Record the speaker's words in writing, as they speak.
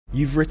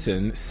You've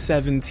written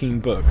 17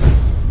 books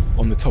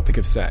on the topic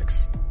of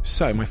sex.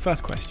 So, my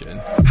first question,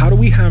 how do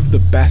we have the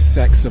best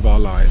sex of our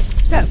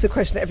lives? That's the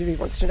question that everybody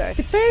wants to know.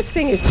 The first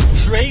thing is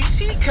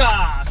Tracey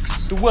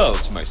Cox, the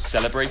world's most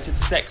celebrated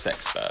sex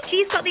expert.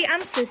 She's got the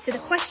answers to the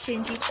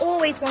questions you've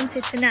always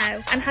wanted to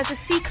know and has a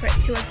secret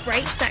to a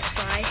great sex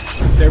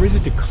life. There is a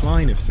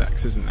decline of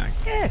sex, isn't there?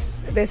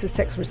 yes, there's a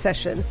sex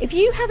recession. If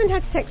you haven't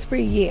had sex for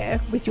a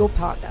year with your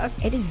partner,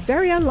 it is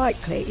very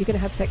unlikely you're going to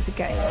have sex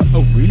again.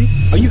 Oh, really?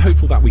 Are you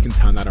hopeful that we can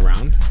turn that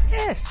around?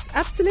 Yes,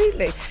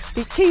 absolutely.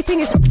 The key thing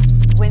is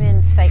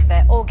Women's fake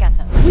their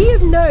orgasm. we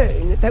have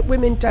known that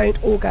women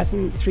don't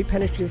orgasm through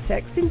penetrative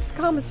sex since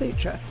Kama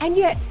Sutra. And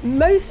yet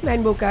most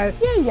men will go,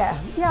 yeah,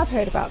 I've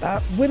heard about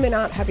that. Women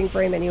aren't having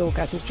very many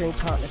orgasms during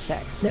partner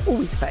sex. They're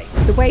always fake.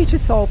 The way to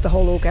solve the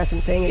whole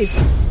orgasm thing is,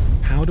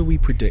 How do we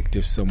predict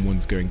if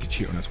someone's going to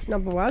cheat on us?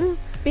 number one,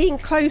 being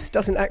close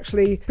doesn't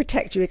actually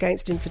protect you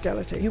against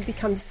infidelity. You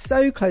become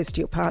so close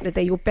to your partner,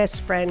 they're your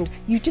best friend,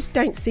 you just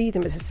don't see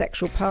them as a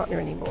sexual partner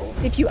anymore.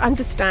 If you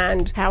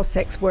understand how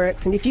sex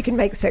works and if you can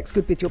make sex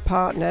good with your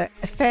partner,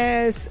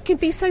 affairs can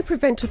be so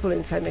preventable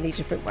in so many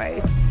different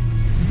ways.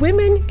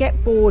 Women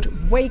get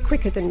bored way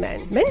quicker than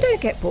men. Men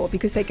don't get bored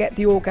because they get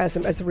the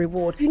orgasm as a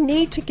reward. You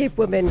need to give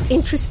women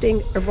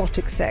interesting,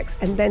 erotic sex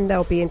and then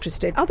they'll be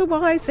interested.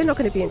 Otherwise, they're not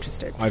going to be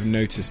interested. I've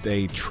noticed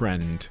a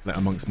trend that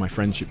amongst my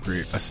friendship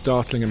group, a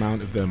startling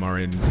amount of them are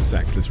in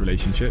sexless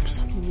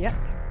relationships. Yep.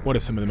 What are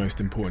some of the most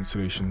important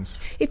solutions?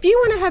 If you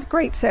want to have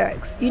great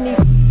sex, you need...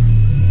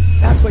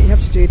 That's what you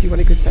have to do if you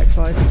want a good sex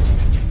life.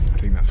 I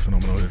think that's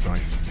phenomenal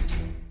advice.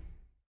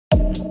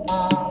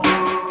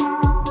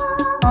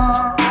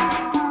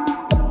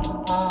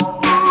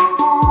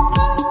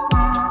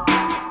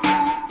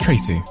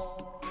 Tracey,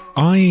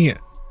 I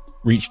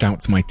reached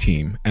out to my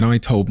team and I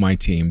told my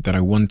team that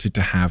I wanted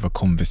to have a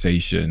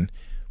conversation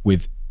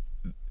with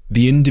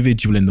the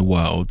individual in the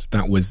world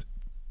that was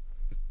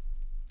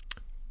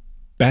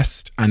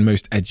best and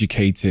most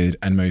educated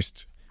and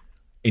most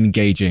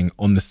engaging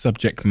on the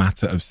subject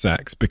matter of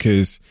sex,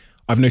 because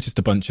I've noticed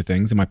a bunch of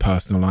things in my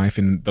personal life,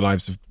 in the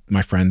lives of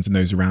my friends and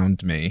those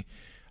around me.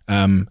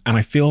 And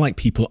I feel like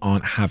people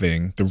aren't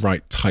having the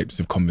right types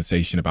of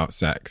conversation about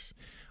sex.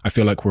 I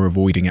feel like we're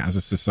avoiding it as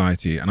a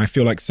society. And I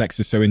feel like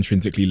sex is so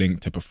intrinsically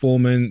linked to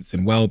performance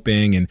and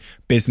well-being and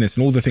business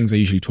and all the things I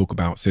usually talk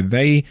about. So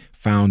they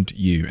found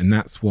you, and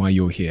that's why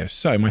you're here.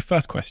 So my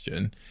first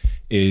question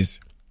is,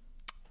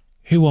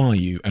 who are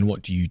you and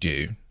what do you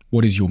do?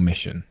 What is your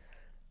mission?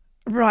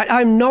 Right,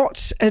 I'm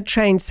not a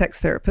trained sex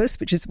therapist,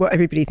 which is what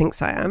everybody thinks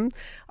I am.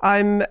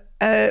 I'm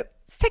a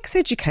sex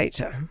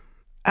educator,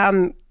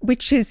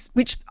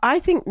 which I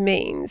think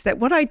means that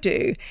what I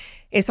do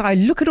is I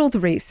look at all the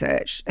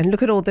research and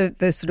look at all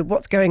the sort of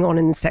what's going on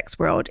in the sex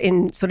world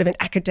in sort of an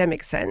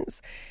academic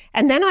sense.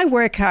 And then I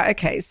work out,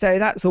 okay, so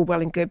that's all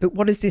well and good, but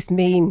what does this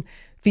mean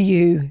for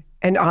you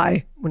and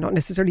I? Well, not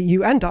necessarily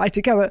you and I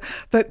together,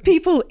 but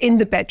people in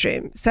the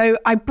bedroom. So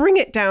I bring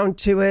it down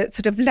to a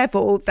sort of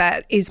level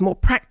that is more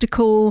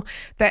practical,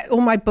 that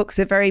all my books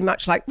are very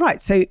much like, right,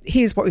 so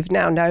here's what we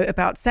now know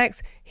about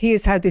sex.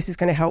 Here's how this is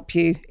going to help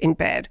you in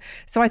bed.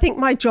 So I think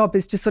my job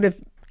is to sort of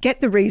get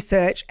the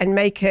research and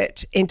make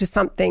it into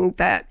something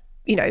that,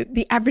 you know,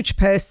 the average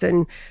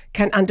person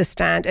can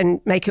understand and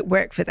make it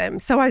work for them.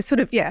 So I sort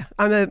of,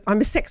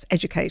 I'm a sex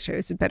educator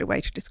is a better way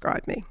to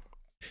describe me.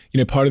 You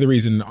know, part of the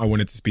reason I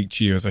wanted to speak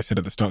to you, as I said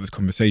at the start of this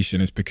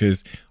conversation, is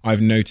because I've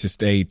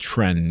noticed a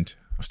trend.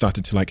 I've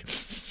started to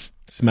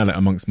smell it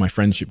amongst my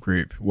friendship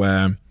group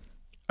where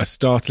a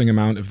startling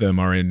amount of them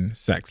are in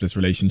sexless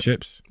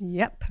relationships.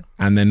 Yep.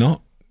 And they're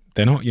not,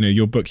 you know,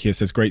 your book here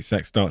says great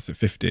sex starts at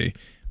 50.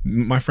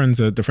 My friends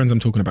the friends I'm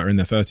talking about are in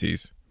their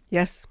 30s.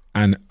 Yes.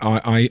 And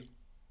and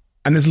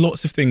there's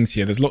lots of things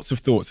here. There's lots of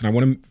thoughts, and I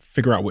want to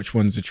figure out which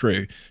ones are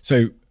true.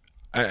 So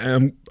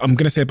I'm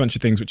going to say a bunch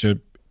of things which are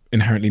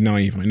inherently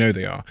naive, and I know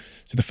they are.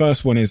 So the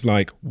first one is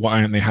like,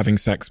 why aren't they having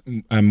sex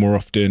more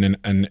often?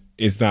 And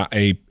is that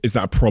a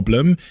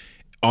problem?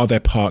 Are their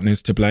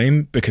partners to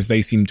blame because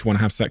they seem to want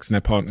to have sex and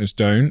their partners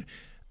don't?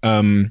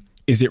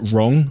 Is it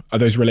wrong? Are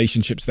those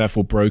relationships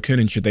therefore broken,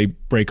 and should they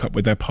break up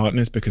with their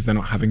partners because they're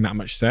not having that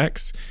much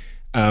sex?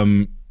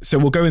 So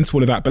we'll go into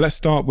all of that, but let's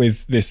start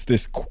with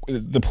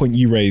the point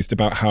you raised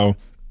about how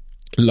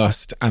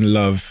lust and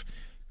love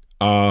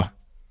are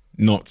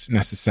not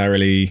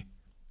necessarily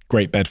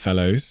great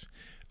bedfellows.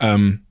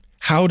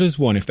 How does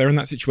one, if they're in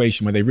that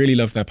situation where they really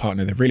love their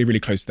partner, they're really,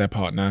 really close to their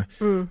partner,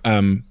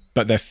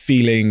 but they're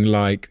feeling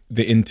like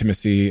the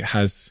intimacy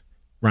has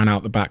ran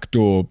out the back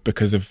door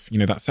because of, you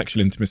know, that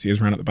sexual intimacy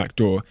has ran out the back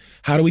door.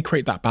 How do we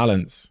create that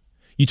balance?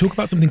 You talk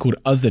about something called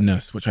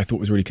otherness, which I thought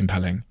was really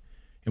compelling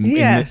in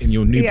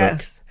your new book.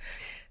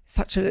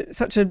 Such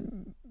a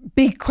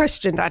big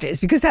question that is,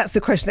 because that's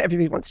the question that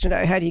everybody wants to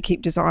know. How do you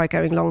keep desire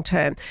going long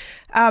term?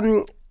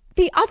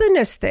 The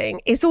otherness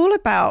thing is all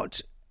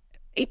about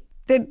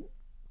the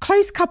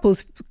close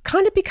couples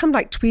kind of become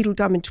like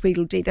Tweedledum and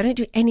Tweedledee. They don't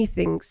do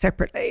anything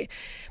separately.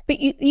 But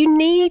you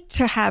need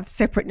to have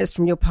separateness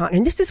from your partner.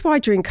 And this is why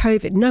during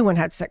COVID, no one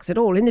had sex at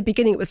all. In the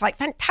beginning, it was like,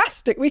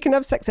 fantastic, we can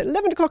have sex at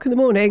 11 o'clock in the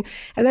morning.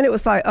 And then it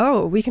was like,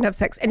 oh, we can have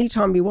sex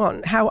anytime we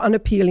want. How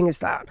unappealing is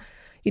that?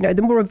 You know,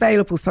 the more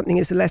available something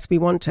is, the less we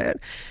want it.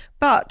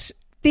 But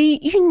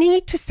you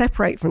need to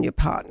separate from your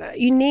partner.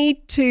 You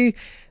need to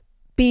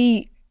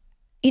be,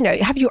 you know,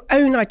 have your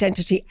own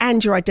identity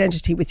and your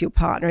identity with your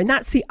partner. And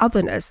that's the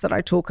otherness that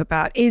I talk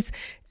about, is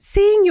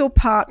seeing your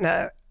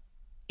partner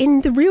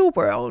in the real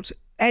world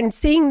and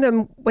seeing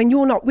them when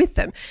you're not with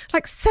them.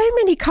 Like, so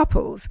many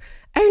couples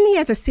only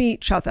ever see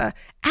each other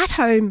at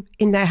home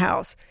in their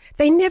house.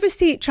 They never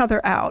see each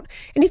other out.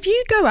 And if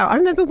you go out, I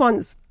remember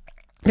once,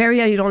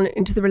 very early on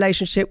into the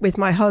relationship with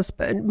my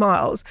husband,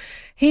 Miles,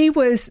 he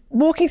was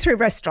walking through a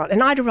restaurant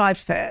and I'd arrived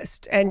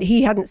first and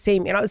he hadn't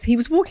seen me. And he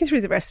was walking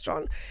through the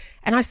restaurant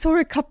and I saw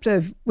a couple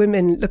of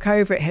women look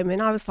over at him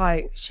and I was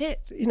like,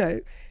 shit, you know,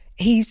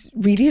 he's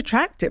really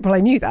attractive. Well, I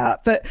knew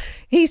that, but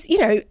he's, you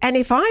know, and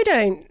if I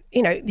don't,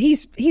 you know,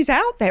 he's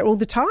out there all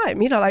the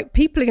time, you know, like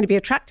people are going to be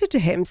attracted to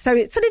him. So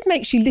it sort of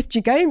makes you lift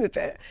your game a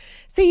bit.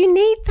 So you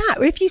need that.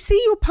 If you see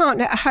your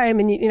partner at home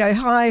and, you know,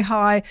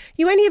 hi,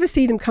 you only ever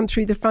see them come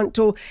through the front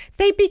door,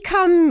 they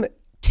become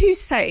too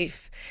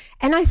safe.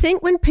 And I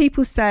think when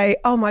people say,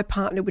 oh, my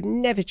partner would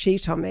never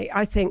cheat on me,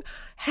 I think,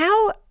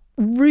 how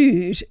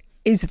rude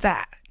is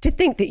that? To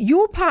think that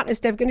your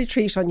partner's never going to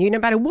cheat on you, no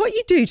matter what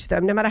you do to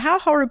them, no matter how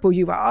horrible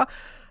you are.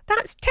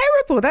 That's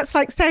terrible. That's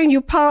like saying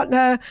your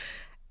partner,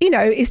 you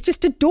know, is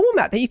just a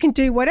doormat that you can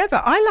do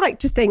whatever. I like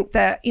to think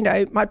that, you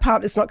know, my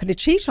partner's not going to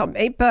cheat on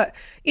me, but,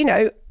 you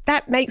know,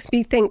 that makes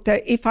me think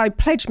that if I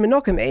pledge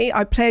monogamy,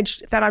 I pledge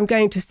that I'm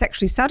going to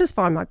sexually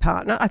satisfy my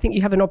partner. I think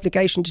you have an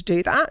obligation to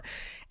do that.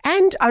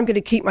 And I'm going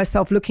to keep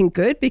myself looking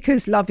good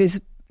because love is,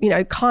 you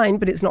know, kind,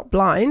 but it's not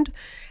blind.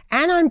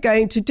 And I'm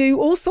going to do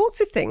all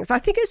sorts of things. I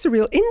think it's a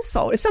real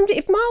insult.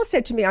 If Miles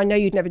said to me, I know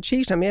you'd never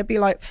cheat on me, I'd be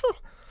like,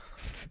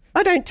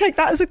 I don't take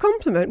that as a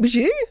compliment. Would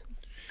you?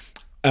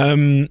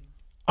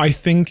 I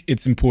think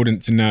it's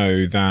important to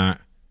know that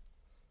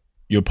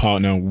your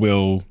partner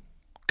will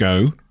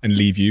go and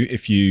leave you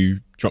if you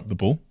drop the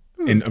ball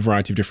in a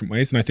variety of different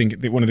ways. And I think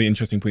that one of the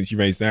interesting points you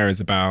raised there is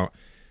about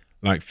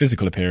like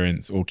physical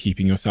appearance or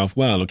keeping yourself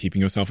well or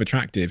keeping yourself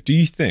attractive. Do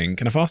you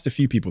think, and I've asked a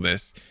few people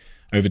this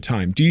over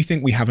time, do you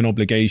think we have an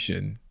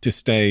obligation to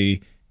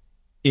stay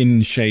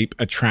in shape,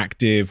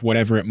 attractive,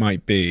 whatever it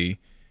might be,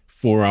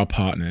 for our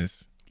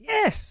partners?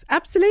 Yes,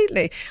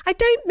 absolutely. I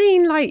don't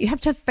mean like you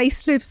have to have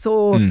facelifts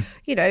or,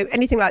 you know,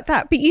 anything like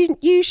that, but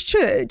you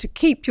should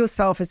keep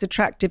yourself as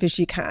attractive as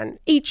you can,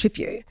 each of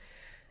you.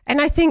 And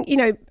I think, you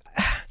know,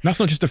 that's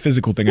not just a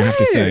physical thing, I have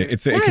to say.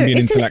 It can be an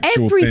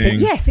intellectual thing.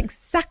 Yes,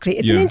 exactly.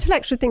 It's an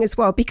intellectual thing as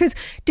well, because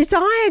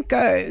desire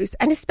goes,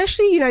 and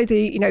especially, you know, the,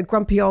 you know,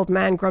 grumpy old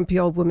man, grumpy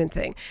old woman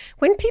thing.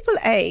 When people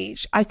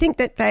age, I think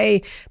that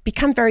they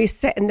become very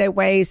set in their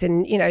ways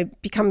and, you know,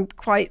 become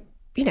quite,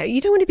 you know,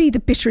 you don't want to be the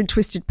bitter and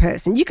twisted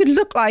person. You could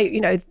look like,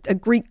 you know, a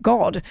Greek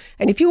god.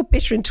 And if you're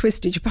bitter and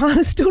twisted, your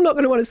partner's still not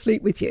going to want to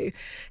sleep with you.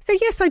 So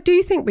yes, I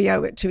do think we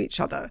owe it to each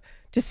other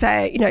to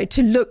say, you know,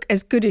 to look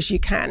as good as you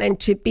can and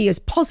to be as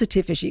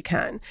positive as you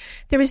can.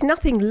 There is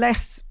nothing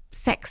less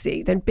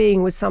sexy than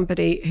being with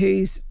somebody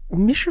who's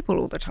miserable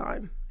all the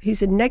time,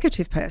 who's a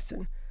negative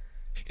person.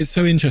 It's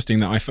so interesting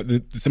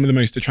that some of the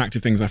most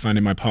attractive things I find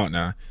in my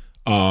partner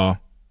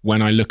are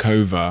when I look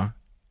over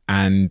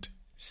and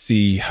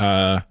see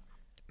her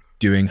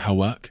doing her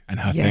work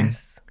and her thing.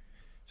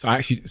 So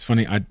it's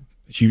funny,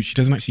 she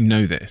doesn't actually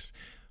know this,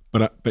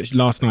 but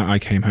last night I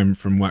came home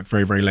from work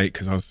very, very late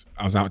because I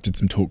was out, did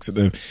some talks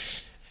and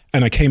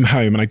I came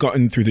home and I got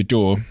in through the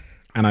door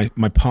and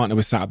my partner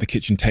was sat at the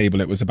kitchen table.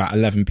 It was about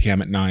 11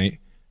 p.m. at night,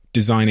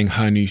 designing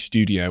her new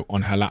studio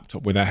on her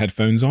laptop with her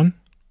headphones on.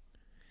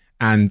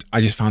 And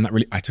I just found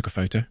that I took a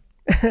photo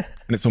and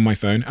it's on my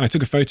phone. And I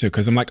took a photo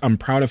because I'm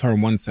proud of her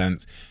in one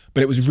sense,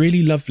 but it was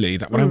really lovely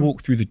that when I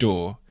walked through the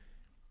door,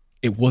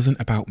 it wasn't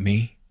about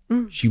me.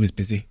 She was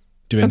busy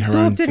doing her own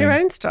thing. Absorbed in her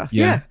own stuff.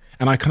 Yeah.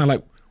 And I kind of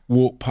like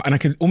walk past, and I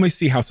can almost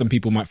see how some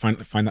people might find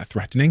that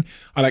threatening.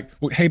 I like,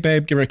 well, hey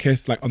babe, give her a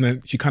kiss. Like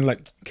she kind of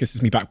like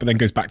kisses me back, but then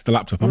goes back to the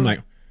laptop. I'm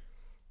like,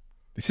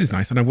 this is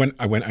nice. And I went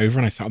over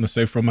and I sat on the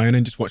sofa on my own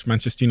and just watched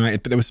Manchester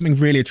United. But there was something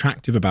really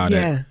attractive about it.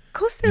 Yeah, of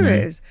course there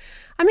is.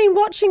 I mean,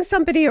 watching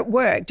somebody at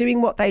work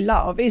doing what they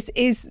love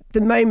is the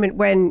moment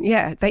when,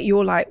 that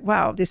you're like,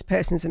 wow, this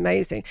person's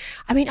amazing.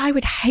 I mean, I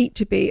would hate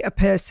to be a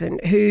person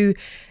who,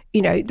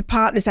 you know, the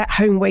partner's at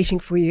home waiting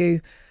for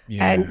you.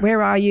 Yeah. And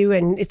where are you?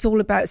 And it's all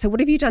about, so what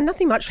have you done?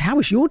 Nothing much. How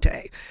was your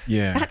day?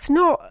 Yeah. It's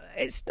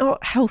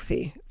not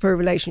healthy for a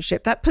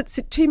relationship. That puts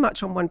it too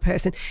much on one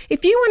person.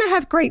 If you want to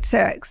have great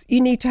sex,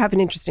 you need to have an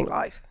interesting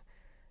life.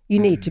 You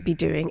need to be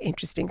doing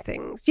interesting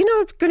things. You're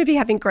not going to be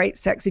having great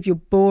sex if you're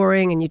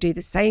boring and you do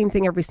the same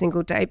thing every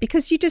single day,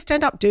 because you just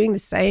end up doing the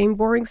same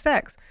boring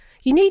sex.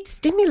 You need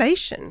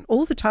stimulation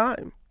all the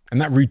time.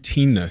 And that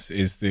routineness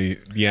is the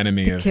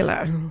enemy of... The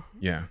killer.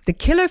 Yeah. The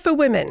killer for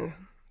women.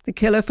 the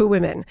killer for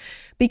women,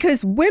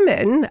 because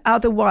women are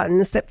the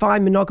ones that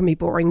find monogamy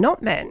boring,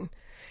 not men.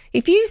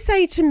 If you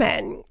say to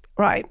men,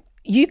 right,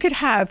 you could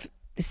have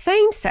the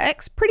same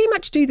sex, pretty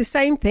much do the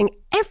same thing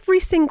every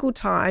single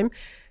time,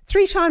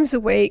 3 times a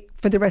week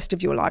for the rest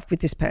of your life with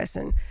this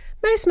person,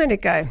 most men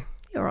would go,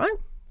 all right,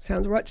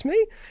 sounds right to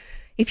me.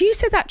 If you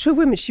said that to a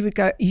woman, she would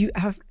go, you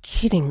are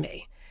kidding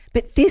me.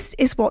 But this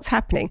is what's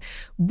happening.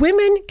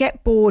 Women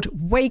get bored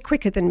way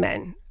quicker than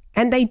men.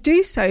 And they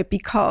do so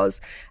because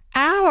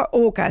our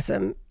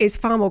orgasm is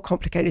far more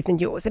complicated than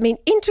yours. I mean,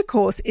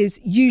 intercourse is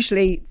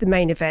usually the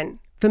main event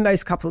for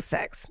most couples'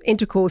 sex.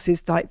 Intercourse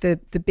is like the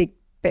big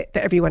bit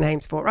that everyone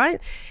aims for, right?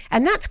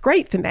 And that's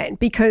great for men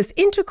because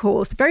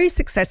intercourse very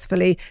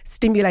successfully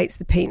stimulates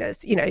the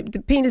penis. You know,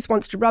 the penis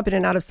wants to rub in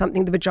and out of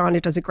something, the vagina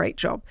does a great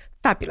job.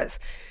 Fabulous.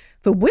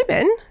 For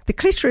women, the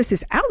clitoris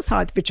is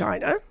outside the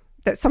vagina,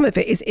 that some of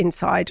it is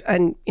inside.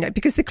 And, you know,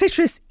 because the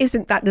clitoris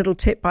isn't that little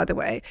tip, by the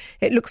way.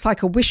 It looks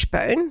like a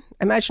wishbone.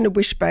 Imagine a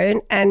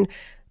wishbone, and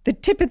the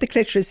tip of the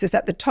clitoris is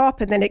at the top,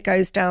 and then it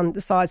goes down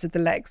the sides of the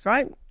legs,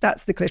 right?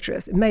 That's the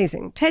clitoris.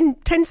 Amazing. 10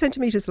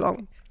 centimeters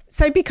long.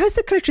 So because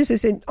the clitoris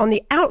is on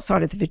the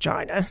outside of the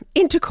vagina,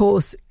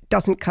 intercourse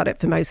doesn't cut it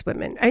for most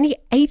women. Only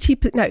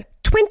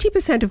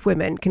 20% of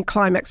women can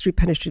climax through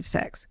penetrative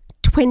sex.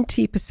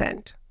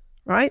 20%.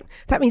 Right?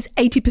 That means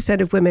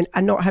 80% of women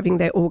are not having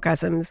their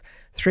orgasms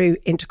through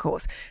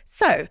intercourse.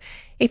 So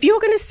if you're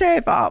going to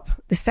serve up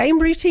the same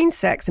routine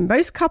sex, and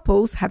most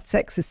couples have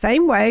sex the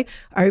same way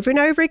over and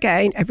over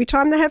again, every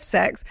time they have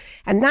sex,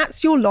 and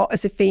that's your lot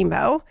as a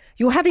female,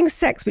 you're having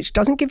sex which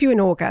doesn't give you an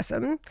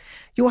orgasm,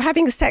 you're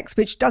having sex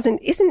which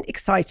isn't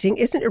exciting,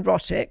 isn't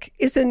erotic,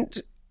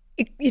 isn't,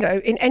 you know,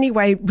 in any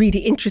way really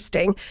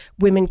interesting,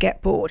 women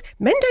get bored.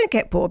 Men don't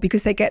get bored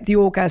because they get the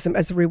orgasm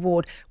as a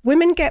reward.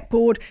 Women get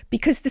bored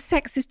because the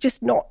sex is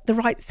just not the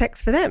right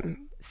sex for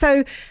them.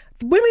 So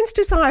women's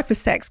desire for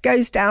sex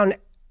goes down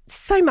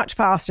so much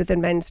faster than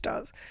men's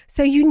does.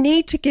 So you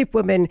need to give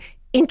women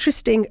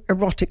interesting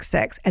erotic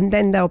sex and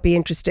then they'll be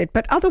interested.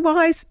 But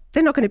otherwise,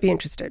 they're not going to be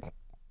interested.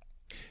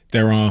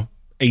 There are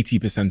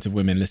 80% of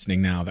women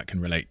listening now that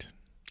can relate.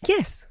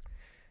 Yes.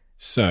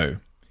 So...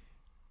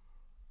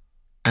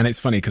 And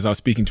it's funny because I was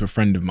speaking to a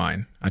friend of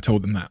mine. I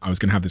told them that I was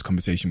going to have this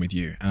conversation with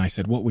you. And I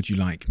said, what would you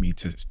like me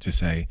to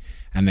say?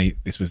 And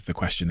this was the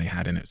question they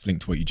had. And it's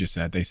linked to what you just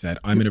said. They said,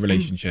 I'm in a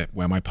relationship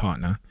where my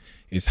partner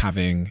is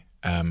having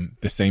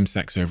the same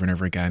sex over and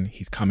over again.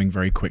 He's coming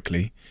very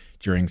quickly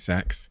during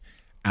sex.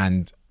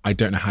 And I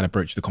don't know how to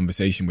broach the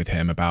conversation with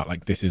him about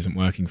like, this isn't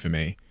working for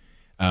me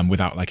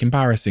without like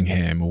embarrassing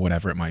him or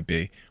whatever it might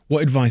be.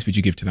 What advice would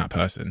you give to that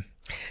person?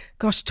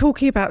 Gosh,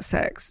 talking about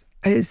sex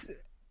is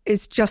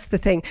just the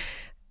thing.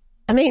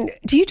 I mean,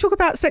 do you talk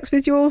about sex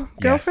with your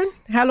girlfriend?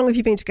 Yes. How long have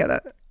you been together?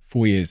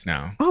 4 years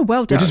now. Oh,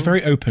 well done. We're just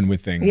very open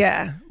with things.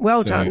 Yeah,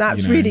 well done.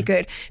 That's really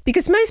good.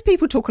 Because most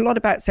people talk a lot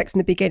about sex in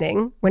the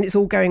beginning when it's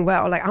all going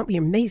well. Like, aren't we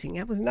amazing?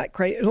 Yeah, wasn't that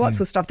great? Lots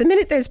of stuff. The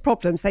minute there's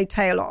problems, they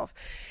tail off.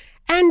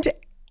 And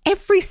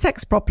every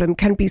sex problem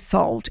can be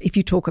solved if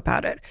you talk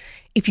about it.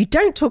 If you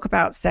don't talk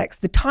about sex,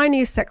 the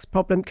tiniest sex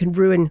problem can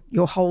ruin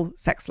your whole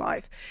sex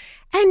life.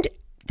 And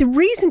the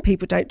reason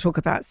people don't talk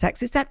about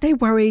sex is that they're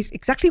worried,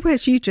 exactly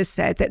as you just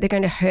said, that they're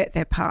going to hurt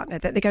their partner,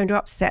 that they're going to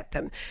upset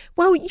them.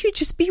 Well, you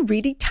just be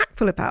really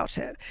tactful about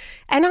it.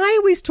 And I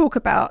always talk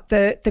about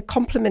the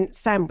compliment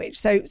sandwich.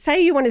 So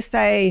say you want to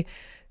say,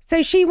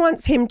 so she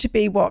wants him to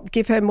be what?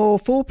 Give her more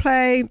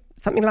foreplay,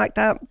 something like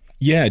that?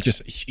 Yeah,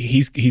 just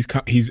he's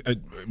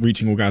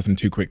reaching orgasm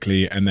too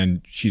quickly, and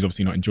then she's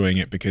obviously not enjoying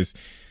it because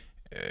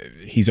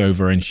he's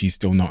over and she's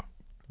still not,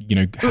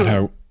 had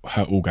her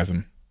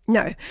orgasm.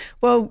 No.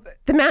 Well,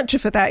 the mantra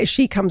for that is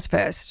she comes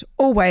first.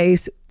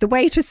 Always. The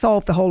way to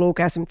solve the whole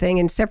orgasm thing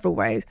in several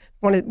ways,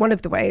 one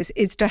of the ways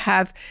is to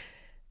have,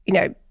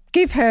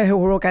 give her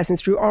orgasms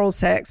through oral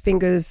sex,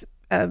 fingers,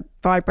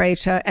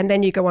 vibrator, and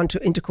then you go on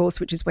to intercourse,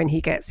 which is when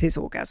he gets his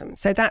orgasm.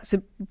 So that's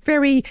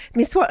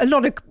it's what a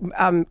lot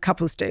of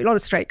couples do, a lot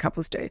of straight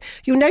couples do.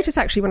 You'll notice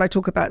actually when I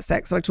talk about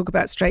sex, I talk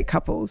about straight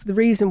couples, the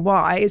reason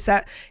why is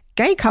that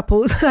gay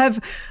couples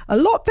have a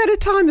lot better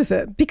time of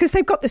it because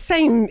they've got the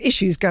same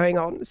issues going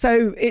on.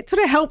 So it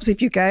sort of helps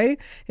if you go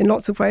in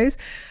lots of ways.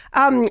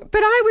 But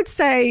I would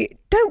say,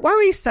 don't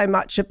worry so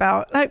much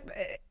about, like,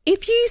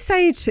 if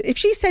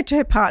she said to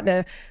her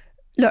partner,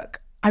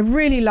 look, I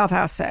really love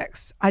our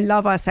sex. I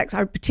love our sex.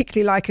 I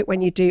particularly like it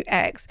when you do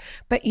X.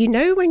 But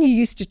when you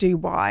used to do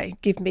Y,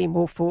 give me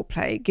more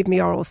foreplay, give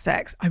me oral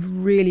sex. I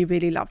really,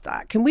 really love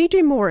that. Can we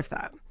do more of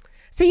that?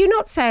 So you're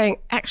not saying,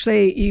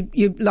 actually,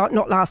 you're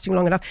not lasting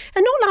long enough.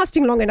 And not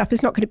lasting long enough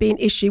is not going to be an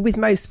issue with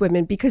most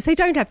women because they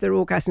don't have their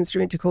orgasms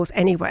through intercourse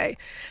anyway.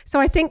 So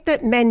I think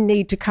that men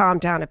need to calm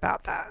down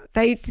about that.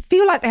 They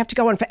feel like they have to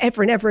go on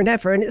forever and ever and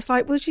ever. And it's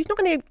like, well, she's not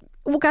going to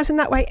orgasm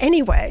that way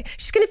anyway.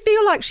 She's going to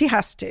feel like she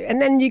has to.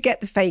 And then you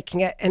get the faking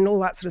it and all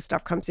that sort of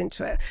stuff comes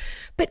into it.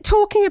 But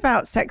talking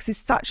about sex is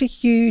such a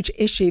huge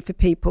issue for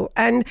people.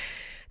 And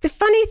the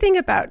funny thing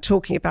about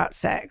talking about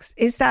sex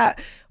is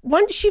that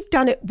once you've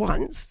done it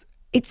once,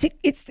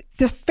 it's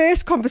the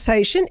first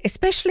conversation,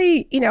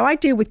 especially, I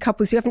deal with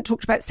couples who haven't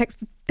talked about sex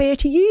for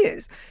 30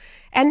 years.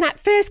 And that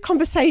first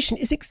conversation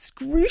is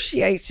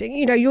excruciating.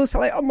 You're so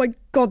like, oh my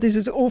God, this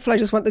is awful. I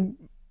just want the,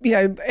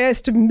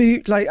 earth to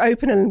move, like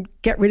open and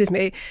get rid of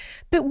me.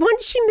 But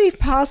once you move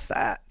past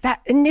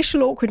that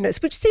initial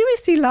awkwardness, which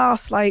seriously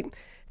lasts like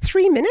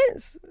 3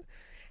 minutes,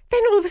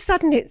 then all of a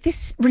sudden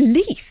this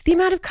relief, the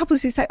amount of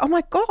couples who say, oh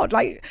my God,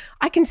 like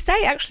I can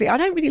say, actually, I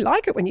don't really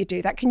like it when you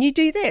do that. Can you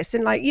do this?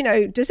 And like,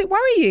 does it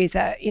worry you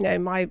that,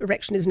 my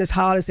erection isn't as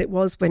hard as it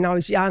was when I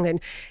was young? And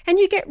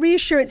you get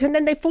reassurance, and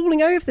then they're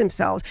falling over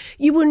themselves.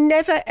 You will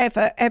never,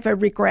 ever, ever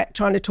regret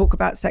trying to talk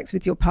about sex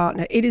with your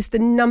partner. It is the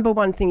number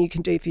one thing you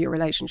can do for your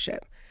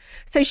relationship.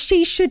 So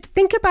she should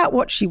think about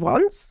what she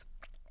wants,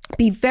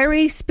 be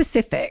very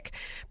specific.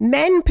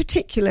 Men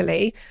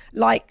particularly,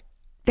 like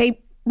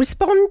they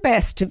respond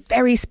best to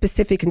very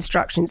specific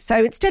instructions.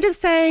 So instead of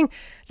saying,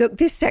 look,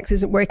 this sex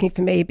isn't working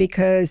for me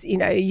because,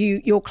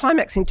 you're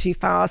climaxing too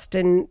fast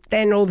and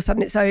then all of a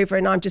sudden it's over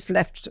and I'm just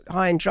left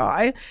high and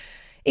dry.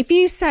 If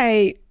you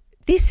say,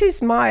 this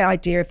is my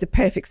idea of the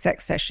perfect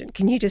sex session,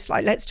 can you just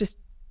let's just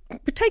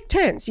take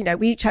turns,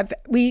 we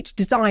each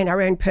design our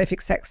own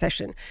perfect sex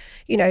session.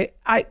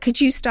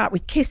 Could you start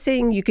with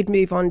kissing? You could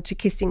move on to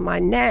kissing my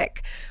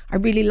neck. I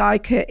really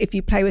like it if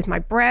you play with my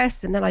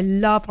breasts, and then I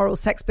love oral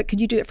sex, but could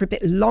you do it for a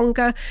bit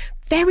longer?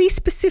 Very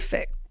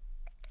specific.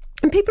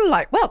 And people are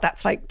like, well,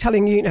 that's like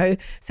telling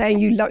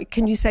saying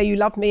can you say you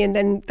love me? And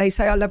then they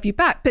say, I love you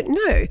back. But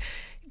no,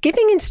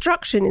 giving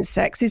instruction in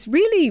sex is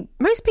really,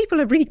 most people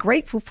are really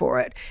grateful for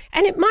it.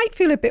 And it might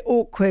feel a bit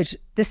awkward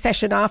the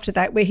session after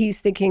that where he's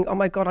thinking, oh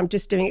my God, I'm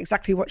just doing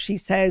exactly what she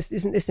says.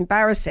 Isn't this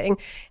embarrassing? And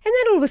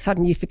then all of a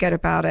sudden you forget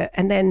about it.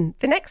 And then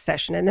the next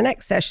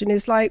session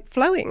is like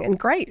flowing and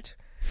great.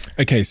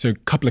 Okay, so a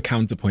couple of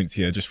counterpoints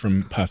here just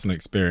from personal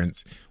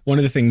experience. One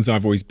of the things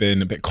I've always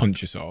been a bit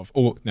conscious of,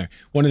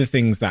 one of the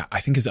things that I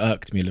think has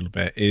irked me a little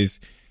bit is,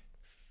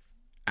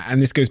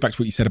 and this goes back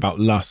to what you said about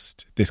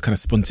lust, this kind of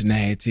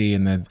spontaneity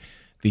and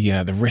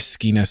the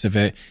riskiness of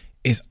it,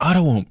 is I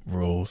don't want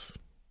rules,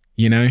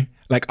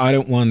 Like I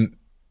don't want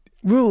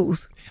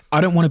rules.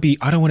 I don't want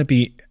to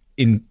be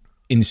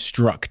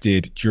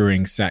instructed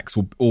during sex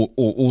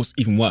or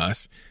even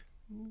worse.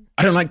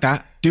 I don't like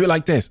that. Do it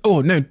like this.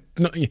 Oh no,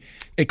 not.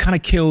 It kind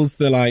of kills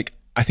the like.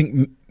 I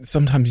think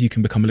sometimes you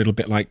can become a little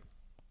bit like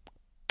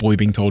boy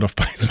being told off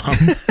by his mum.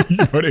 You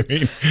know what I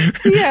mean?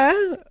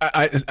 Yeah.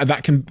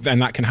 That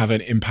can have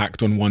an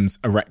impact on one's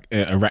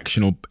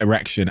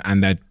erection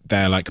and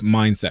their like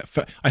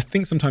mindset. I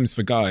think sometimes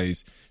for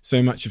guys,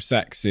 so much of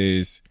sex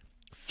is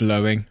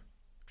flowing,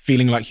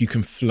 feeling like you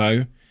can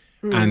flow,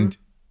 and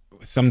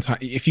sometimes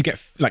if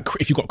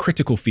you've got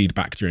critical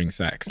feedback during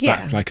sex,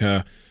 that's like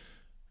a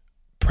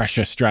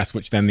pressure stress,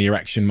 which then the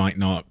erection might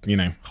not,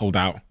 hold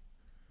out.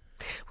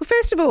 Well,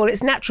 first of all,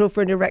 it's natural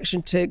for an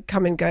erection to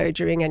come and go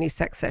during any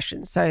sex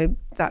session. So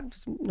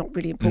that's not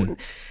really important.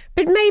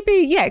 But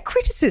maybe,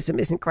 criticism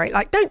isn't great.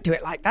 Like, don't do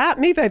it like that.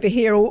 Move over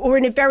here. Or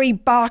in a very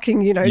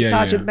barking,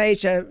 Sergeant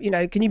Major,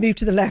 can you move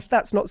to the left?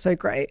 That's not so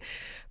great.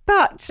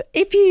 But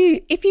if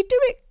you do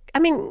it, I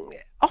mean,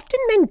 often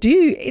men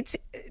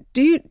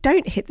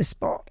don't hit the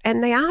spot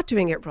and they are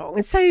doing it wrong.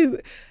 And so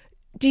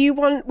do you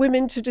want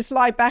women to just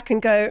lie back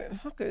and go,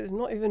 fuck, it's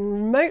not even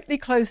remotely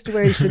close to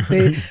where he should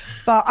be,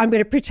 but I'm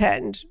going to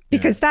pretend?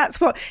 Because that's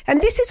what,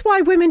 and this is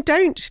why women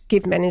don't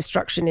give men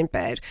instruction in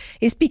bed,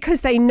 is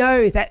because they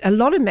know that a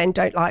lot of men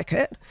don't like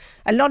it.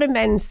 A lot of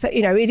men,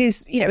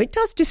 it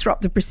does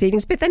disrupt the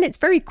proceedings, but then it's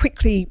very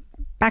quickly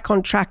back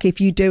on track if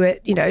you do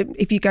it,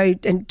 if you go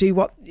and do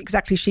what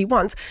exactly she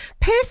wants.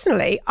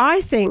 Personally,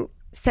 I think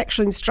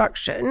sexual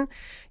instruction,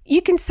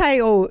 you can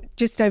say,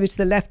 just over to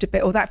the left a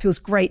bit, that feels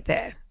great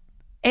there.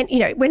 And,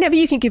 whenever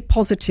you can give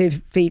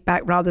positive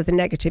feedback rather than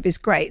negative is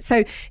great.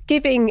 So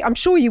I'm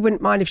sure you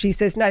wouldn't mind if she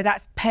says, no,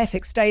 that's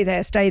perfect. Stay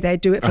there,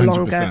 do it for 100%.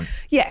 Longer.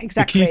 Yeah,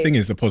 exactly. The key thing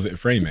is the positive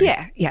framing.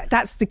 Yeah,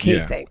 that's the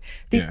key thing.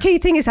 The key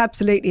thing is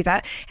absolutely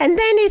that. And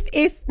then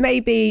if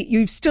maybe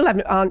you still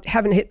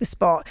haven't hit the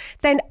spot,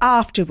 then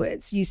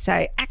afterwards you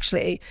say,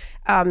 actually,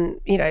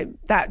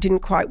 that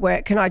didn't quite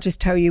work. Can I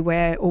just tell you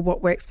where or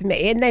what works for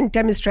me? And then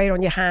demonstrate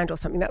on your hand or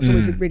something. That's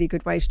always a really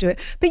good way to do it.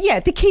 But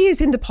the key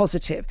is in the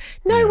positive.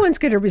 No one's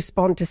going to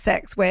respond to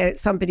sex where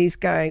somebody's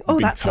going,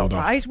 that's not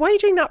right. Why are you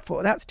doing that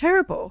for? That's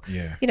terrible.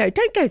 Yeah.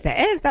 Don't go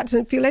there. That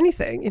doesn't feel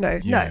anything. No,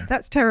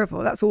 that's terrible.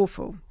 That's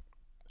awful.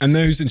 And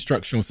those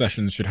instructional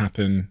sessions should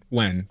happen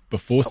when?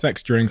 Before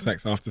sex, during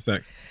sex, after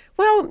sex?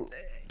 Well,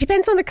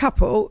 depends on the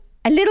couple.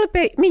 A little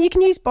bit. I mean, you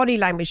can use body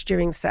language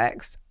during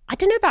sex. I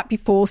don't know about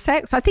before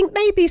sex. I think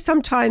maybe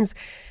sometimes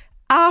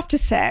after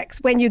sex,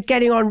 when you're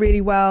getting on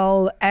really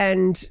well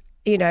and,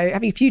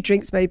 having a few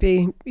drinks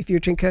maybe, if you're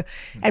a drinker,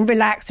 and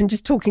relaxed and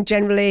just talking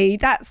generally,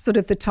 that's sort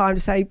of the time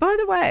to say, by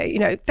the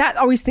way, I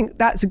always think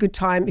that's a good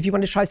time if you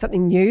want to try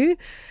something new,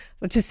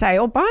 or to say,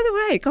 by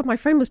the way, God, my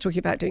friend was talking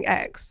about doing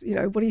X.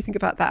 What do you think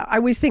about that? I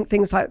always think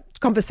things like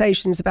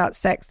conversations about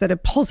sex that are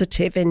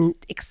positive and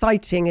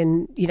exciting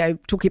and,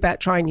 talking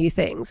about trying new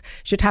things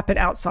should happen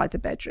outside the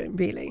bedroom,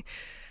 really.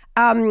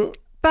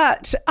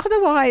 But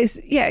otherwise,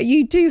 yeah,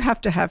 you do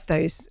have to have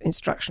those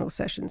instructional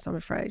sessions, I'm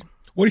afraid.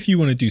 What if you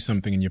want to do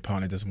something and your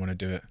partner doesn't want to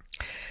do it?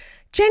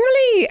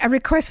 Generally, a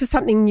request for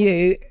something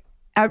new,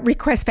 a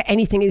request for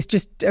anything is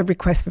just a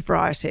request for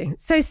variety.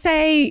 So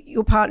say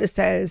your partner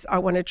says, I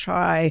want to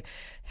try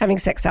having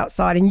sex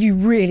outside, and you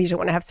really don't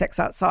want to have sex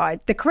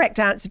outside. The correct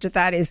answer to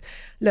that is,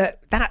 look,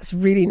 that's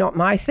really not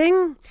my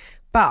thing,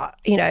 but,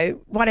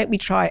 why don't we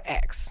try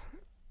X?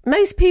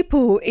 Most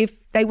people, if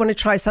they want to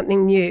try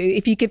something new,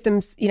 if you give them,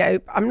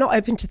 I'm not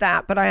open to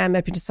that, but I am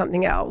open to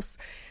something else,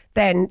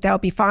 then they'll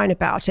be fine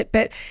about it.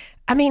 But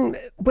I mean,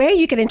 where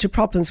you get into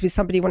problems with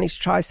somebody wanting to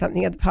try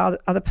something,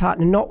 other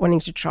partner not wanting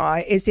to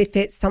try, is if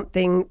it's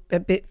something a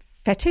bit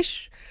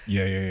fetish.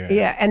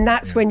 Yeah. And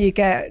that's when you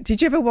get.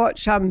 Did you ever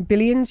watch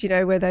Billions?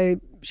 Where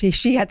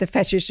she had the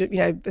fetish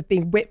of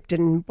being whipped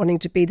and wanting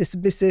to be the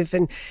submissive,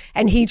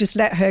 and he just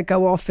let her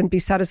go off and be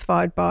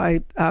satisfied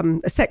by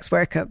a sex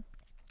worker.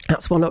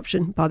 That's one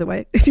option, by the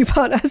way. If your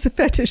partner has a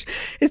fetish,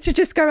 is to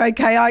just go,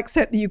 okay, I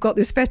accept that you've got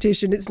this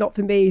fetish and it's not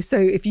for me. So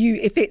if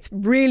it's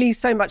really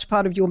so much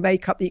part of your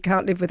makeup that you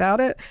can't live without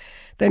it,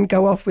 then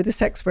go off with a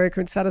sex worker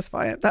and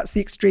satisfy it. That's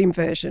the extreme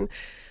version.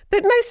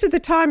 But most of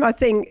the time, I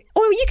think,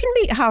 or you can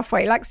meet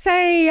halfway. Like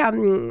say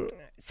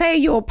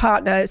your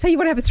partner, say you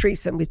want to have a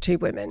threesome with two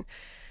women.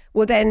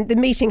 Well, then the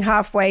meeting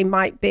halfway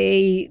might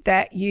be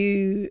that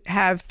you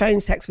have phone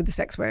sex with the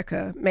sex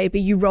worker.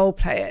 Maybe you role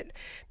play it.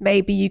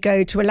 Maybe you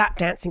go to a lap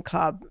dancing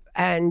club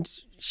and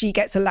she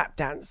gets a lap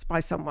dance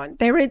by someone.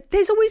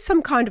 There's always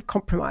some kind of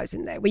compromise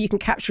in there where you can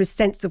capture a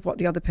sense of what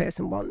the other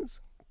person wants.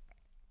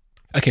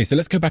 Okay, so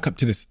let's go back up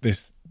to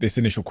this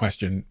initial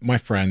question. My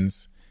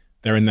friends,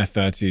 they're in their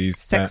 30s.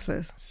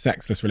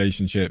 Sexless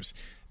relationships.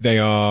 They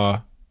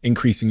are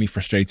increasingly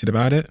frustrated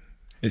about it,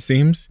 it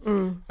seems.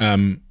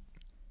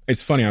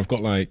 It's funny, I've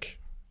got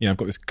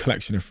this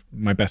collection of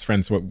my best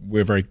friends. So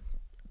we're very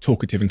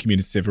talkative and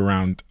communicative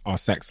around our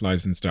sex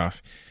lives and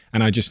stuff.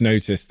 And I just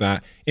noticed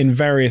that in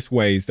various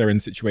ways, they're in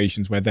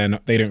situations where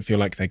they don't feel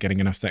like they're getting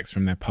enough sex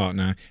from their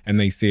partner, and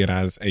they see it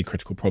as a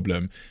critical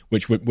problem,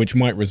 which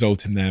might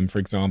result in them, for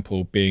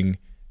example, being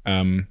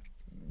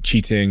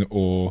cheating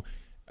or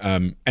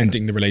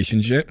ending the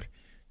relationship.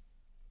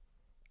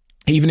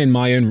 Even in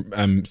my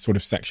own sort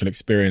of sexual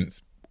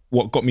experience,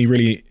 what got me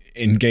really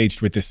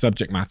engaged with this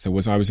subject matter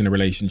was I was in a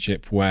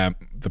relationship where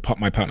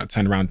my partner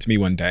turned around to me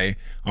one day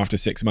after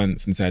 6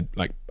 months and said,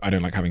 like, I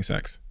don't like having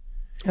sex.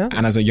 Oh.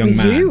 And as a young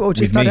man, with you, or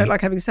just I don't like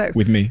having sex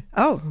with me.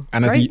 Oh,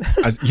 and great.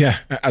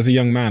 as a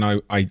young man,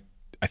 I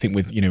think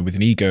with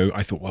an ego,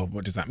 I thought, well,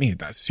 what does that mean?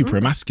 That's super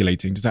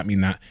emasculating. Does that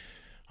mean that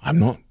I'm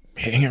not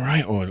hitting it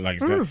right, or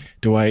like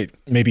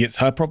maybe it's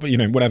her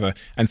problem, whatever?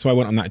 And so I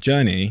went on that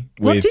journey.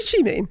 What did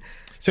she mean?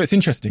 So it's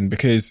interesting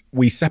because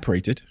we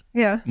separated.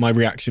 Yeah. My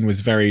reaction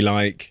was very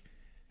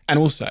and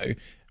also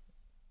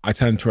I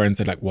turned to her and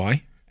said, like,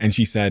 why? And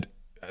she said,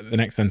 the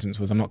next sentence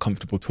was, I'm not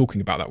comfortable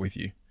talking about that with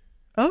you.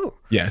 Oh.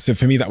 Yeah. So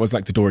for me, that was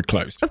like the door had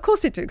closed. Of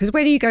course it did, because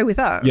where do you go with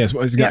that? Yes,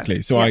 exactly.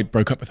 Yeah. So I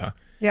broke up with her.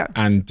 Yeah.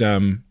 And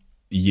a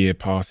year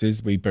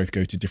passes. We both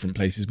go to different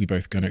places. We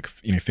both going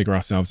to, figure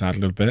ourselves out a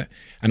little bit.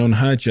 And on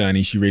her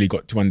journey, she really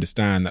got to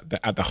understand that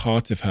at the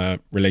heart of her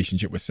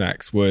relationship with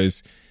sex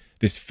was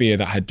this fear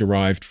that had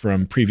derived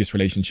from previous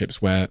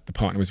relationships where the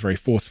partner was very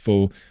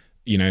forceful,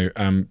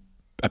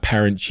 a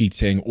parent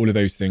cheating, all of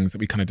those things that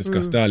we kind of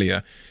discussed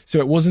earlier. So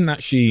it wasn't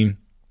that she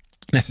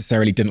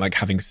necessarily didn't like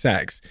having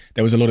sex.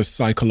 There was a lot of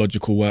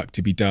psychological work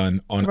to be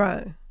done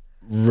on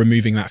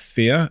removing that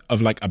fear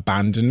of like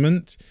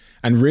abandonment.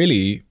 And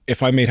really,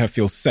 if I made her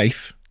feel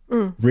safe,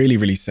 really,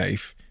 really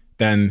safe,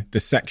 then the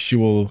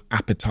sexual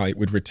appetite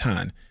would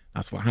return.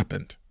 That's what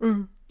happened.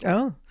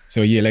 Oh.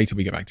 So a year later,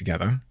 we get back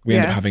together. We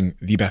end up having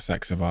the best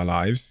sex of our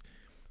lives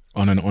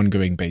on an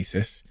ongoing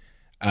basis.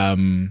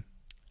 And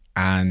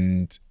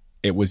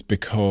it was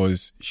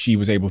because she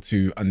was able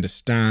to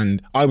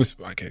understand. So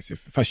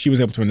if she was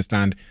able to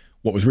understand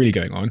what was really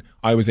going on,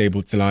 I was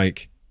able to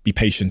like be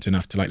patient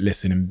enough to like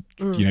listen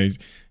and,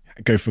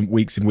 go from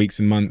weeks and weeks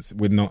and months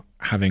with not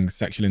having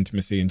sexual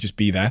intimacy and just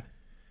be there,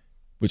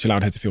 which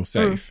allowed her to feel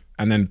safe.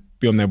 And then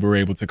beyond there, we were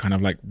able to kind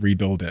of like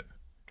rebuild it.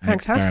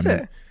 Fantastic.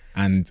 Experiment.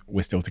 And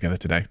we're still together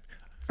today.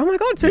 Oh my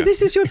God. So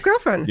this is your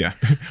girlfriend? Yeah.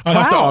 I'll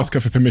have to ask her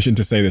for permission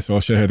to say this, so I'll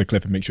show her the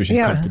clip and make sure she's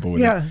comfortable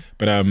with it.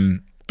 But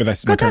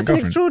that's my current girlfriend. That's an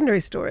extraordinary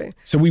story.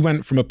 So we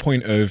went from a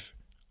point of,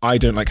 I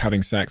don't like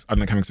having sex,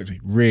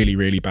 really,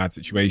 really bad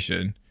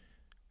situation,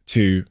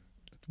 to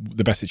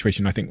the best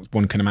situation I think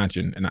one can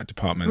imagine in that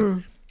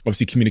department.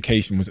 Obviously,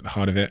 communication was at the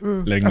heart of it,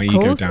 letting my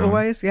ego down.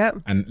 Always, yeah.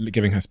 And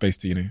giving her space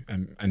to,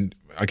 and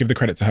I give the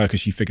credit to her because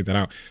she figured that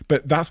out.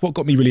 But that's what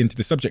got me really into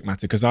the subject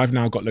matter, because I've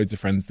now got loads of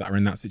friends that are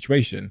in that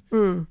situation.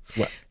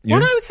 What I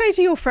would say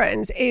to your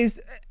friends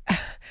is,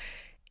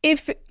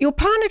 if your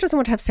partner doesn't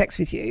want to have sex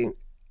with you,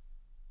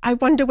 I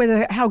wonder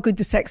how good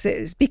the sex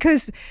is,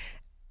 because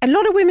a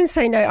lot of women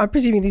say no. I'm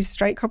presuming these are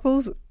straight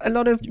couples. A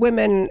lot of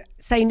women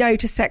say no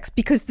to sex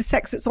because the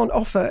sex that's on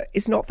offer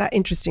is not that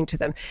interesting to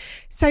them.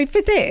 So for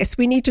this,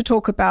 we need to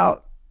talk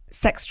about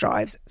sex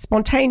drives,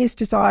 spontaneous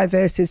desire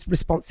versus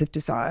responsive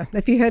desire.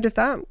 Have you heard of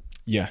that?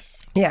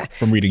 Yes. Yeah.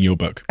 From reading your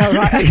book. Oh,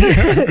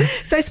 right.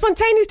 So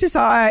spontaneous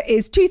desire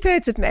is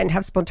 2/3 of men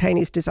have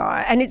spontaneous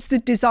desire, and it's the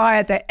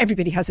desire that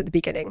everybody has at the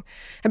beginning.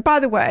 And by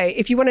the way,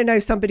 if you want to know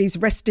somebody's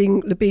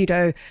resting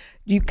libido,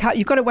 you've got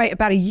to wait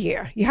about a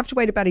year. You have to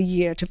wait about a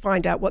year to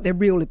find out what their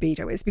real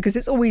libido is, because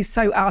it's always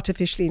so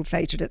artificially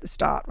inflated at the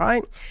start,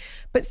 right?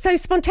 But so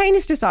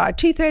spontaneous desire,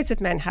 2/3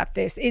 of men have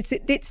this. It's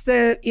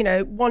the,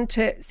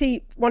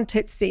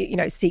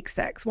 seek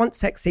sex, want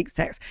sex, seek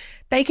sex.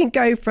 They can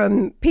go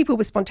from, people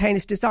with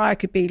spontaneous desire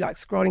could be like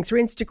scrolling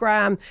through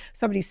Instagram,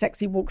 somebody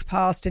sexy walks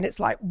past and it's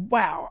like,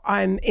 wow,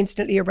 I'm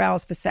instantly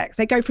aroused for sex.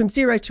 They go from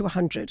 0 to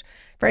 100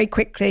 very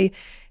quickly.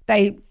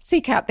 They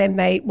seek out their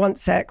mate, want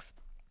sex,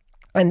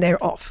 and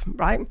they're off,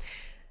 right?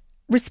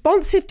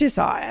 Responsive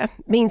desire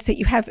means that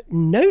you have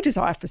no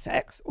desire for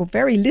sex or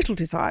very little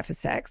desire for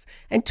sex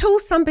until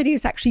somebody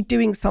is actually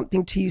doing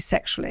something to you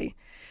sexually.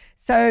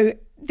 So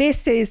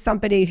this is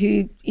somebody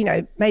who,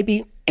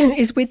 maybe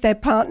is with their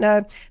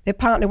partner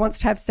wants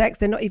to have sex,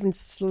 they're not even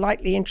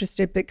slightly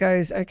interested, but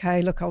goes,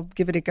 okay, look, I'll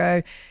give it a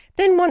go.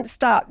 Then once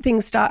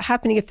things start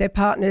happening, if their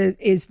partner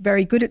is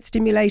very good at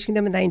stimulating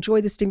them and they enjoy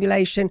the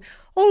stimulation,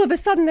 all of a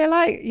sudden they're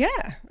like,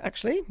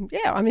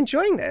 I'm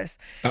enjoying this.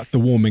 That's the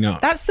warming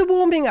up. That's the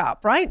warming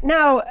up, right?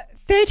 Now,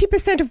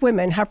 30% of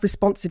women have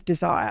responsive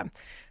desire.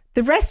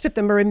 The rest of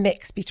them are a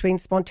mix between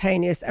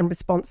spontaneous and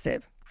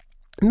responsive.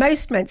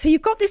 Most men, so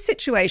you've got this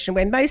situation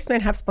where most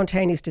men have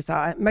spontaneous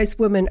desire, most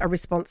women are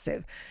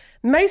responsive.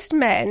 Most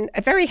men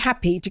are very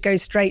happy to go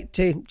straight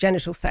to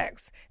genital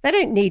sex. They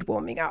don't need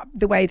warming up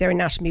the way their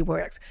anatomy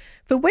works.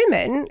 For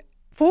women,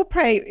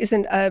 foreplay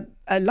isn't a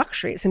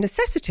luxury, it's a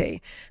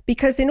necessity,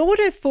 because in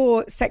order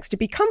for sex to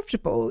be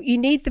comfortable, you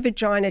need the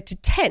vagina to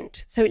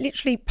tent. So it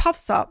literally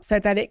puffs up so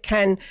that it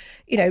can,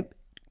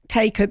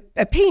 take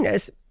a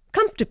penis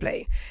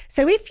comfortably.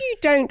 So if you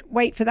don't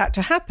wait for that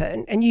to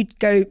happen and you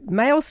go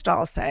male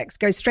style sex,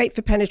 go straight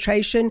for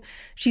penetration,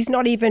 she's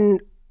not even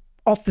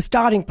off the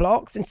starting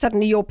blocks and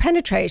suddenly you're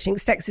penetrating,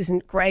 sex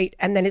isn't great,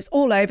 and then it's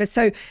all over.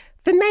 So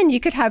for men, you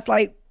could have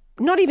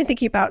not even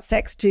thinking about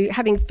sex to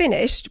having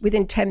finished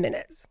within 10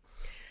 minutes.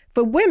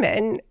 For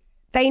women,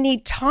 they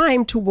need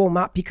time to warm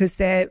up because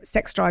their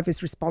sex drive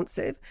is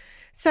responsive.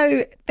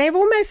 So they're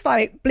almost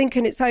like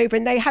blinking it's over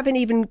and they haven't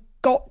even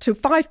got to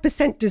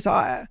 5%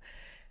 desire.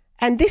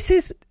 And this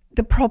is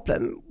the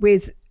problem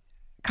with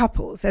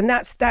couples. And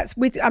that's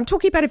with, I'm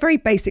talking about a very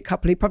basic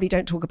couple who probably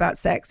don't talk about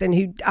sex and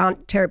who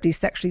aren't terribly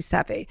sexually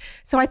savvy.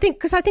 So I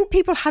think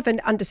people have an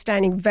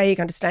vague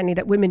understanding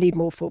that women need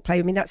more foreplay.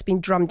 I mean, that's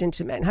been drummed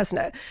into men,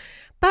 hasn't it?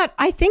 But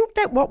I think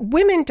that what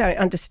women don't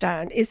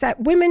understand is that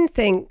women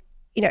think,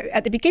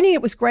 at the beginning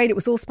it was great. It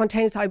was all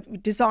spontaneous.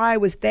 Desire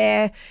was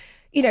there.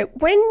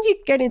 When you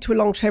get into a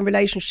long-term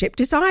relationship,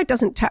 desire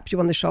doesn't tap you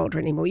on the shoulder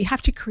anymore. You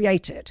have to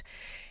create it.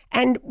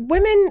 And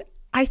women,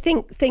 I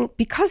think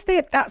because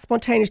that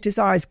spontaneous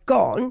desire is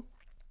gone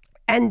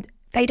and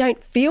they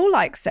don't feel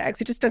like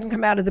sex, it just doesn't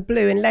come out of the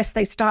blue unless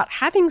they start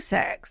having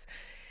sex,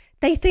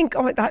 they think,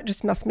 oh, that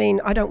just must mean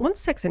I don't want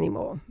sex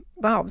anymore.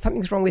 Wow,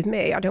 something's wrong with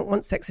me. I don't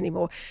want sex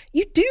anymore.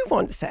 You do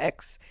want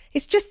sex.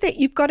 It's just that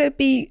you've got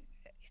to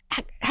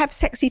have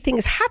sexy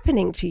things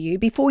happening to you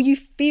before you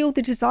feel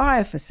the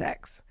desire for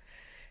sex.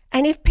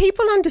 And if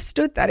people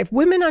understood that, if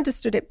women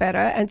understood it better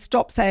and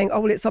stopped saying, oh,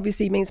 well, it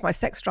obviously means my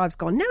sex drive's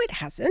gone. No, it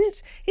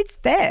hasn't. It's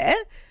there.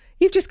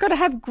 You've just got to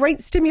have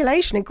great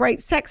stimulation and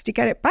great sex to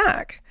get it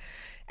back.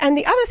 And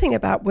the other thing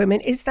about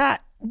women is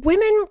that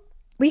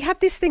we have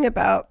this thing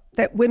about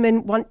that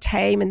women want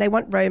tame and they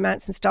want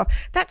romance and stuff.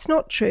 That's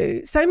not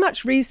true. So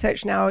much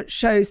research now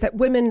shows that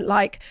women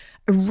like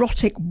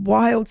erotic,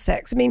 wild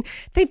sex. I mean,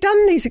 they've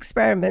done these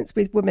experiments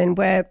with women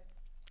where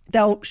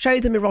they'll show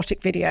them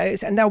erotic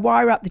videos and they'll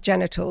wire up the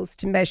genitals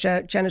to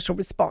measure genital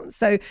response.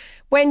 So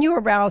when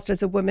you're aroused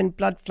as a woman,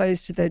 blood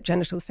flows to the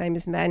genitals, same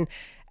as men,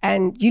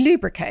 and you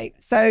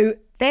lubricate. So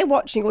they're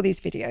watching all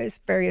these videos,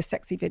 various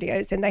sexy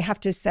videos, and they have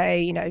to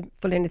say,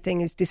 full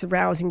anything, is this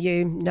arousing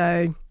you?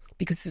 No,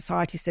 because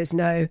society says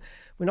no,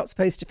 we're not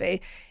supposed to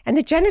be. And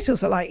the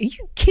genitals are like, are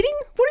you kidding?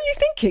 What are you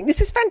thinking?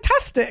 This is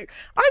fantastic.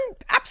 I'm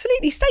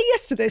absolutely, say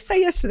yes to this, say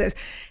yes to this.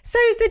 So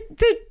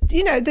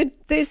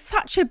there's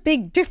such a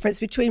big difference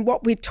between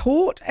what we're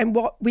taught and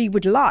what we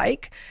would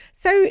like.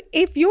 So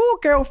if your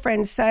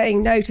girlfriend's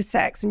saying no to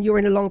sex and you're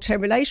in a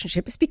long-term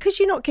relationship, it's because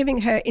you're not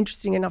giving her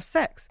interesting enough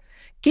sex.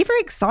 Give her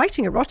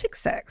exciting, erotic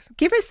sex.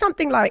 Give her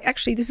something like,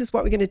 actually, this is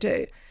what we're going to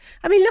do.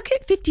 I mean, look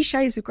at 50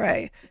 Shades of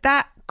Grey.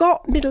 That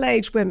got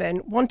middle-aged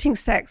women wanting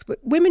sex, but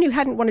women who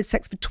hadn't wanted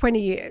sex for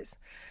 20 years.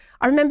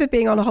 I remember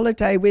being on a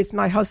holiday with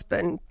my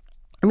husband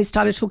and we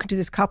started talking to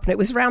this couple. And it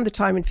was around the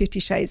time when 50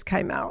 Shades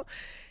came out.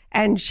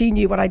 And she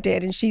knew what I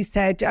did. And she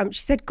said,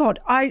 God,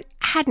 I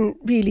hadn't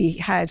really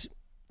had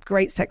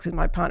great sex with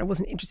my partner. I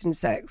wasn't interested in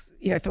sex,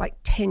 for like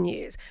 10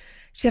 years.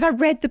 She said, I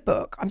read the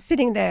book. I'm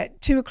sitting there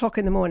at 2:00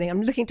 in the morning.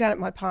 I'm looking down at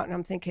my partner.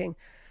 I'm thinking,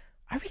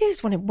 I really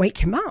just want to wake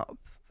him up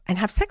and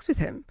have sex with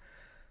him.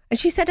 And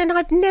she said, and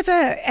I've never,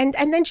 and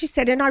then she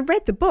said, and I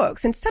read the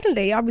books and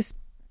suddenly I was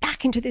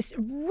back into this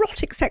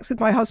erotic sex with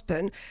my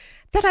husband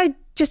that I'd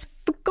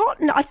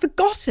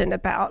forgotten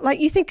about. Like,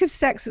 you think of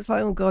sex, it's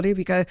like, oh God, here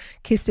we go,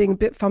 kissing, a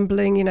bit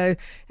fumbling, and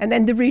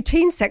then the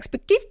routine sex.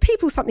 But give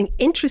people something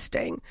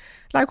interesting.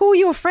 Like all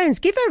your friends,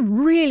 give her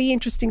really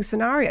interesting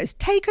scenarios.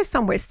 Take her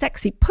somewhere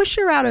sexy, push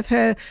her out of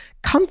her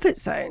comfort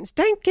zones.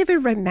 Don't give her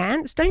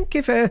romance. Don't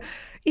give her,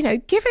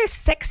 give her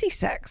sexy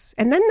sex,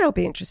 and then they'll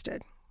be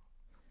interested.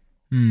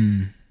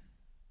 I'm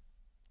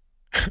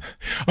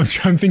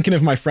thinking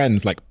of my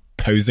friends like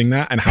posing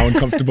that and how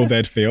uncomfortable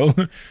they'd feel.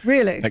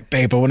 Really? Like,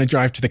 babe, I want to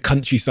drive to the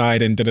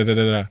countryside and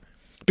da-da-da-da-da.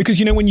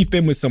 Because, when you've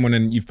been with someone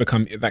and you've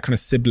become that kind of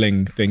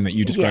sibling thing that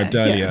you described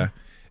earlier,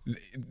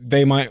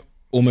 they might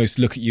almost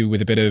look at you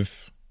with a bit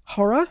of...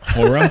 Horror,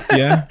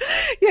 yeah.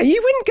 Yeah,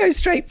 you wouldn't go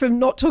straight from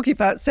not talking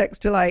about sex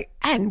to like,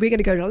 and we're going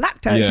to go to a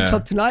lap dancing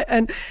club tonight.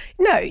 And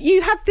no,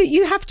 you have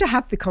to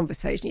have the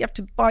conversation. You have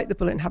to bite the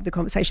bullet and have the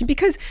conversation.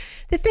 Because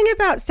the thing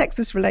about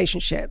sexless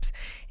relationships,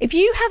 if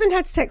you haven't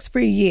had sex for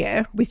a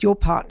year with your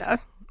partner,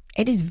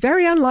 it is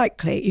very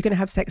unlikely you're going to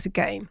have sex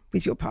again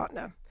with your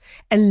partner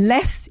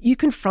unless you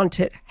confront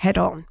it head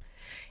on.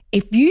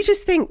 If you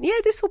just think,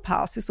 this will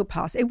pass,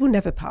 it will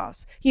never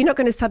pass. You're not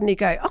going to suddenly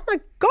go, oh my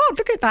God,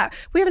 look at that.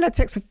 We haven't had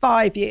sex for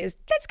 5 years.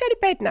 Let's go to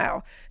bed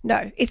now.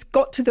 No, it's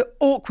got to the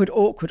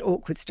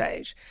awkward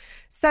stage.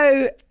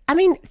 So,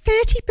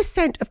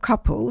 30% of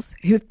couples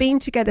who have been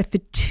together for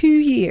 2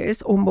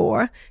 years or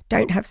more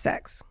don't have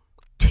sex.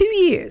 2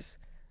 years,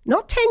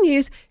 not 10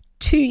 years,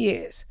 2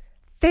 years.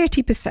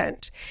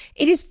 30%.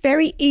 It is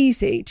very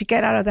easy to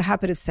get out of the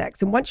habit of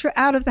sex. And once you're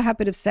out of the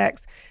habit of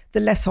sex, the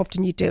less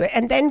often you do it.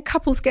 And then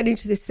couples get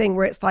into this thing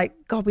where it's like,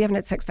 God, we haven't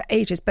had sex for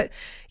ages. But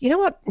you know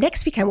what?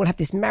 Next weekend, we'll have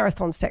this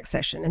marathon sex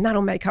session and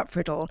that'll make up for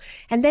it all.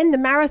 And then the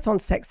marathon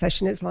sex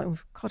session is like, oh,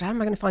 God, how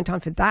am I going to find time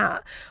for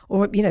that?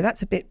 Or,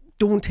 that's a bit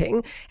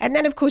daunting. And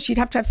then, of course, you'd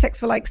have to have sex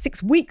for like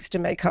 6 weeks to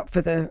make up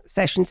for the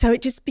session. So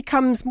it just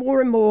becomes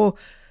more and more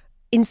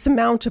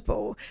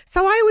insurmountable.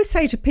 So I always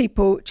say to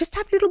people, just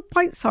have little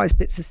bite-sized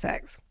bits of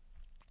sex.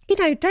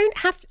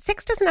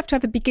 Sex doesn't have to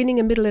have a beginning,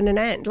 a middle and an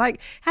end.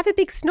 Like, have a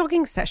big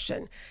snogging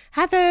session.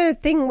 Have a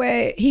thing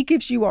where he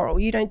gives you oral,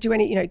 you don't do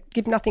any,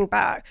 give nothing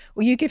back,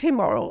 or you give him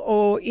oral,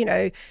 or,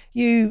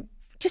 you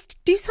just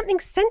do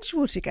something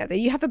sensual together.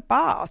 You have a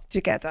bath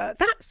together.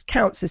 That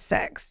counts as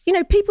sex.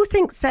 People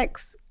think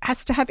sex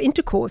has to have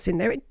intercourse in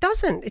there. It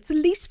doesn't. It's the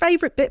least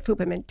favorite bit for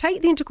women.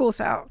 Take the intercourse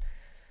out.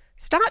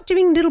 Start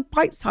doing little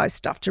bite-sized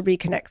stuff to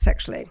reconnect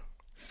sexually.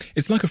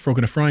 It's like a frog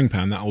in a frying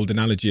pan, that old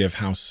analogy of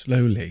how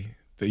slowly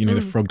that,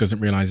 the frog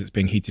doesn't realize it's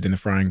being heated in the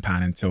frying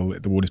pan until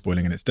the water's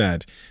boiling and it's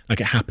dead.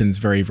 Like, it happens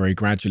very, very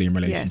gradually in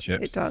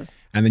relationships. Yes, it does.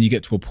 And then you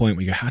get to a point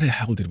where you go, how the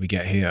hell did we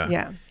get here?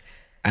 Yeah.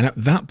 And at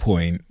that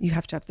point... you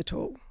have to have the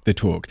talk. The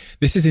talk.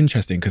 This is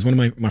interesting because one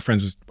of my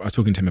friends I was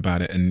talking to him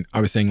about it, and I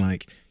was saying,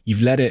 like,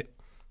 you've let it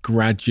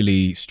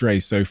gradually stray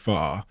so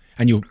far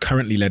and you're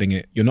currently letting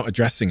it, you're not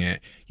addressing it,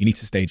 you need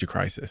to stage a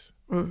crisis.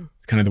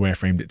 It's kind of the way I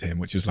framed it to him,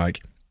 which is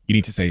like, you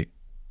need to say,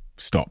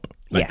 stop.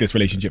 Like, this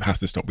relationship has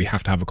to stop. We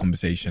have to have a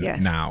conversation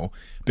now,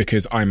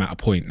 because I'm at a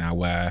point now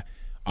where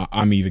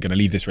I'm either going to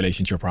leave this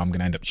relationship or I'm going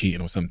to end up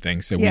cheating or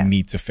something. So we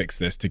need to fix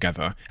this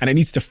together. And it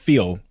needs to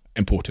feel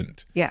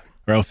important. Yeah.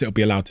 Or else it'll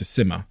be allowed to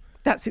simmer.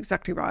 That's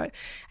exactly right.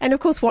 And of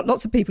course, what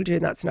lots of people do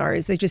in that scenario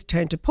is they just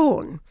turn to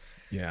porn.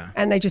 Yeah.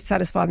 And they just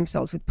satisfy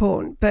themselves with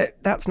porn. But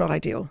that's not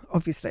ideal,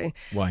 obviously.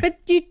 Why? But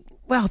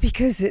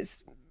because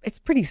it's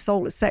pretty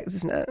soulless sex,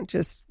 isn't it?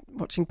 Just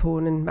watching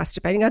porn and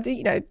masturbating.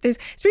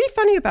 It's really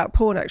funny about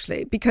porn,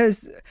 actually,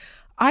 because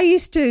I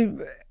used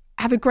to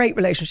have a great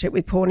relationship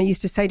with porn. I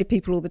used to say to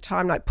people all the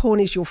time, like, porn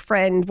is your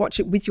friend, watch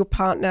it with your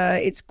partner.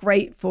 It's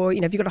great for,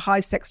 if you've got a high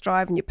sex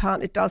drive and your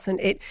partner doesn't,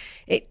 it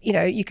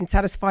you can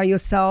satisfy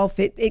yourself.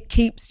 It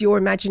keeps your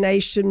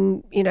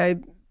imagination,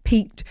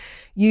 peaked.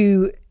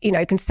 You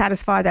can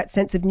satisfy that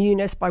sense of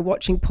newness by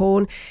watching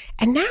porn.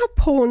 And now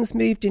porn's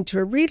moved into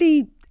a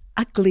really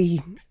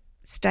ugly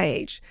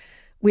stage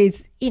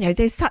with,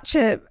 there's such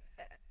a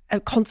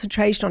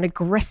concentration on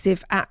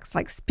aggressive acts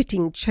like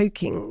spitting,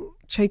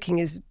 choking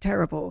is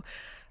terrible,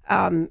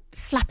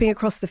 slapping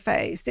across the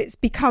face. It's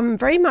become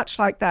very much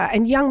like that.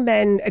 And young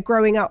men are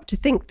growing up to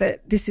think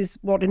that this is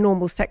what a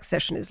normal sex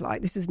session is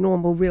like. This is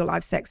normal real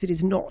life sex. It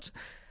is not.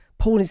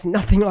 Porn is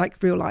nothing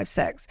like real life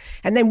sex.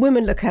 And then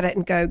women look at it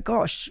and go,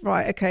 gosh,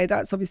 right, okay,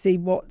 that's obviously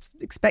what's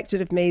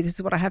expected of me. This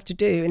is what I have to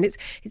do. And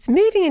it's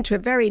moving into a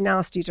very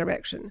nasty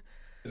direction.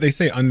 They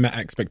say unmet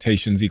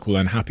expectations equal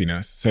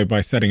unhappiness. So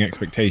by setting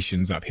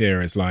expectations up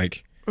here as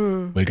like,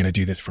 we're going to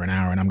do this for an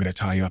hour and I'm going to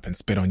tie you up and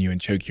spit on you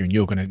and choke you and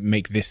you're going to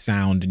make this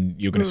sound and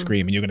you're going to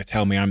scream and you're going to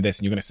tell me I'm this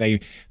and you're going to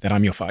say that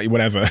I'm your father,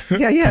 whatever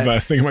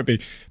perverse thing it might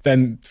be.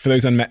 Then for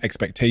those unmet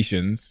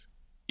expectations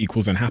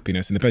equals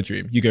unhappiness in the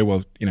bedroom. You go,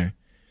 well, I'm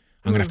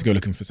going to have to go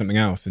looking for something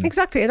else. And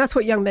exactly. And that's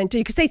what young men do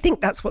because they think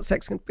that's what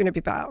sex is going to be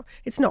about.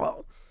 It's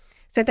not.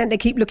 So then they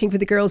keep looking for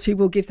the girls who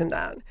will give them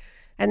that.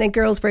 And then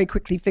girls very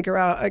quickly figure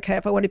out, okay,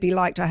 if I want to be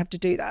liked, I have to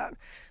do that.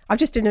 I've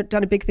just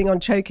done a big thing on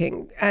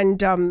choking.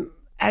 And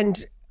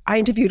I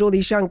interviewed all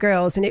these young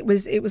girls, and it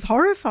was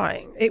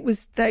horrifying. It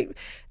was they've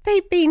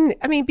been,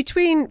 I mean,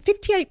 between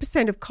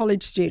 58% of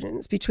college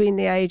students between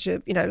the age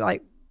of,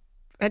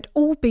 had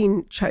all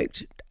been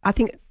choked. I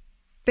think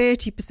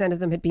 30% of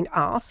them had been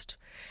asked.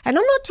 And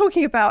I'm not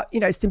talking about,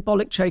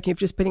 symbolic choking of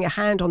just putting a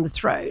hand on the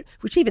throat,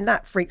 which even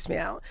that freaks me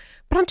out.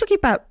 But I'm talking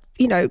about,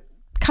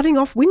 cutting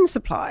off wind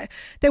supply.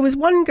 There was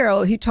one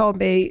girl who told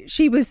me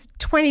she was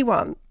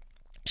 21.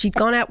 She'd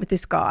gone out with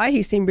this guy.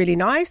 He seemed really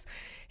nice.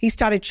 He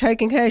started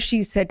choking her.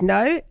 She said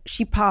no.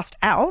 She passed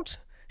out.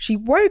 She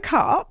woke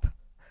up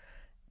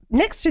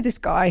next to this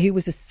guy who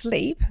was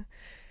asleep.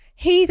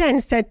 He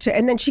then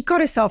and then she got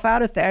herself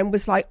out of there and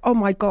was like, oh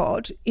my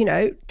God,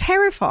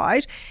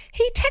 terrified.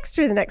 He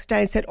texted her the next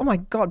day and said, oh my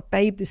God,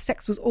 babe, the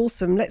sex was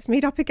awesome. Let's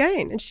meet up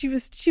again. And she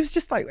was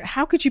just like,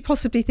 how could you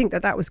possibly think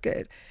that was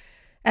good?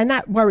 And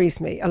that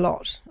worries me a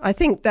lot. I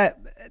think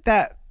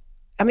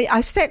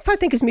sex, I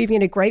think, is moving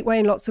in a great way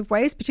in lots of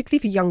ways, particularly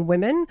for young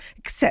women,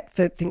 except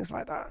for things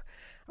like that.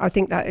 I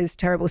think that is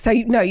terrible. So,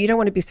 no, you don't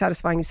want to be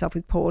satisfying yourself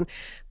with porn.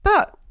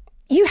 But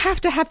you have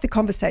to have the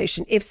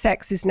conversation if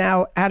sex is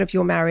now out of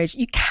your marriage.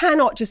 You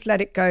cannot just let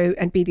it go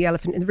and be the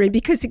elephant in the room,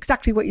 because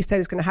exactly what you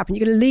said is going to happen.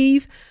 You're going to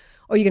leave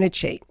or you're going to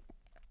cheat.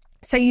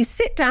 So you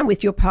sit down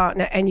with your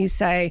partner and you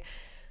say,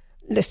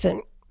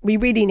 listen, we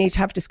really need to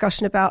have a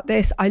discussion about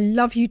this. I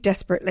love you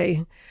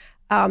desperately,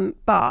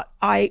 but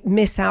I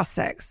miss our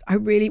sex.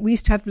 We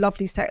used to have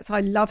lovely sex. I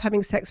love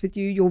having sex with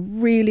you. You're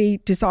really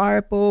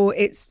desirable.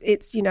 It's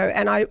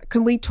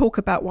can we talk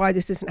about why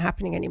this isn't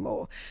happening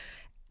anymore?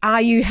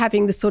 Are you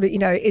having the sort of,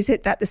 is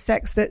it that the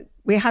sex that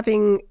we're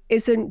having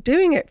isn't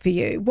doing it for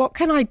you? What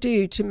can I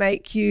do to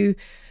make you,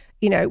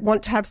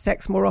 want to have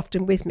sex more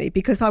often with me?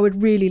 Because I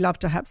would really love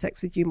to have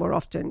sex with you more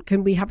often.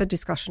 Can we have a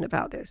discussion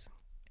about this?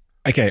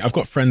 Okay, I've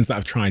got friends that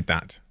have tried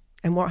that.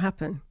 And what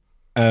happened?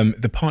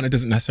 The partner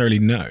doesn't necessarily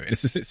know.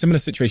 It's a similar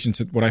situation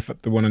to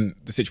the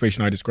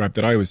situation I described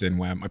that I was in,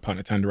 where my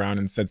partner turned around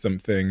and said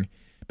something,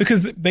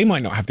 because they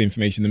might not have the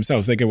information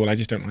themselves. They go, well, I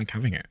just don't like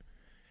having it.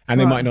 And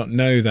they might not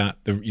know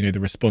that the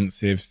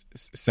responsive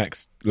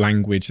sex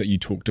language that you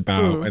talked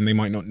about, and they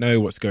might not know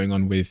what's going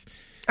on with.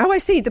 Oh, I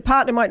see. The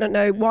partner might not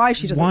know why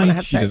she doesn't want to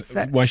have sex.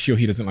 Why she or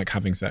he doesn't like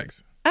having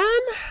sex.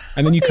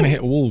 And then you kind of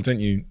hit a wall,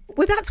 don't you?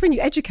 Well, that's when you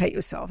educate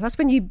yourself. That's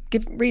when you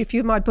read a few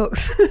of my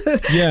books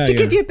to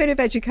give you a bit of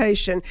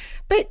education.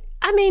 But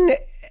I mean,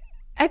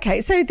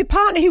 okay, so the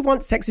partner who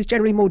wants sex is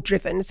generally more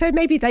driven. So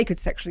maybe they could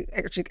sexually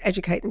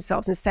educate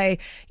themselves and say,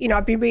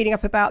 I've been reading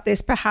up about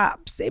this.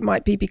 Perhaps it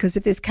might be because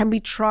of this. Can we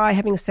try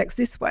having sex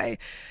this way?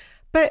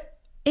 But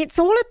it's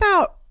all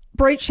about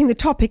broaching the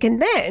topic. And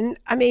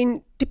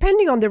then,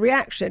 depending on the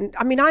reaction,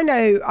 I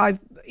know I've,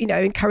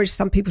 encouraged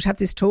some people to have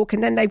this talk,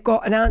 and then they've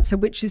got an answer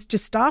which is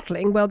just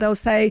startling. Well, they'll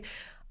say,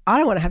 I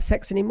don't want to have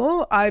sex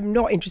anymore. I'm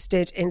not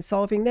interested in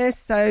solving this.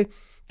 So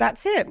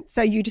that's it.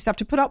 So you just have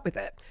to put up with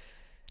it.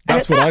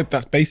 That's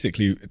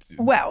basically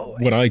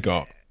what I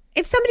got.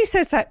 If somebody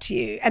says that to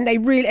you and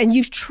and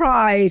you've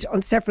tried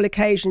on several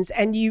occasions,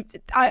 and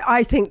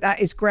I think that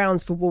is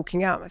grounds for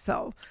walking out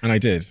myself. And I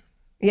did.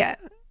 Yeah.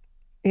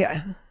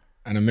 Yeah.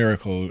 And a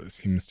miracle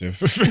seems to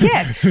have.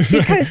 Yes,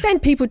 because then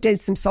people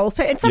did some soul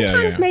searching. And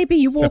sometimes maybe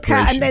you walk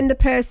out and then the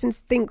person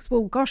thinks,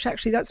 well, gosh,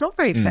 actually, that's not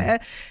very fair.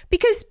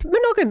 Because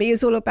monogamy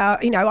is all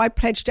about, I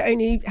pledge to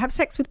only have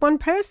sex with one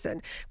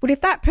person. Well,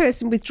 if that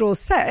person withdraws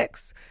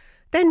sex,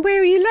 then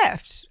where are you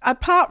left?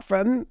 Apart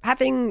from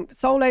having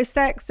solo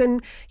sex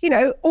and,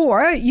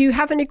 or you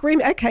have an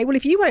agreement. Okay, well,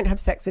 if you won't have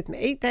sex with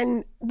me,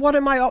 then what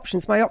are my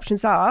options? My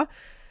options are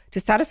to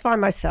satisfy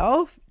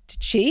myself, to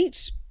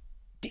cheat.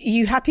 Are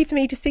you happy for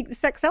me to seek the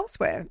sex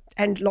elsewhere?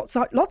 And lots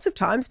of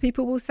times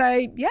people will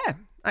say, yeah,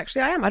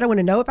 actually I am. I don't want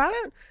to know about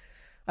it.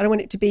 I don't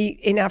want it to be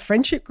in our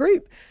friendship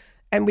group.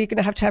 And we're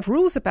going to have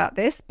rules about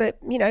this. But,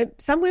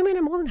 some women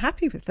are more than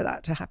happy for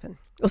that to happen.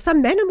 Or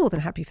some men are more than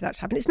happy for that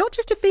to happen. It's not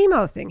just a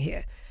female thing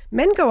here.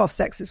 Men go off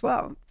sex as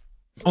well.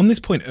 On this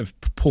point of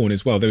porn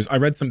as well, I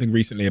read something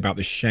recently about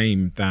the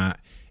shame that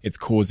it's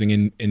causing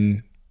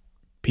in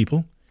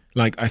people.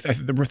 Like, I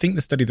think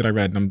the study that I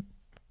read, and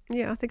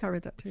I think I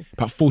read that too.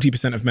 About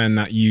 40% of men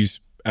that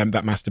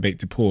that masturbate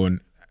to porn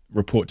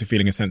report to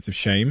feeling a sense of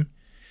shame.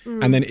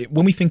 And then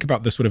when we think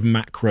about the sort of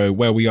macro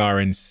where we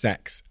are in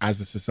sex as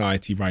a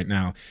society right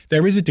now,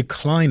 there is a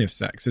decline of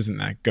sex, isn't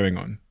there, going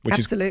on? Which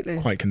Absolutely.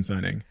 Is quite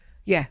concerning.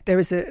 Yeah,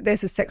 there's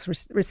a sex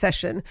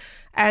recession.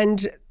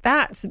 And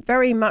that's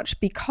very much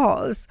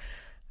because,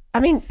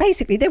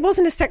 basically there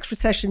wasn't a sex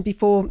recession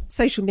before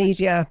social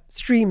media,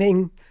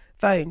 streaming,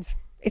 phones.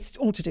 It's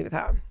all to do with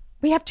that.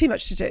 We have too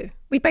much to do.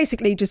 We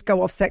basically just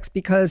go off sex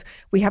because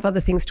we have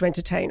other things to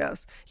entertain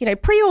us.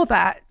 Pre all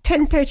that,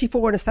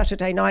 10:34 on a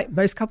Saturday night,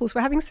 most couples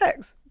were having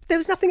sex. There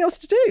was nothing else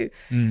to do.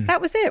 That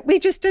was it. We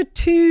just did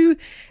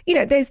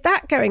there's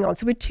that going on.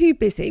 So we're too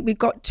busy. We've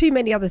got too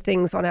many other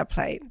things on our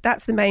plate.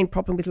 That's the main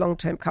problem with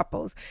long-term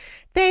couples.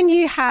 Then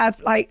you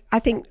have, I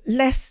think,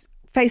 less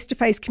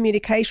face-to-face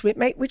communication,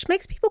 which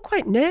makes people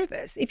quite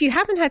nervous. If you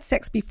haven't had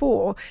sex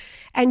before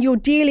and you're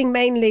dealing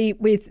mainly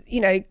with,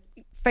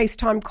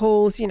 FaceTime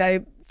calls,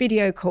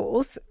 video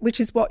calls, which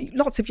is what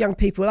lots of young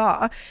people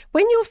are,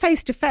 when you're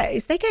face to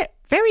face, they get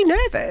very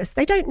nervous.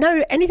 They don't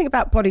know anything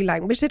about body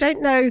language. They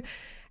don't know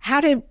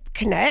how to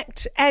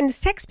connect, and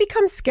sex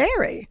becomes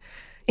scary.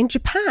 In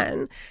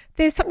Japan,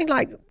 there's something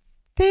like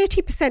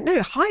 30%,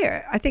 no,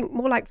 higher. I think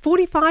more like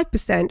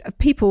 45% of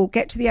people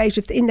get to the age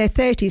of in their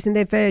 30s and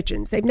they're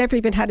virgins. They've never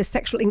even had a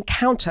sexual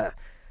encounter.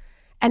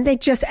 And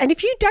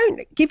if you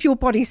don't give your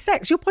body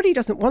sex, your body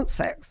doesn't want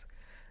sex.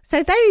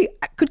 So they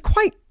could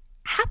quite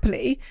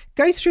happily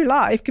go through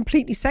life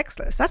completely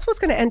sexless. That's what's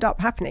going to end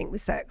up happening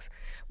with sex.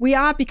 We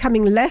are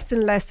becoming less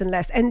and less and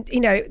less. And,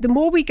 the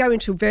more we go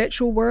into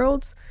virtual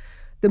worlds,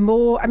 the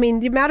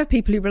amount of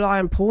people who rely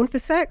on porn for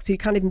sex, who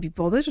can't even be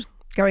bothered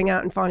going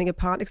out and finding a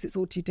partner because it's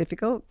all too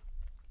difficult.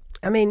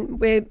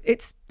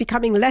 It's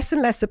becoming less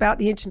and less about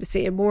the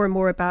intimacy and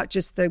more about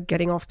just the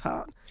getting off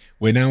part.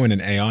 We're now in an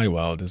AI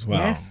world as well.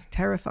 Yes,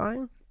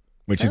 terrifying.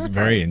 Which is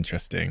very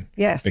interesting.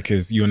 Yes.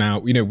 Because you're now,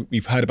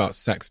 we've heard about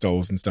sex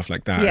dolls and stuff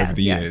like that over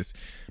the years,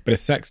 but a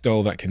sex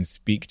doll that can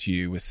speak to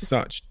you with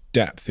such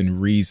depth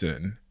and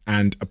reason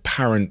and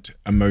apparent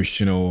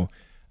emotional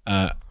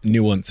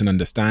nuance and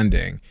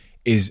understanding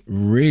is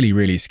really,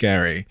 really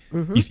scary.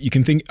 Mm-hmm. You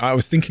can think, I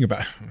was thinking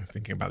about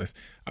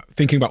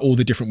all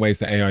the different ways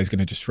that AI is going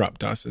to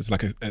disrupt us as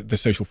like the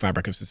social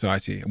fabric of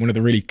society. And one of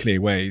the really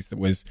clear ways that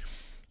was,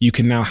 you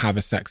can now have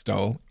a sex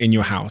doll in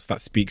your house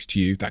that speaks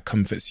to you, that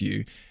comforts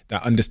you,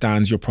 that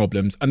understands your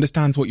problems,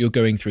 understands what you're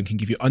going through and can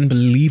give you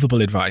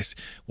unbelievable advice,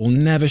 will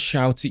never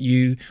shout at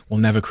you, will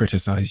never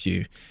criticize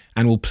you,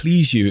 and will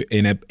please you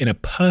in a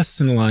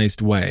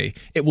personalized way.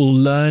 It will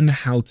learn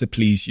how to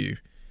please you.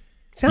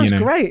 Sounds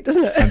great,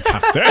 doesn't it?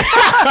 Fantastic.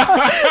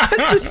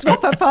 Let's just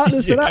swap our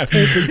partners for that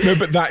person. No,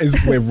 but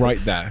we're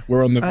right there.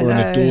 We're on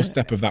the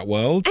doorstep of that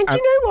world. And do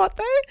you know what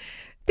though?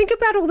 Think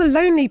about all the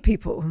lonely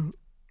people.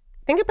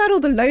 Think about all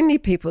the lonely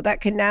people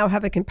that can now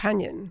have a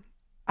companion.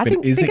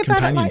 Think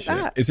about it like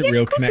that. Is it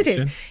real connection? It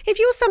is. If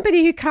you're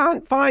somebody who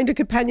can't find a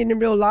companion in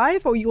real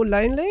life, or you're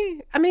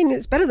lonely,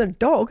 it's better than a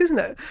dog, isn't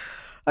it?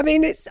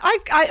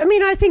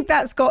 I think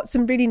that's got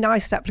some really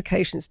nice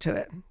applications to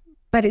it,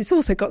 but it's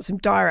also got some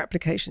dire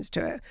applications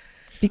to it,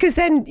 because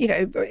then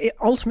it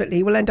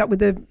ultimately we'll end up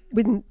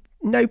with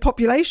no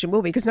population,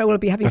 will we? Because no one will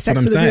be having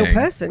sex with a real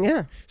person.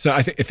 Yeah. So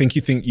I think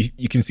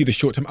you can see the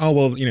short term. Oh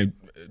well,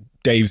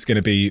 Dave's going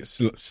to be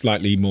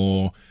slightly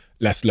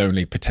less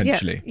lonely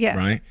potentially,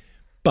 right?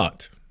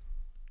 But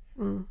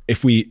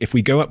if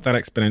we go up that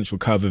exponential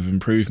curve of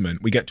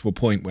improvement, we get to a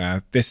point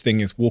where this thing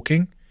is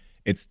walking,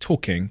 it's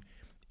talking,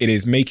 it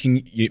is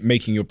making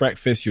your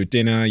breakfast, your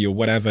dinner, your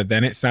whatever.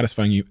 Then it's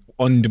satisfying you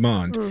on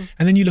demand,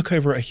 and then you look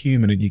over at a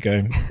human and you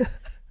go,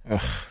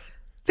 ugh.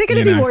 They're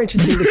going to be more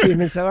interesting than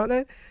humans, though, aren't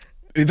they?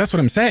 That's what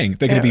I'm saying.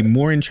 They're going to be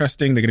more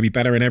interesting. They're going to be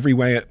better in every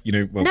way.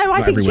 No,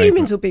 I think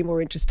humans will be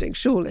more interesting,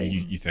 surely.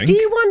 You think? Do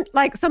you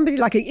want somebody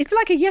it's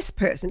like a yes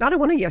person? I don't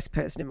want a yes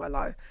person in my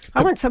life.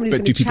 I want somebody who's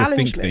going to challenge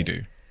me. But do people think they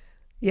do?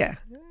 Yeah.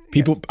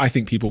 I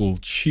think people will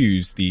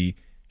choose the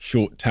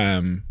short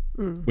term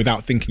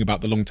without thinking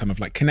about the long term of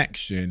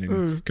connection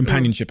and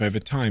companionship over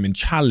time and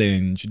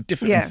challenge and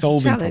different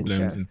solving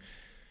problems.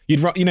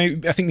 Yeah. And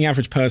I think the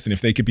average person,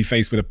 if they could be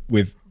faced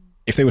with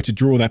if they were to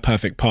draw their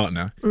perfect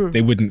partner,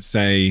 they wouldn't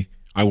say,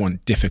 I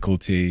want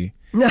difficulty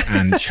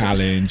and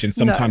challenge and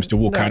sometimes to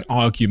walk out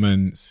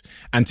arguments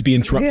and to be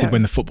interrupted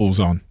when the football's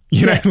on.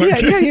 You're not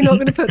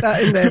going to put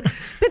that in there. But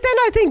then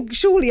I think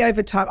surely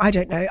over time, I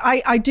don't know.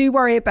 I do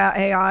worry about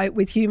AI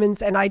with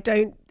humans, and I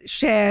don't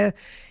share,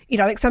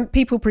 some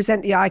people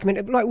present the argument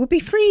of we'll be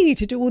free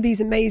to do all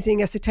these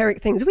amazing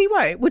esoteric things. We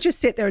won't. We'll just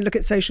sit there and look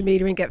at social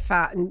media and get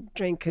fat and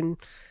drink and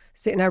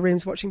sit in our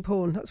rooms watching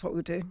porn. That's what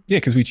we'll do. Yeah,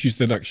 because we choose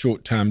the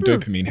short-term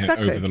dopamine hit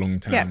over the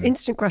long term. Yeah,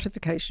 instant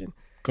gratification.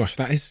 Gosh,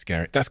 that is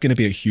scary. That's going to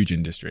be a huge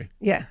industry.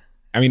 Yeah.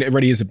 It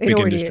already is a big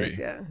industry. Is,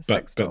 yeah.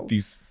 But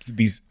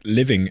these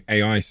living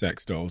AI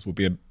sex dolls will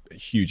be a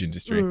huge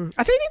industry. I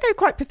don't think they've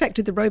quite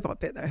perfected the robot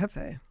bit though, have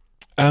they?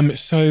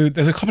 So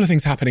there's a couple of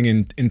things happening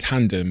in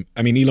tandem.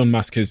 Elon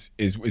Musk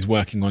is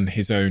working on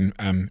his own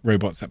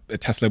robots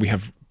at Tesla. We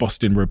have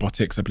Boston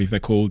Robotics, I believe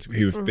they're called,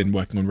 who have been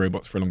working on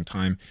robots for a long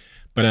time.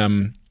 But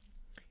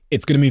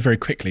it's going to move very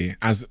quickly,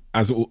 as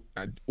all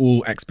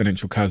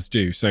exponential curves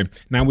do. So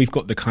now we've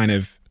got the kind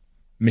of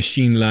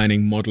machine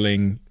learning,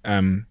 modeling,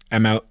 MLM,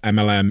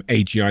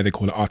 AGI, they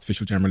call it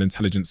artificial general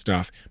intelligence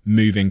stuff,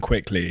 moving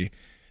quickly.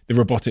 The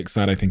robotics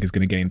side, I think, is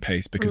going to gain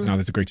pace because now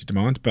there's a greater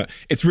demand. But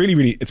it's really,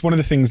 really, it's one of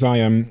the things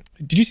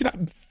did you see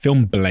that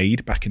film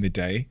Blade back in the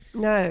day?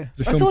 No.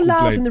 I saw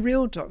Lars and the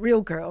Real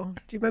Girl.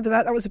 Do you remember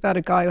that? That was about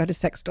a guy who had a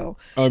sex doll.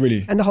 Oh,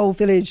 really? And the whole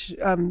village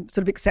sort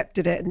of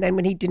accepted it. And then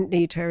when he didn't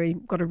need her, he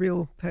got a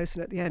real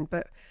person at the end.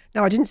 But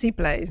no, I didn't see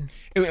Blade.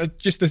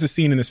 There's a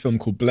scene in this film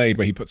called Blade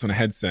where he puts on a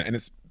headset and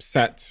it's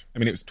set,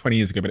 it was 20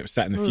 years ago, but it was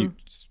set in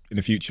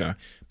the future.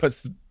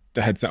 Puts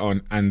the headset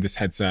on, and this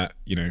headset,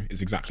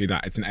 is exactly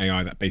that. It's an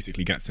AI that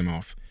basically gets him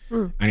off,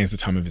 and he has the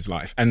time of his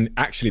life. And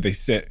actually,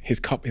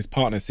 his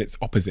partner sits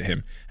opposite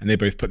him, and they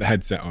both put the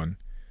headset on,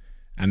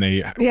 and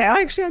they. Yeah,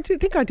 I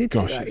think I did.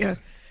 Gosh, see that,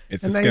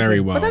 it's a scary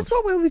world. But that's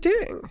what we'll be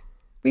doing.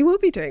 We will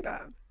be doing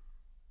that.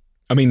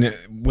 I mean,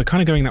 we're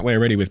kind of going that way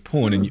already with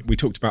porn, and we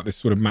talked about this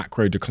sort of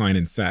macro decline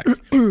in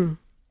sex.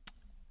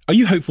 Are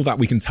you hopeful that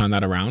we can turn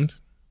that around?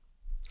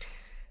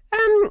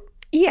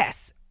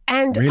 Yes.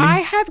 And Really? I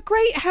have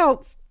great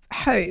hope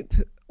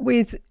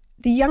with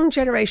the young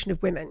generation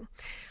of women.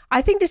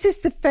 I think this is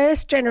the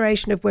first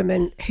generation of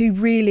women who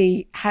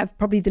really have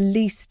probably the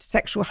least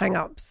sexual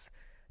hang-ups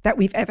that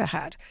we've ever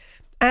had.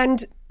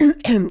 And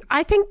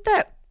I think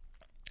that,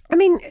 I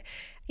mean,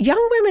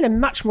 young women are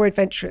much more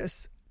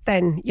adventurous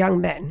than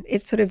young men.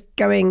 It's sort of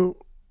going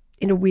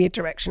in a weird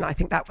direction, I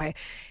think, that way.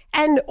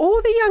 And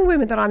all the young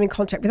women that I'm in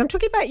contact with, I'm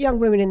talking about young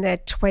women in their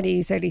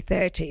 20s, early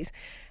 30s,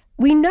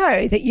 we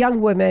know that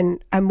young women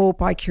are more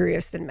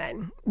bi-curious than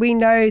men. We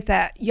know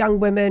that young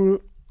women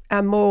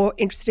are more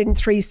interested in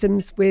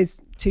threesomes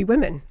with two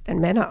women than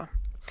men are.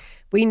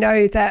 We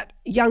know that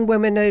young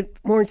women are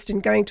more interested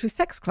in going to a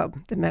sex club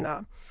than men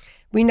are.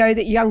 We know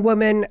that young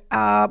women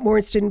are more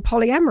interested in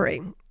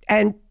polyamory.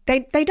 And they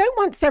don't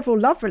want several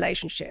love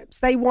relationships.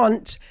 They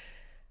want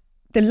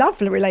the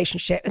love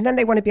relationship, and then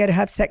they want to be able to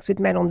have sex with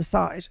men on the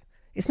side.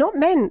 It's not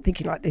men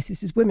thinking like this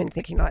is women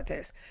thinking like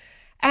this.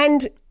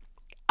 And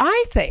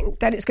I think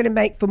that it's going to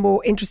make for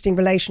more interesting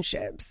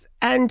relationships.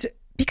 And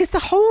because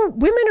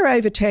women are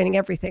overturning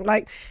everything.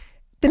 Like,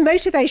 the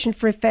motivation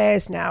for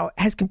affairs now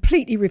has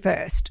completely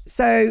reversed.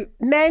 So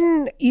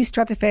men used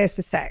to have affairs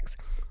for sex.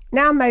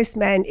 Now most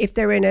men, if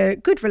they're in a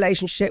good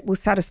relationship, will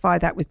satisfy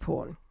that with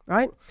porn,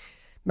 right?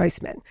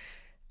 Most men.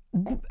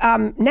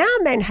 Now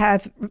men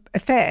have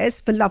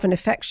affairs for love and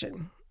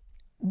affection.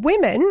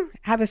 Women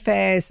have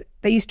affairs,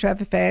 they used to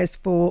have affairs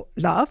for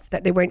love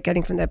that they weren't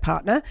getting from their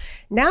partner.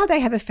 Now they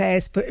have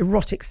affairs for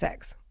erotic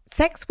sex.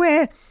 Sex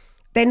where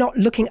they're not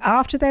looking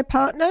after their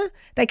partner.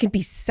 They can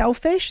be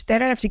selfish. They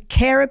don't have to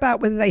care about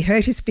whether they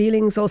hurt his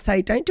feelings or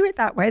say, don't do it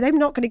that way. They're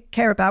not going to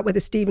care about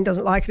whether Stephen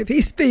doesn't like it if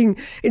he's being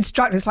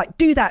instructed. It's like,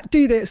 do that,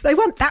 do this. They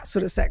want that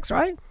sort of sex,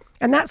 right?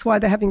 And that's why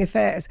they're having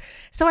affairs.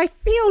 So I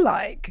feel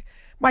like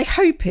my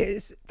hope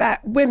is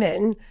that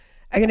women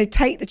are going to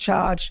take the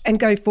charge and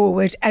go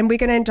forward, and we're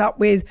going to end up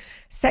with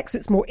sex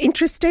that's more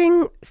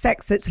interesting,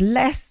 sex that's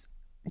less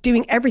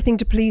doing everything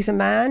to please a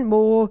man,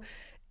 more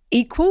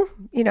equal.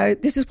 You know,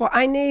 this is what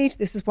I need,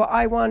 this is what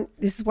I want,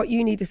 this is what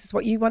you need, this is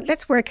what you want.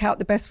 Let's work out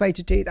the best way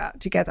to do that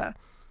together.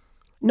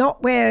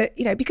 Not where,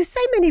 you know, because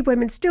so many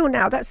women still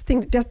now, that's the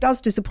thing that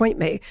does disappoint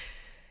me,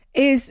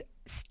 is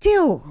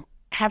still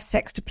have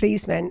sex to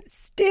please men,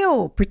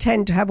 still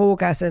pretend to have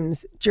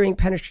orgasms during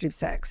penetrative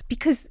sex,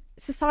 because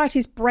society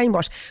is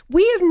brainwashed.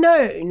 We have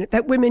known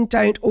that women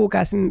don't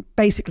orgasm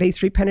basically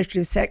through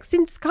penetrative sex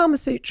since Kama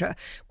Sutra,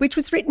 which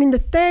was written in the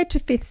 3rd to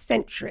 5th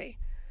century.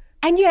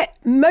 And yet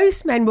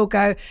most men will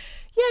go,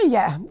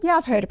 yeah,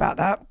 I've heard about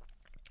that.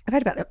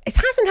 It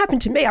hasn't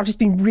happened to me. I've just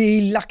been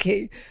really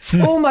lucky.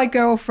 All my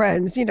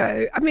girlfriends, you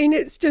know, I mean,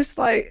 it's just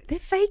like, they're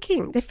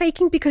faking. They're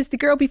faking because the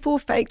girl before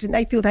faked and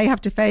they feel they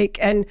have to fake.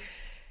 And,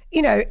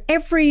 you know,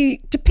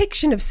 every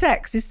depiction of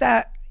sex is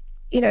that,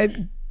 you know,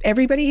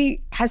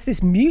 everybody has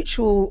this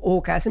mutual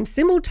orgasm,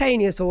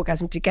 simultaneous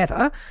orgasm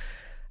together.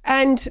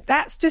 And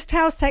that's just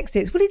how sex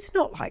is. Well, it's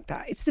not like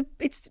that.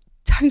 It's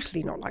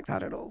totally not like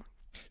that at all.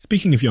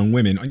 Speaking of young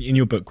women, in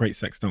your book, Great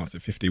Sex Starts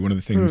at 50, one of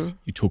the things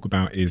you talk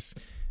about is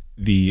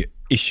the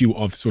issue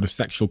of sort of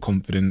sexual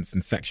confidence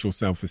and sexual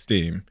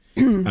self-esteem.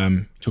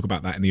 Talk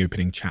about that in the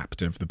opening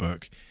chapter of the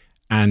book.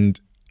 And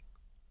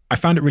I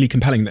found it really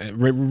compelling,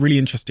 really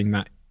interesting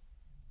that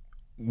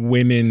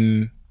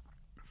women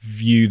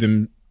view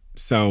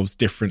themselves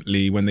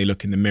differently when they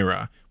look in the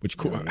mirror, which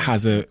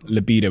has a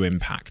libido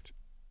impact.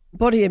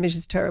 Body image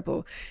is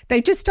terrible.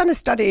 They've just done a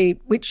study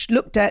which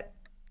looked at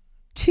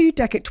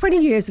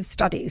 20 years of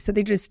studies. So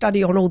they did a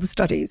study on all the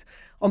studies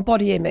on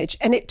body image.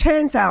 And it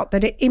turns out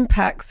that it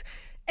impacts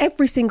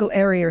every single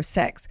area of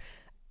sex: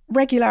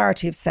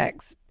 regularity of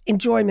sex,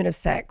 enjoyment of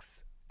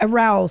sex,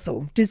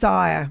 arousal,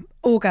 desire,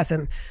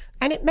 orgasm.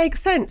 And it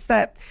makes sense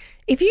that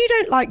if you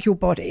don't like your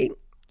body,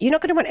 you're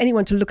not going to want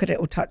anyone to look at it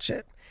or touch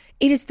it.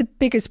 It is the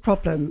biggest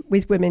problem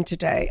with women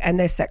today and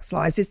their sex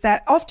lives, is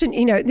that often,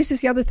 you know, this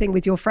is the other thing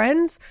with your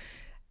friends.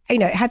 You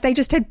know, have they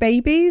just had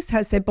babies?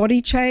 Has their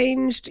body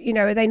changed? You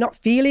know, are they not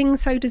feeling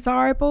so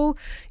desirable?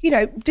 You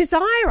know,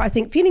 desire, I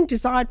think, feeling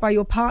desired by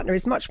your partner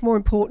is much more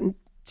important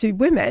to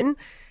women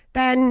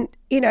than,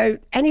 you know,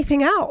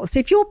 anything else.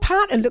 If your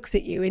partner looks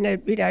at you in a,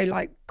 you know,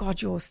 like,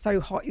 God, you're so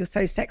hot, you're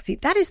so sexy,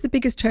 that is the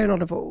biggest turn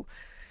on of all.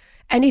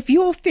 And if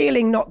you're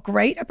feeling not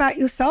great about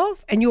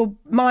yourself and your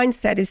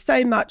mindset is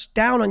so much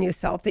down on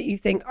yourself that you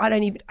think,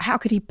 how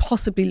could he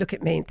possibly look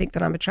at me and think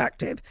that I'm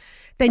attractive?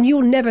 Then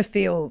you'll never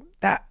feel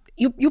that.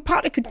 Your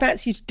partner could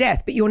fancy you to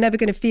death, but you're never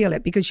going to feel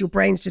it because your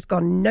brain's just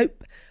gone,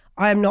 nope,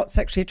 I am not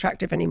sexually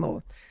attractive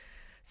anymore.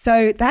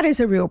 So that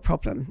is a real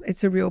problem.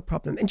 It's a real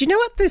problem. And do you know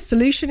what the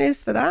solution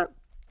is for that?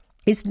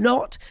 It's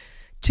not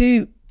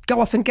to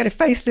go off and get a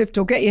facelift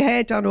or get your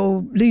hair done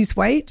or lose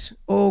weight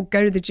or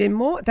go to the gym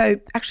more. Though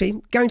actually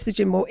going to the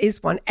gym more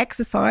is one.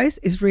 Exercise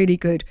is really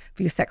good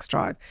for your sex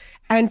drive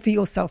and for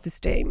your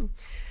self-esteem.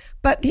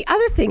 But the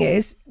other thing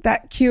is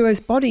that cures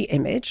body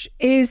image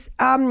is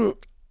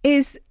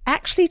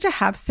actually to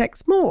have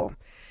sex more.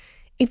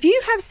 If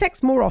you have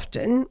sex more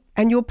often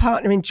and your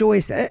partner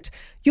enjoys it,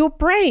 your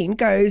brain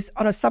goes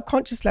on a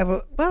subconscious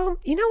level, well,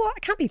 you know what?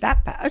 It can't be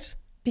that bad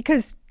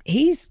because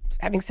he's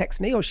having sex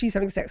with me or she's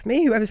having sex with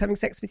me, whoever's having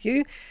sex with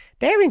you,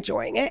 they're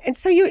enjoying it. And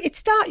so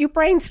your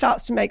brain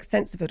starts to make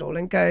sense of it all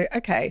and go,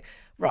 okay,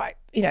 right,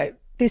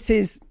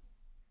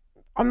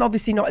 I'm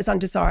obviously not as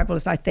undesirable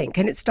as I think.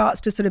 And it starts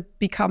to sort of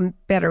become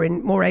better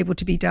and more able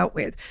to be dealt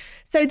with.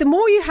 So the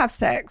more you have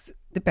sex,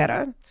 the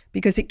better,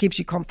 because it gives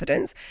you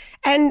confidence.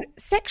 And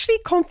sexually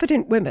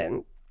confident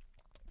women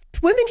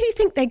who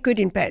think they're good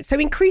in bed, so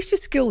increase your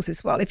skills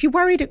as well. If you're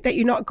worried that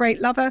you're not a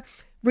great lover,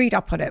 read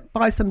up on it,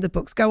 buy some of the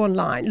books, go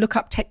online, look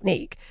up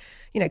technique,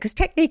 because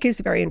technique is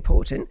very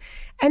important.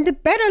 And the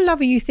better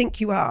lover you think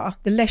you are,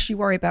 the less you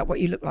worry about what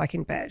you look like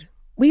in bed.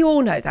 We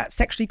all know that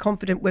sexually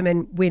confident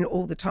women win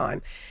all the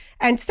time.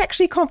 And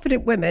sexually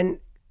confident women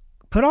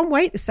put on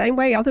weight the same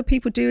way other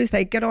people do as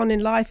they get on in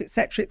life,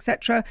 etc.,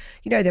 etc.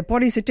 Their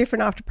bodies are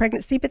different after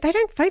pregnancy, but they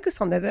don't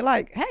focus on that. They're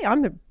like, hey,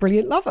 I'm a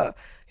brilliant lover.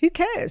 Who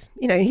cares?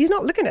 He's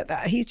not looking at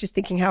that. He's just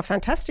thinking how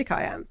fantastic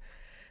I am.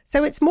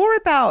 So it's more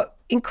about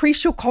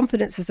increase your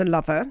confidence as a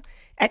lover,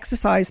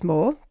 exercise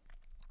more,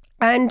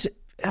 and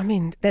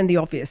then the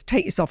obvious,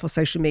 take yourself off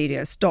social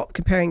media, stop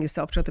comparing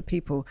yourself to other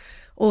people,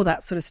 all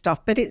that sort of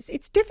stuff. But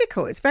it's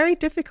difficult. It's very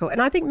difficult.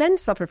 And I think men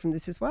suffer from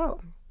this as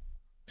well.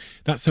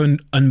 That's so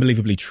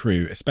unbelievably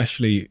true,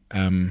 especially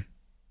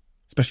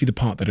the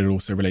part that it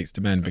also relates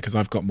to men, because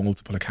I've got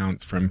multiple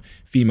accounts from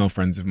female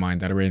friends of mine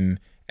that are in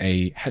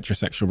a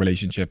heterosexual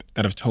relationship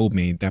that have told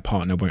me their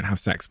partner won't have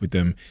sex with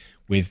them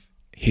with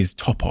his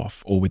top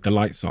off or with the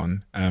lights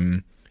on.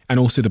 And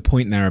also the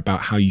point there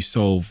about how you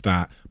solve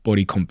that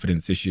body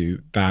confidence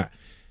issue, that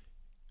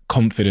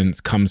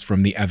confidence comes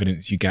from the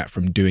evidence you get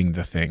from doing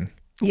the thing.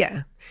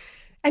 Yeah.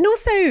 And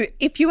also,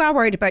 if you are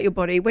worried about your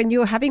body, when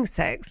you're having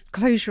sex,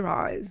 close your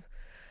eyes.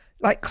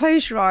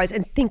 Close your eyes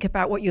and think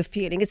about what you're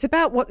feeling. It's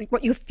about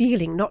what you're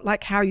feeling, not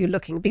like how you're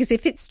looking. Because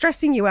if it's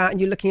stressing you out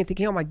and you're looking and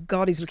thinking, oh my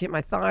God, he's looking at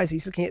my thighs,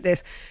 he's looking at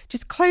this,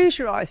 just close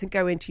your eyes and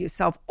go into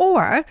yourself.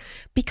 Or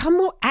become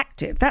more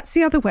active. That's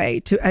the other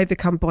way to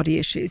overcome body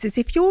issues, is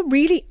if you're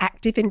really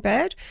active in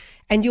bed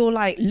and you're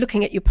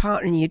looking at your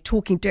partner and you're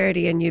talking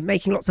dirty and you're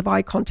making lots of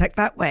eye contact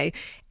that way,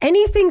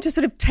 anything to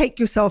sort of take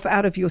yourself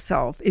out of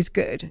yourself is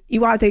good.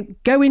 You either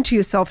go into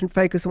yourself and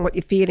focus on what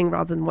you're feeling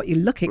rather than what you're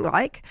looking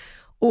like,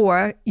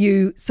 or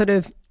you sort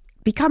of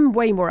become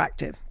way more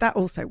active. That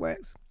also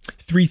works.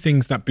 3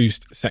 things that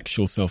boost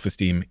sexual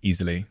self-esteem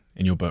easily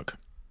in your book.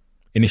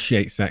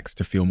 Initiate sex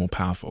to feel more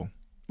powerful.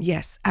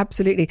 Yes,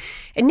 absolutely.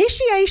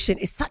 Initiation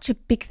is such a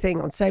big thing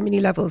on so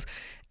many levels.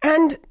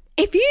 And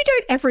if you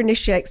don't ever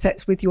initiate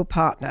sex with your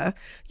partner,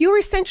 you're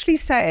essentially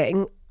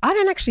saying, I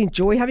don't actually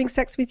enjoy having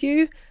sex with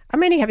you.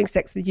 I'm only having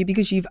sex with you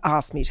because you've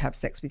asked me to have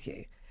sex with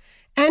you.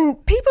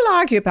 And people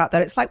argue about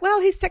that. It's like,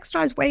 well, his sex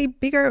drive is way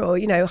bigger or,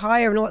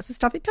 higher and all that sort of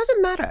stuff. It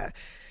doesn't matter.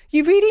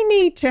 You really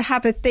need to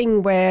have a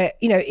thing where,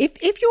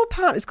 if your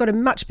partner's got a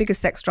much bigger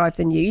sex drive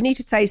than you need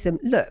to say to them,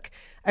 look,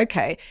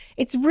 okay,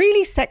 it's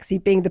really sexy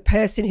being the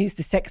person who's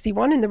the sexy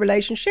one in the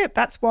relationship.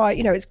 That's why,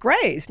 it's great.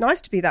 It's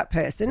nice to be that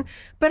person.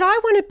 But I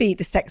want to be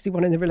the sexy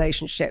one in the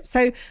relationship.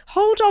 So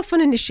hold off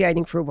on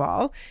initiating for a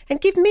while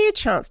and give me a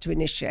chance to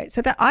initiate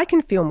so that I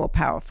can feel more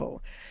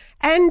powerful.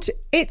 And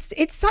it's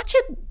such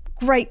a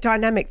great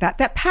dynamic,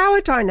 that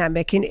power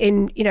dynamic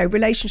in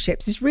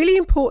relationships is really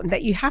important,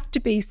 that you have to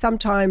be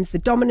sometimes the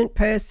dominant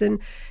person,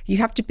 you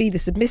have to be the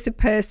submissive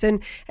person,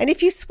 and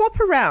if you swap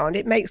around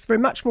it makes for a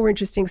much more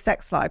interesting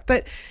sex life.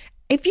 But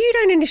if you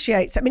don't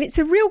initiate, it's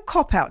a real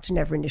cop-out to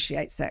never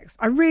initiate sex.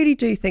 I really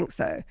do think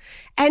so.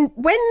 And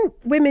when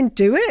women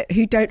do it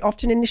who don't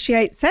often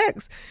initiate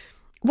sex,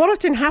 what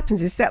often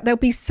happens is that they'll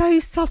be so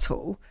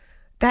subtle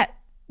that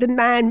the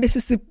man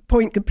misses the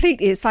point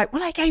completely. It's like,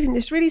 well, I gave him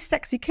this really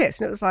sexy kiss.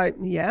 And it was like,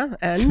 yeah,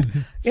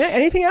 and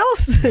anything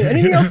else?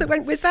 Anything else that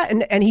went with that?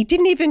 And he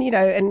didn't even,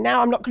 and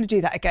now I'm not going to do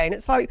that again.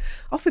 It's like,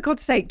 oh, for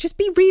God's sake, just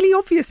be really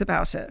obvious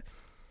about it.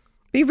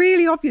 Be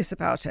really obvious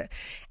about it.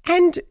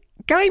 And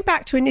going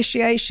back to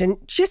initiation,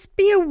 just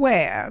be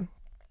aware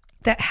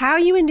that how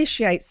you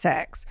initiate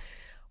sex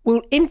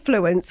will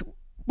influence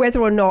whether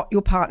or not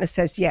your partner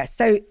says yes.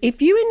 So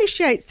if you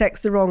initiate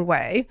sex the wrong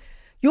way,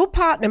 your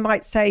partner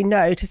might say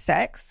no to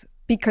sex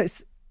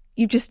because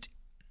you just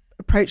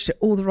approached it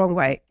all the wrong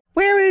way.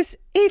 Whereas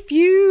if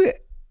you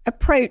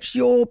approach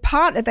your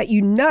partner that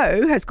you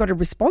know has got a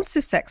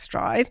responsive sex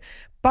drive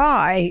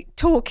by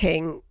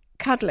talking,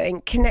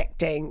 cuddling,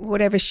 connecting,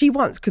 whatever she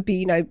wants, could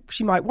be,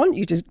 she might want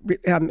you to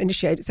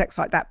initiate sex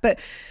like that. But,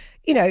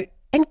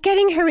 and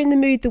getting her in the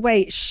mood the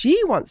way she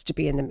wants to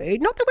be in the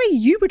mood, not the way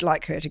you would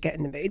like her to get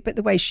in the mood, but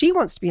the way she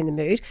wants to be in the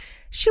mood,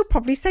 she'll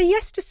probably say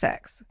yes to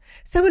sex.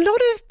 So a lot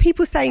of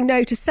people saying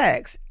no to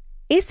sex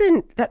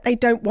isn't that they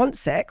don't want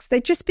sex, they're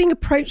just being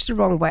approached the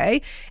wrong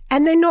way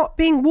and they're not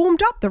being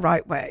warmed up the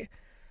right way.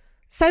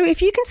 So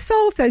if you can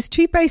solve those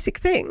 2 basic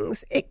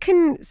things, it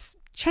can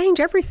change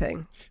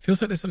everything.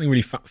 Feels like there's something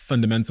really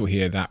fundamental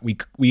here, that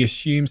we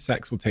assume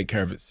sex will take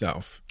care of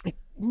itself.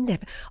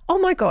 Never. Oh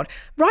my God.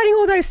 Writing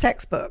all those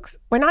sex books.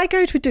 When I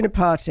go to a dinner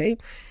party,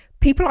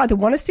 people either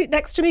want to sit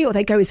next to me or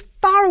they go as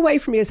far away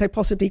from me as they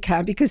possibly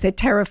can because they're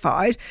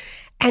terrified.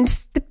 And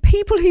the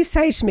people who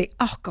say to me,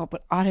 oh God,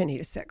 but I don't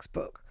need a sex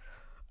book.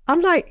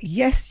 I'm like,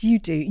 yes, you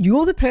do.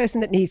 You're the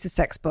person that needs a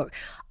sex book.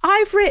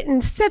 I've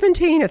written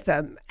 17 of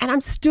them and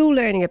I'm still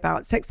learning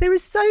about sex. There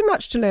is so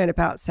much to learn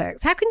about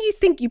sex. How can you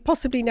think you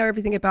possibly know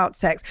everything about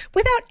sex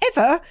without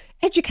ever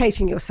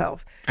educating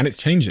yourself? And it's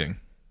changing.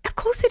 Of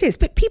course it is.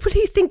 But people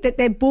who think that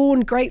they're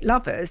born great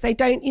lovers, they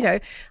don't, I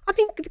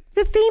mean,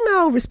 the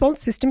female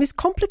response system is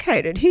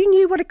complicated. Who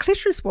knew what a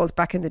clitoris was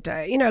back in the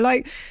day?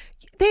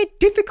 They're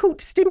difficult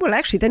to stimulate.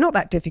 Actually, they're not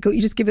that difficult.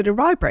 You just give it a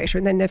vibrator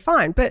and then they're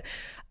fine. But,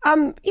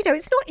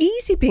 it's not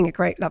easy being a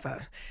great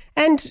lover.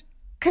 And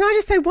can I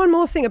just say one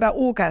more thing about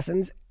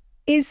orgasms?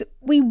 Is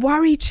we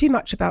worry too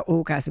much about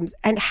orgasms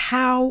and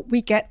how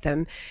we get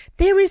them.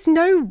 There is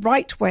no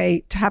right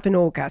way to have an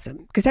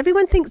orgasm, because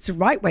everyone thinks the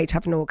right way to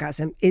have an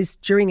orgasm is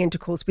during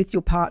intercourse with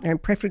your partner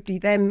and preferably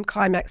them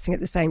climaxing at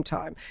the same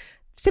time.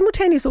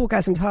 Simultaneous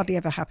orgasms hardly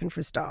ever happen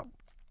for a start.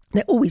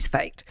 They're always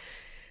faked.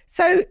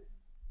 So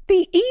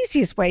the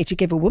easiest way to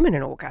give a woman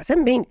an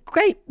orgasm,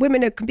 great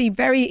women can be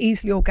very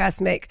easily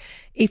orgasmic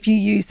if you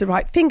use the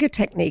right finger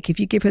technique, if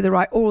you give her the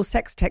right oral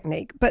sex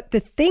technique. But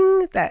the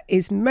thing that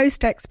is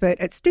most expert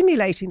at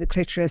stimulating the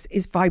clitoris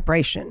is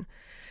vibration.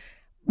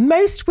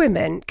 Most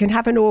women can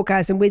have an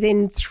orgasm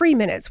within 3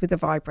 minutes with a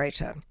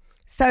vibrator.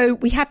 So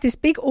we have this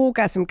big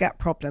orgasm gap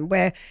problem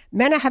where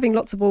men are having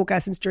lots of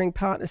orgasms during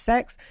partner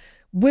sex.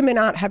 Women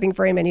aren't having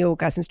very many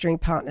orgasms during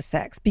partner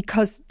sex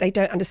because they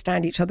don't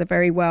understand each other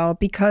very well,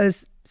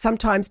 because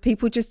sometimes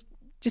people just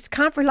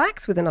can't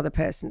relax with another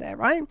person there,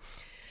 right?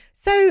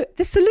 So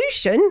the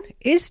solution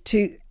is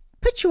to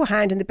put your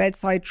hand in the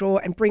bedside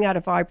drawer and bring out a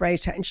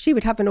vibrator, and she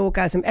would have an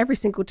orgasm every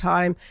single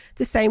time,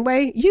 the same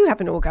way you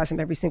have an orgasm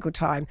every single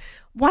time.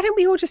 Why don't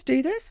we all just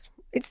do this?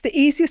 It's the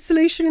easiest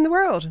solution in the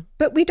world,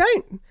 but we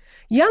don't.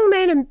 Young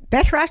men are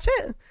better at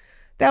it.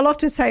 They'll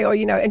often say,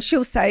 and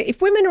she'll say, if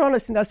women are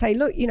honest and they'll say,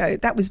 look,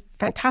 that was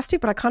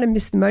fantastic, but I kind of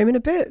missed the moment a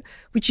bit,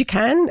 which you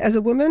can as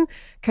a woman.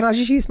 Can I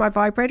just use my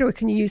vibrator, or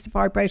can you use the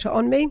vibrator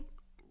on me?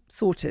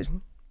 Sorted.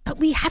 But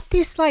we have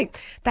this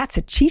that's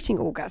a cheating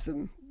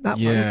orgasm. That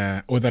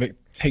one. Or that it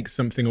takes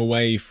something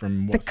away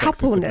from what the sex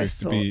coupleness is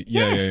supposed to be.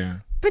 Yeah.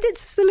 But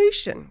it's a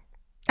solution.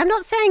 I'm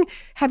not saying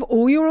have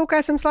all your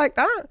orgasms like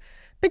that,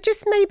 but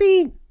just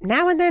maybe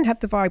now and then have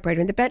the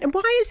vibrator in the bed. And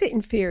why is it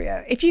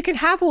inferior? If you can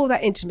have all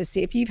that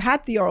intimacy, if you've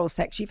had the oral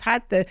sex, you've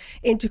had the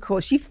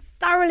intercourse, you've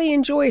thoroughly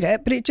enjoyed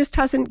it, but it just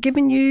hasn't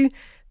given you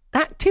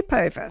that tip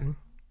over.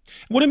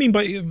 What I mean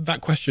by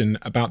that question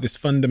about this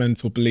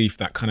fundamental belief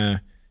that kind of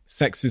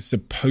sex is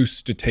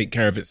supposed to take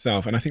care of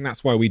itself. And I think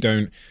that's why we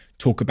don't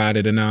talk about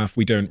it enough.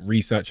 We don't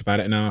research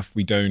about it enough.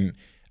 We don't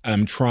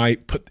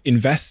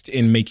invest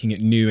in making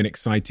it new and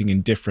exciting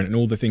and different and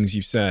all the things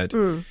you've said,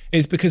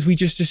 is because we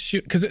just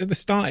assume, because at the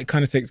start it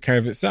kind of takes care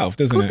of itself,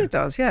 doesn't it? Of course it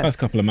does, yeah. First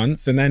couple of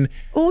months, and then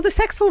all the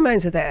sex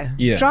hormones are there,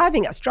 yeah,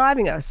 driving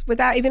us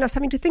without even us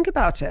having to think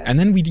about it. And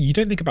then you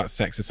don't think about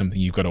sex as something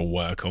you've got to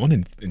work on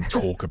and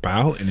talk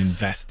about and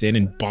invest in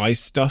and buy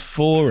stuff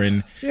for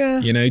and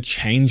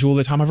change all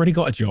the time. I've already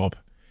got a job.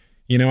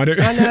 I don't.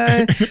 I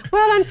know.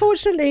 Well,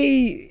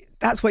 unfortunately,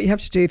 that's what you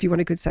have to do if you want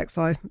a good sex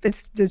life.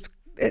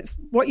 It's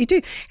what you do.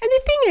 And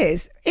the thing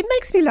is, it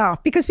makes me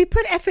laugh because we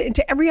put effort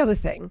into every other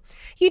thing.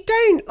 You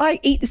don't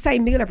eat the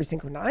same meal every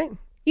single night.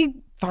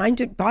 You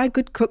buy a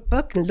good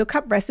cookbook and look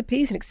up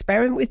recipes and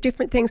experiment with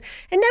different things.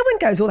 And no one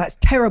goes, oh, that's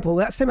terrible.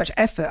 That's so much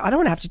effort. I don't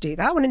want to have to do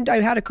that. I want to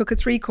know how to cook a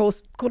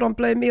 3-course cordon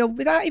bleu meal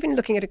without even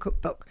looking at a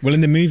cookbook. Well,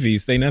 in the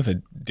movies, they never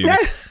do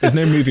this. There's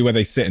no movie where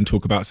they sit and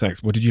talk about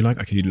sex. What did you like?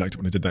 Okay, you liked it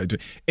when I did that.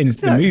 In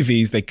the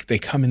movies, they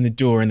come in the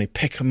door and they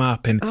pick them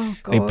up and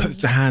they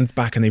put the hands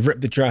back and they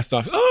rip the dress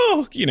off.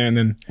 And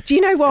then... Do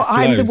you know what?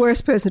 I'm the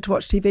worst person to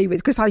watch TV with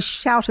because I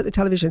shout at the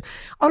television.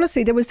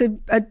 Honestly, there was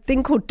a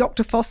thing called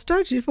Dr. Foster.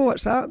 Did you ever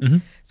watch that? Mm-hmm.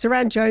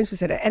 Saran Jones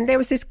was in it. And there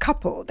was this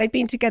couple. They'd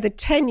been together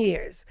 10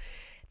 years.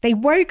 They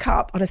woke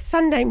up on a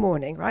Sunday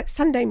morning, right?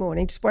 Sunday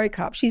morning, just woke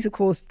up. She's, of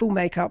course, full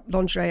makeup,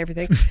 lingerie,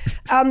 everything.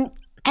 And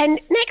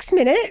next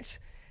minute,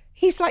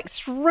 he's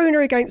thrown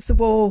her against the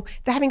wall.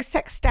 They're having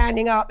sex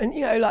standing up and,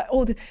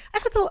 all the...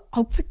 And I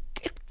thought, for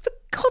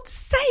God's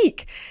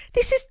sake,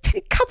 this is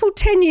a couple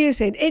 10 years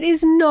in. It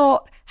is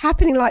not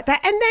happening like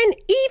that. And then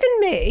even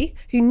me,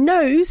 who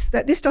knows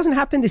that this doesn't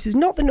happen, this is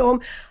not the norm,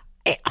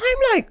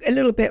 I'm a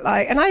little bit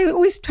and I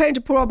always turn to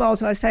poor old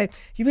Miles and I say,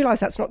 you realise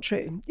that's not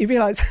true. You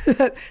realise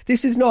that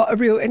this is not a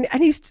real, and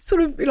he's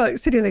sort of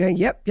sitting there going,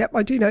 yep,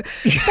 I do know.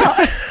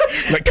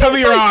 Like, cover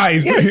your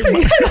eyes. Yeah, so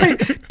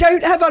like,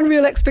 don't have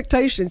unreal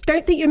expectations.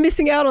 Don't think you're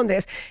missing out on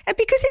this. And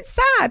because it's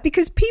sad,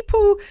 because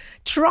people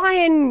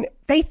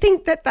they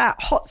think that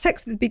hot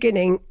sex at the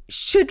beginning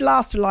should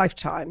last a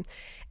lifetime.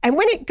 And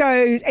when it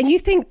goes, and you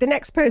think the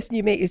next person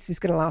you meet is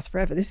going to last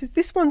forever.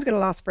 This one's going to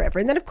last forever.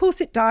 And then, of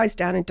course, it dies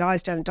down and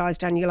dies down and dies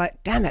down. And you're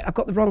like, damn it, I've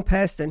got the wrong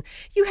person.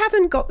 You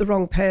haven't got the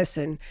wrong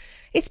person.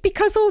 It's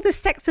because all the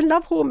sex and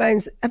love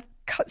hormones have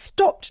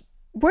stopped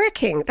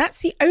working.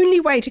 That's the only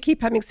way to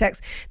keep having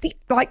sex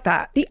like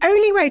that. The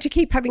only way to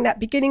keep having that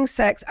beginning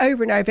sex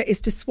over and over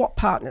is to swap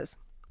partners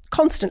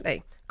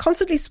constantly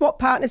swap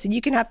partners, and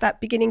you can have that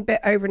beginning bit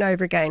over and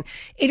over again.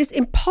 It is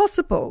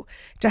impossible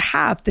to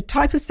have the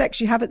type of sex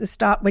you have at the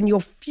start when you're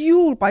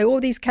fueled by all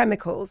these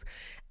chemicals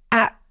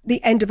at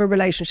the end of a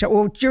relationship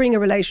or during a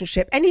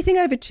relationship. Anything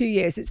over 2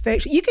 years, it's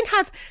virtually, you can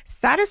have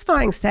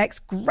satisfying sex,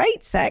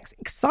 great sex,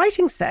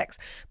 exciting sex,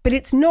 but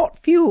it's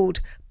not fueled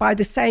by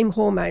the same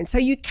hormone. So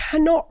you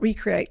cannot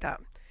recreate that.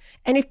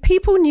 And if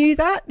people knew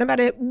that, no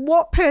matter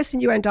what person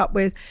you end up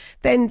with,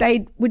 then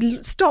they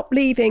would stop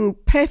leaving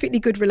perfectly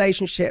good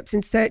relationships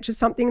in search of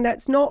something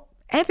that's not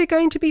ever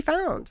going to be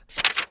found.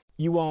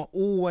 You are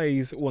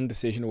always one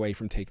decision away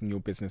from taking your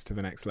business to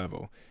the next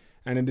level.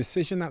 And a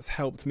decision that's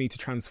helped me to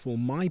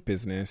transform my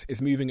business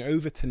is moving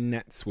over to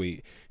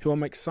NetSuite, who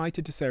I'm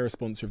excited to say are a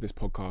sponsor of this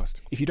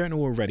podcast. If you don't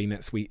know already,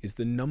 NetSuite is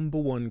the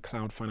 #1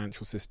 cloud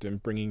financial system,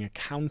 bringing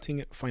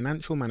accounting,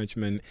 financial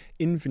management,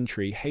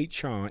 inventory,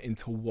 HR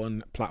into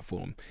one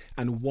platform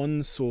and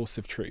one source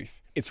of truth.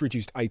 It's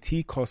reduced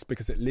IT costs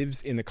because it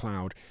lives in the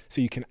cloud, so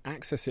you can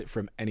access it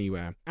from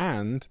anywhere.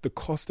 And the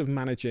cost of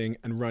managing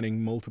and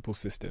running multiple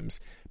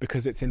systems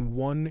because it's in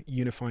one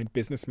unified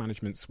business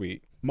management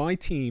suite. My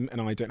team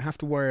and I don't have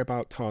to worry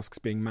about tasks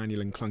being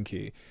manual and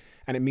clunky.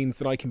 And it means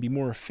that I can be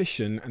more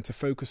efficient and to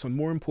focus on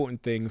more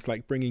important things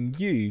like bringing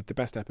you the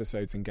best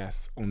episodes and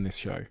guests on this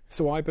show.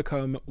 So I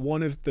become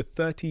one of the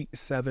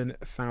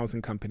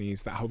 37,000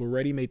 companies that have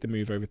already made the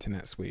move over to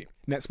NetSuite.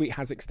 NetSuite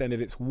has extended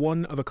its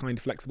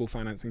one-of-a-kind flexible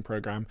financing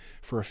program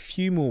for a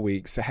few more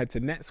weeks. So head to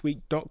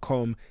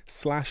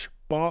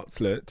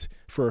netsuite.com/Bartlett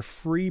for a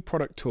free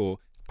product tour.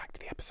 Back to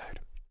the episode.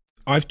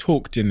 I've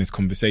talked in this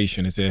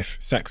conversation as if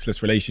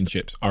sexless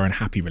relationships are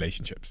unhappy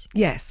relationships.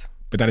 Yes.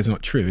 But that is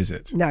not true, is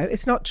it? No,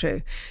 it's not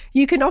true.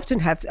 You can often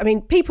have,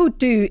 people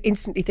do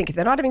instantly think if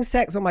they're not having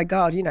sex, oh my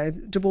God,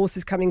 divorce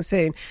is coming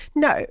soon.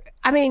 No,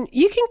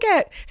 you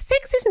can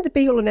sex isn't the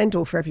be all and end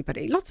all for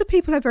everybody. Lots of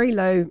people have very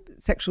low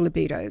sexual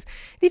libidos.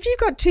 If you've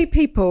got two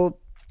people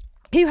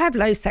who have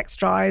low sex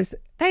drives,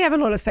 they have a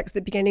lot of sex at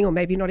the beginning or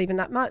maybe not even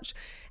that much.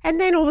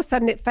 And then all of a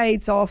sudden it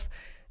fades off.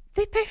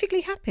 They're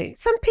perfectly happy.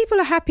 Some people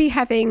are happy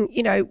having,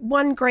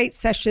 one great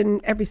session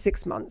every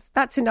 6 months.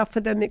 That's enough for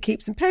them. It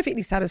keeps them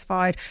perfectly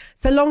satisfied,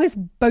 so long as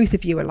both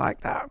of you are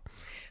like that.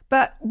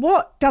 But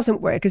what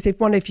doesn't work is if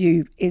one of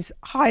you is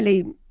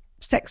highly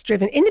sex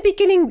driven. In the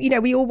beginning,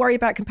 we all worry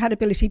about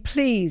compatibility.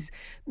 Please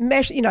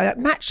match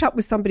up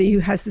with somebody who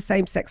has the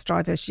same sex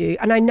drive as you.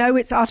 And I know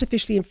it's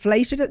artificially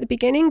inflated at the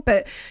beginning,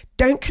 but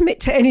don't commit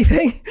to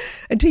anything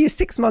until you're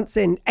 6 months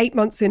in, 8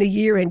 months in, a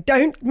year in.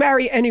 Don't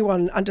marry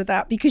anyone under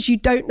that because you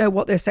don't know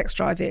what their sex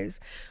drive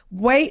is.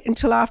 Wait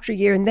until after a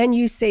year and then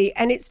you see.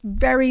 And it's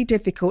very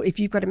difficult if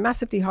you've got a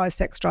massively high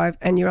sex drive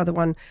and your other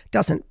one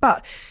doesn't.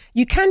 But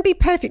you can be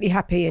perfectly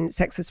happy in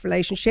sexless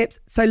relationships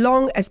so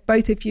long as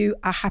both of you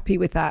are happy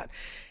with that.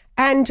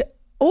 And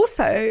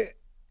also,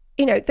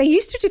 they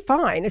used to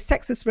define a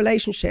sexless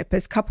relationship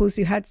as couples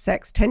who had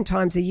sex 10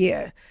 times a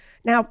year.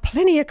 Now,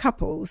 plenty of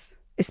couples,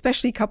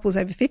 especially couples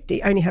over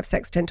 50, only have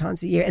sex 10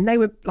 times a year. And they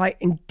were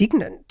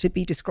indignant to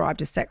be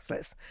described as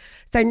sexless.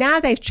 So now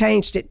they've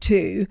changed it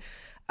to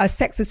a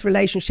sexless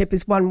relationship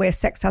is one where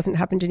sex hasn't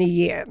happened in a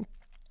year.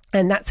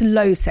 And that's a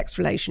low sex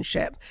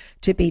relationship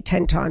to be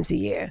 10 times a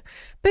year.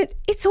 But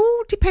it's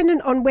all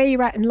dependent on where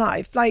you're at in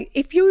life. Like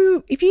if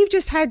you've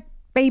just had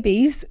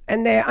babies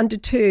and they're under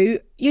 2,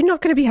 you're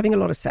not going to be having a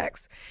lot of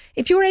sex.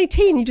 If you're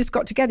 18, you just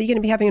got together, you're going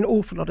to be having an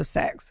awful lot of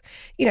sex.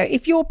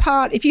 If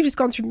you've just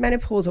gone through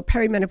menopause or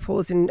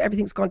perimenopause and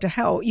everything's gone to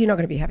hell, you're not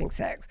going to be having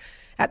sex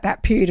at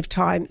that period of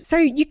time.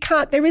 So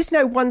there is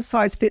no one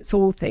size fits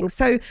all thing.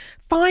 So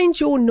find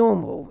your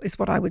normal is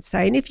what I would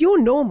say. And if your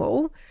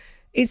normal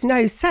is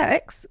no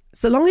sex,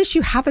 so long as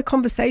you have a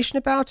conversation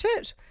about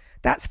it,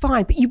 that's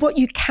fine. But what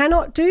you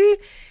cannot do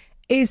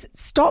is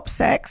stop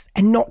sex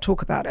and not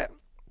talk about it.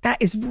 That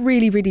is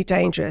really, really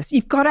dangerous.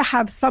 You've got to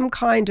have some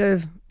kind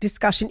of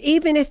discussion,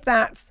 even if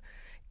that's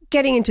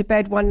getting into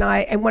bed one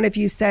night and one of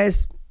you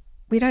says,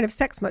 we don't have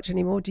sex much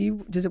anymore.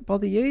 Does it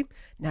bother you?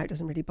 No, it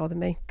doesn't really bother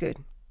me. Good.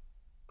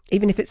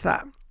 Even if it's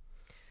that.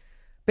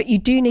 But you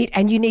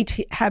need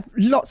to have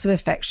lots of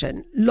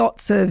affection,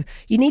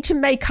 you need to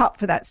make up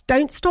for that.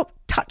 Don't stop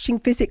touching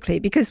physically,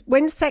 because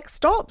when sex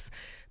stops,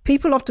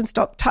 people often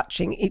stop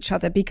touching each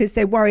other because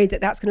they're worried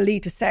that that's going to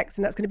lead to sex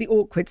and that's going to be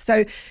awkward.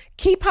 So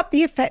keep up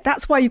the effect.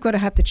 That's why you've got to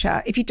have the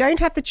chat. If you don't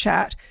have the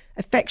chat,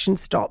 affection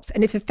stops.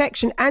 And if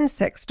affection and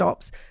sex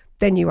stops,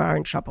 then you are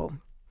in trouble.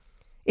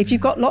 If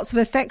you've got lots of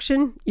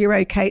affection, you're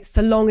okay,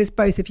 so long as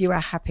both of you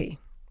are happy.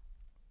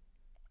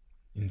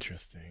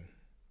 Interesting.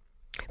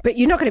 But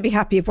you're not going to be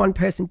happy if one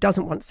person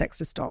doesn't want sex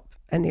to stop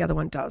and the other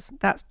one does.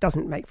 That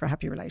doesn't make for a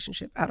happy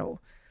relationship at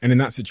all. And in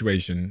that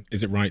situation,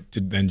 is it right to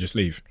then just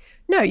leave?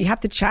 No, you have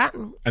to chat.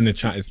 And the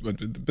chat is, but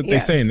they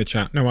say in the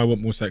chat, no, I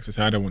want more sex. I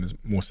say, I don't want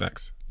more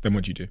sex. Then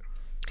what do you do?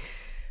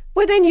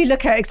 Well, then you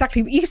look at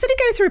exactly, you sort of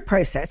go through a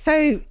process.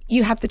 So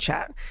you have the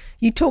chat.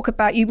 You talk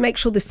about, you make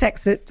sure the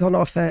sex that's on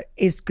offer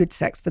is good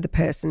sex for the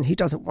person who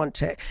doesn't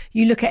want it.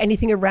 You look at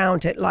anything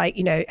around it, like,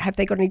 have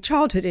they got any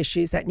childhood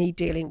issues that need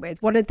dealing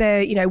with? What are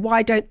their,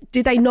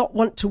 do they not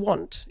want to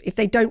want? If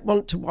they don't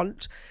want to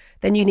want,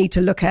 then you need to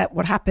look at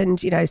what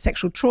happened,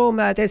 sexual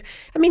trauma. If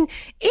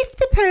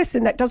the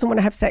person that doesn't want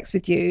to have sex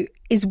with you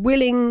is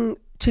willing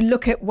to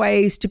look at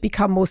ways to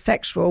become more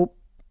sexual,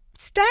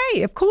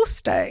 stay, of course,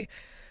 stay.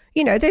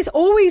 There's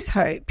always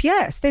hope.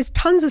 Yes, there's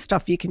tons of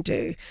stuff you can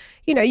do.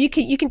 You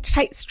can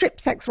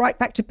strip sex right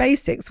back to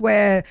basics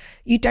where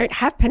you don't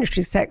have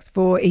penetrative sex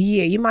for a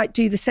year. You might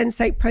do the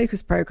Sensate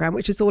Procus program,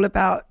 which is all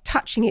about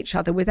touching each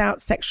other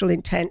without sexual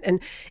intent.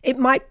 And it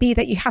might be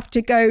that you have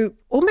to go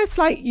almost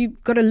like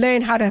you've got to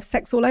learn how to have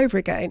sex all over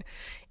again.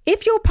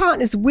 If your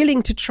partner's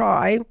willing to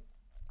try,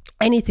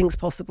 anything's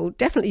possible.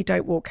 Definitely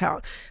don't walk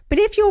out. But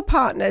if your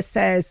partner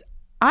says,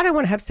 I don't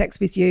want to have sex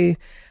with you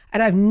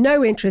and I have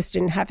no interest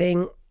in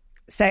having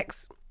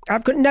sex,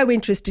 I've got no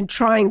interest in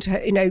trying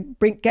to,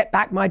 get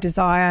back my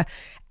desire,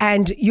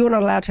 and you're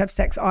not allowed to have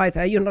sex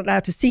either. You're not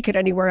allowed to seek it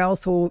anywhere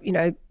else, or,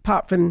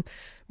 apart from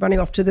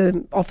running off to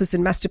the office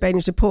and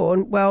masturbating to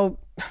porn. Well,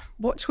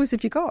 what choice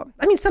have you got?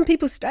 Some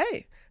people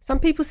stay. Some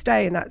people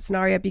stay in that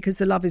scenario because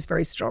the love is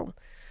very strong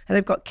and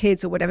they've got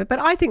kids or whatever. But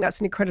I think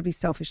that's an incredibly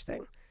selfish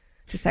thing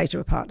to say to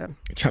a partner.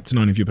 Chapter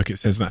 9 of your book, it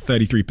says that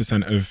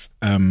 33% of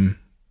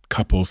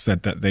couples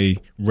said that they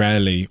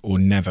rarely or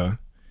never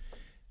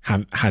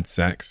have had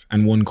sex,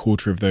 and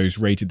 1/4 of those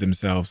rated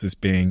themselves as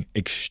being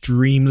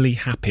extremely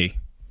happy.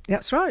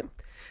 That's right.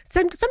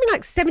 So something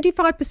like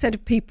 75%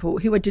 of people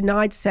who are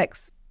denied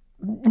sex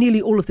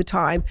nearly all of the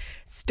time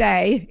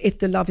stay if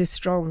the love is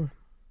strong.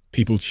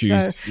 People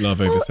choose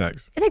love over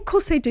sex. Of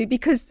course they do,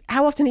 because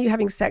how often are you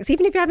having sex?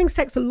 Even if you're having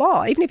sex a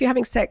lot, even if you're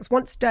having sex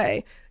once a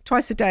day,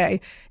 twice a day,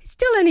 it's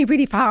still only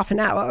really for half an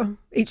hour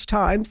each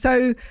time.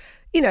 So,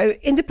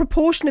 in the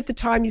proportion of the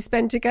time you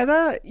spend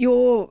together,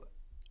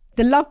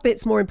 the love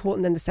bit's more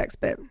important than the sex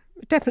bit.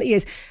 It definitely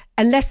is.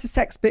 Unless the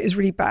sex bit is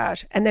really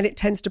bad, and then it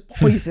tends to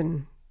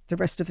poison the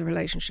rest of the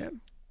relationship.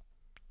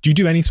 Do you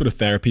do any sort of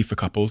therapy for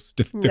couples?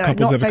 Do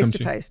couples ever come to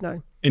you? Not face to face,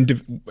 no.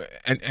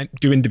 And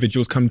do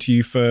individuals come to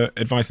you for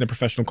advice in a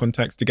professional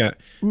context to get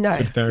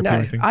sort of therapy or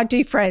anything? I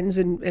do friends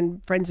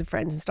and friends of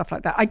friends and stuff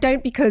like that. I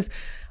don't, because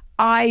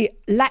I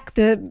lack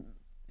the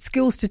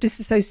skills to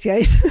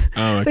disassociate.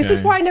 Oh, okay. This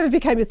is why I never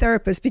became a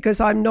therapist, because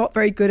I'm not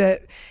very good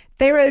at...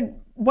 There are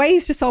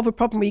ways to solve a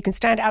problem where you can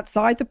stand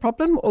outside the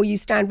problem, or you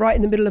stand right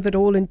in the middle of it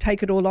all and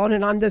take it all on,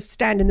 and I'm the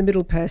stand in the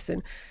middle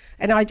person.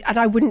 And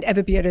I wouldn't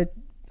ever be able to...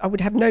 I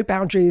would have no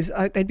boundaries.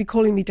 They'd be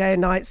calling me day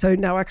and night, so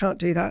no, I can't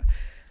do that.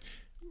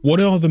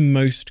 What are the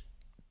most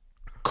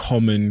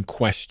common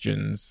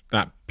questions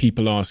that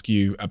people ask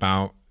you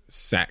about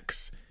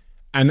sex?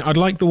 And I'd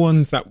like the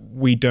ones that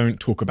we don't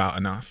talk about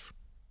enough.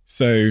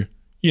 So,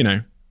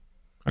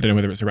 I don't know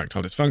whether it's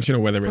erectile dysfunction or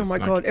whether it's... Oh my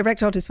God,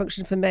 erectile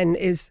dysfunction for men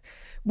is...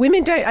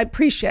 Women don't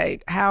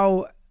appreciate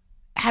how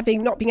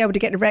not being able to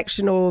get an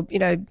erection or,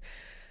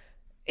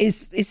 is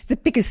the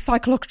biggest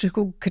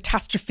psychological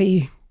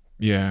catastrophe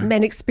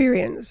men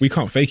experience. We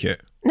can't fake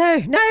it. No.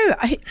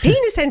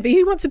 Penis envy.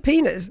 Who wants a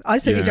penis? I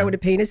certainly don't want a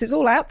penis. It's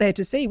all out there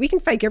to see. We can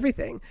fake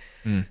everything.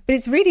 But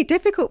it's really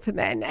difficult for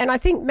men. And I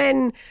think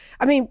men...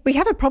 we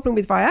have a problem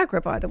with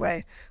Viagra, by the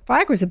way.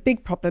 Viagra is a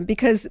big problem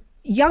because...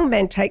 Young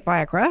men take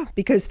Viagra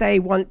because they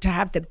want to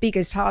have the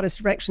biggest,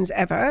 hardest erections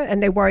ever,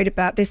 and they're worried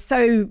about, they have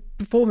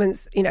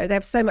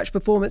so much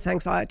performance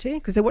anxiety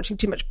because they're watching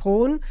too much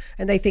porn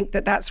and they think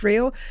that that's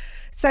real.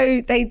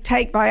 So they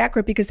take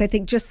Viagra because they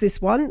think just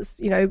this once,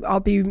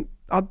 I'll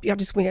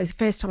just, it's the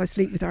first time I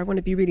sleep with her, I want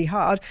to be really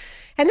hard.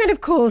 And then,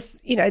 of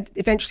course,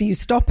 eventually you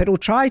stop it or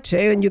try to,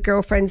 and your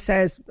girlfriend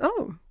says,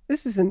 oh,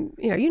 this isn't,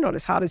 you're not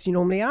as hard as you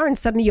normally are. And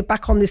suddenly you're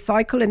back on this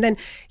cycle. And then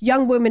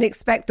young women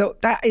expect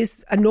that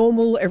is a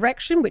normal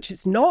erection, which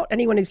it's not.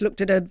 Anyone who's looked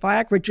at a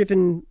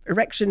Viagra-driven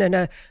erection and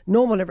a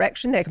normal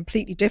erection, they're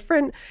completely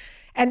different.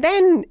 And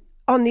then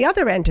on the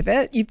other end of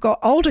it, you've got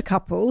older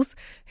couples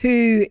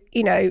who,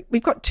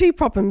 we've got two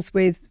problems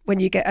with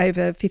when you get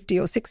over 50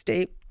 or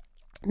 60.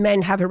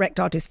 Men have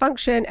erectile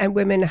dysfunction and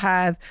women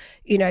have,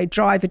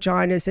 dry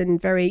vaginas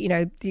and very,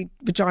 the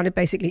vagina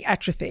basically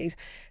atrophies.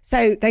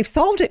 So they've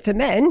solved it for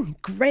men.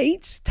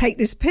 Great. Take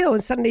this pill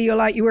and suddenly you're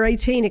like you were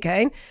 18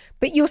 again,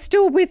 but you're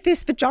still with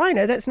this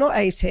vagina that's not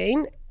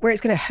 18, where it's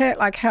going to hurt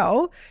like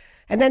hell.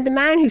 And then the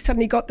man who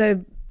suddenly got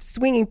the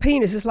swinging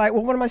penis is like,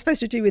 well, what am I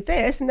supposed to do with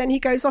this? And then he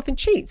goes off and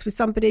cheats with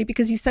somebody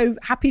because he's so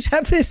happy to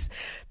have this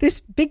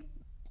big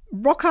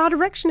rock hard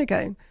erection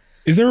again.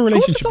 Is there a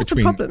relationship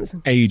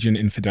between age and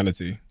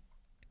infidelity?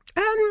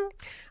 I'm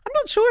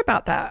not sure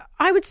about that.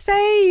 I would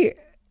say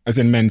As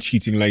in men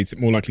cheating later,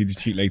 more likely to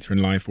cheat later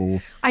in life,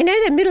 or I know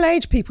that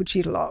middle-aged people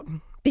cheat a lot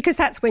because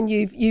that's when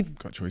you've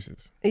got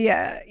choices.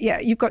 Yeah,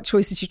 you've got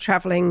choices. You're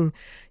traveling,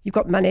 you've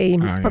got money.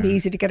 It's probably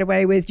easy to get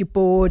away with. You're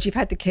bored. You've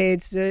had the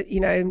kids.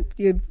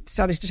 You've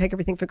started to take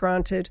everything for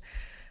granted.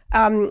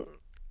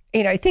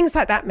 Things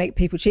like that make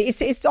people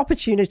cheat. It's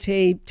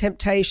opportunity,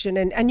 temptation,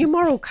 and your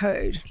moral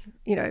code.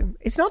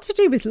 It's not to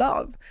do with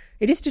love.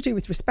 It is to do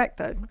with respect,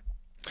 though.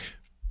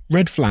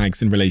 Red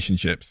flags in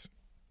relationships.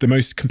 The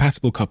most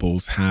compatible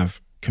couples have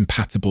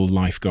compatible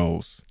life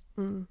goals.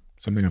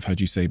 Something I've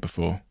heard you say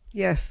before.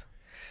 Yes.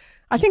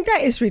 I think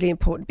that is really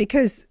important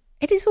because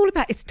it is all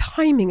about its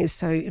timing is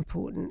so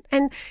important.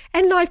 And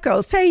life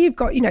goals. Say you've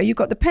got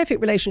the perfect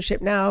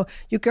relationship now,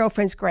 your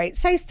girlfriend's great.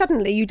 Say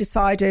suddenly you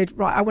decided,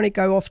 right, I want to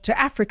go off to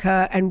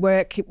Africa and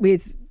work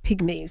with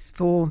pygmies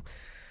for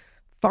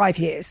 5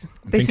 years.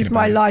 This is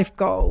my life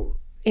goal.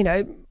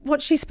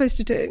 What's she supposed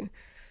to do?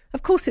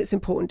 Of course, it's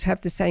important to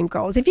have the same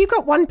goals. If you've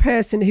got one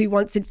person who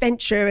wants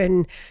adventure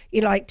and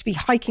you like to be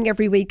hiking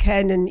every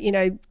weekend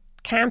and,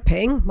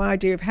 camping, my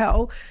idea of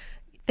hell,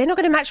 they're not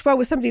going to match well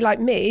with somebody like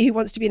me who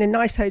wants to be in a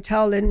nice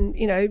hotel and,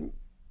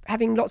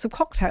 having lots of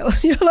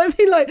cocktails. You know what I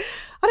mean? Like,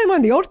 I don't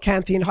mind the odd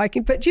camping and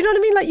hiking, but do you know what I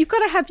mean? Like, you've got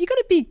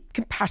to be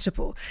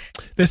compatible.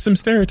 There's some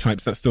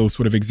stereotypes that still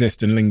sort of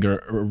exist and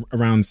linger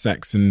around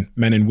sex and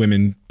men and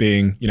women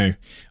being,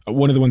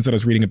 one of the ones that I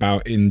was reading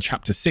about in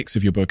chapter 6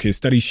 of your book is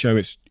studies show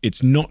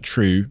it's not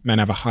true. Men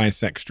have a higher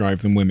sex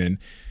drive than women.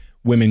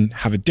 Women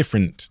have a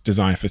different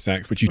desire for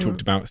sex, which you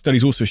talked about.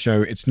 Studies also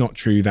show it's not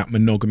true that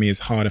monogamy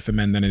is harder for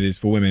men than it is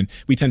for women.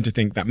 We tend to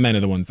think that men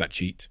are the ones that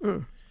cheat.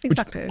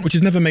 Exactly. Which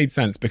has never made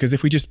sense, because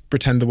if we just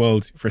pretend the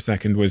world for a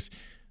second was,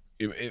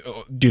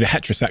 do the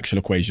heterosexual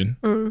equation,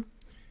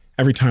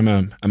 every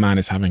time a man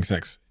is having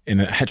sex in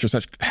a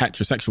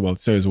heterosexual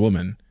world, so is a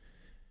woman.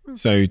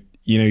 So,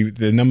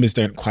 the numbers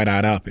don't quite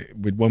add up.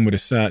 One would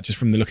assert, just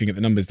from looking at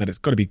the numbers, that it's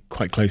got to be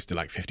quite close to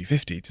like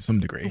 50-50 to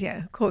some degree.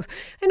 Yeah, of course.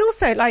 And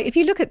also, like, if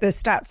you look at the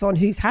stats on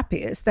who's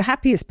happiest, the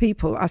happiest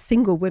people are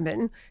single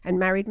women and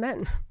married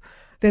men.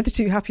 They're the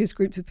two happiest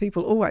groups of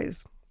people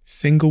always.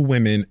 Single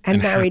women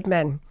and married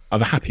men are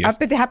the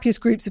happiest. But the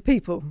happiest groups of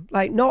people,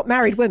 like not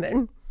married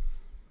women.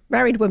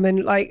 Married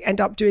women like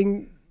end up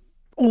doing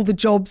all the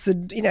jobs,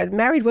 and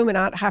married women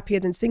aren't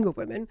happier than single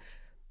women.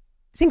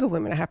 Single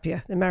women are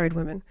happier than married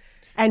women,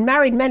 and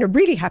married men are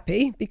really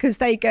happy because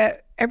they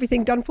get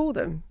everything done for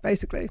them,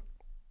 basically.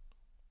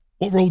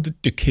 What role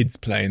do kids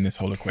play in this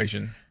whole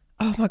equation?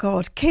 Oh my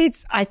God,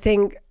 kids! I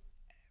think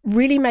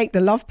really make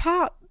the love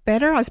part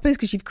better, I suppose,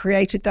 because you've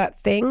created that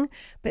thing,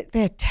 but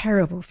they're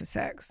terrible for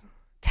sex.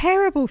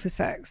 Terrible for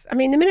sex. I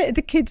mean, the minute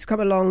the kids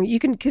come along, you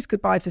can kiss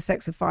goodbye for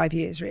sex for 5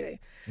 years,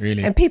 really.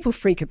 Really? And people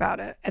freak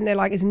about it. And they're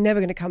like, it's never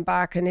going to come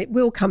back. And it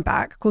will come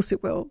back. Of course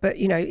it will. But,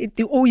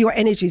 all your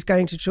energy is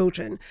going to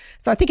children.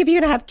 So I think if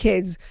you're going to have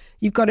kids,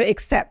 you've got to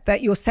accept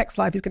that your sex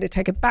life is going to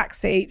take a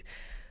backseat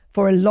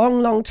for a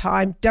long, long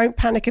time. Don't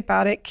panic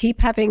about it.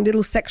 Keep having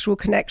little sexual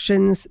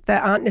connections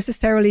that aren't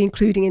necessarily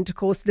including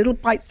intercourse, little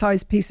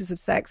bite-sized pieces of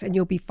sex, and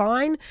you'll be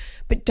fine.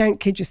 But don't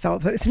kid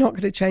yourself that it's not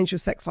going to change your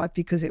sex life,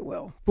 because it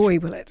will. Boy,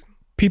 will it.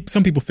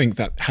 Some people think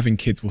that having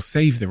kids will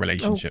save the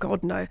relationship. Oh,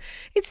 God, no.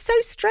 It's so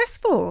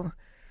stressful.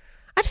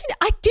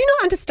 I do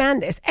not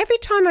understand this. Every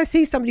time I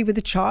see somebody with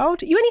a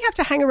child, you only have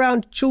to hang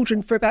around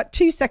children for about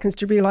 2 seconds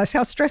to realise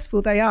how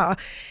stressful they are.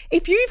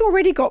 If you've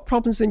already got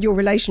problems in your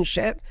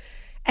relationship,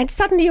 and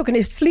suddenly you're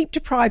going to sleep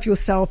deprive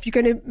yourself, you're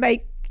going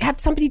to have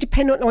somebody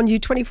dependent on you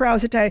 24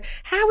 hours a day.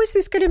 How is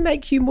this going to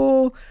make you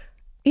more,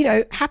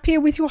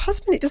 happier with your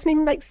husband? It doesn't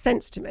even make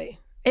sense to me.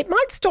 It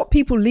might stop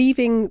people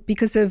leaving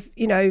because of,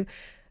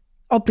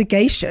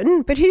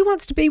 obligation, but who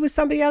wants to be with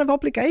somebody out of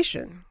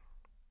obligation?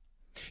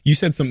 You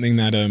said something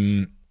that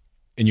in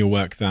your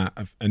work that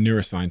a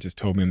neuroscientist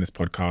told me on this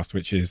podcast,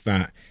 which is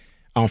that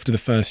after the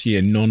first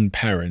year,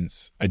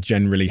 non-parents are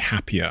generally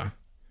happier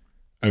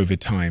over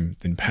time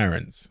than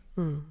parents.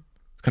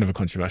 It's kind of a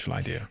controversial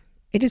idea.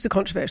 It is a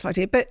controversial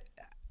idea, but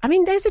I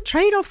mean, there's a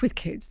trade-off with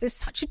kids. There's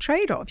such a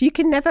trade-off. You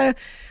can never,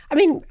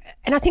 and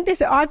I think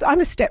I'm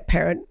a step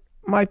parent.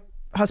 My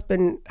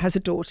husband has a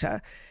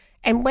daughter.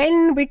 And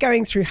when we're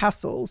going through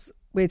hassles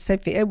with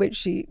Sophia,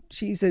 which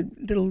she's a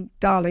little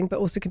darling, but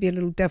also can be a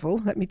little devil,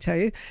 let me tell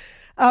you,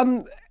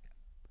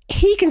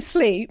 he can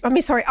sleep.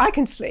 I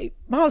can sleep.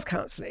 Miles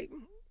can't sleep.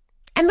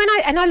 And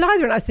I lie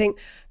there and I think,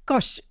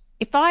 gosh,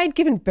 if I had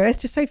given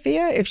birth to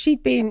Sophia, if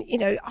she'd been,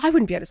 I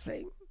wouldn't be able to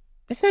sleep.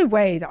 There's no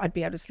way that I'd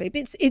be able to sleep.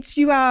 It's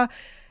you are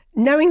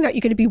knowing that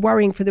you're going to be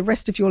worrying for the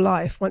rest of your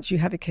life once you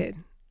have a kid.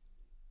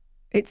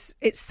 It's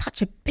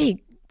such a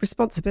big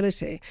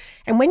responsibility.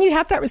 And when you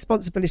have that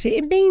responsibility,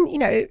 it means,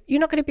 you're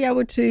not going to be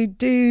able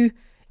to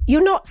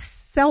you're not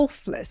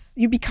selfless.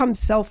 You become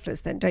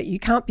selfless then, don't you? You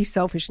can't be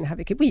selfish and have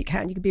a kid. Well, you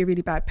can be a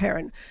really bad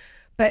parent,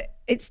 but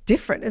it's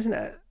different, isn't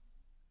it?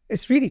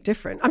 It's really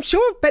different. I'm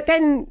sure, but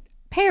then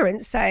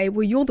parents say,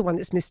 well, you're the one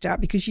that's missed out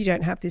because you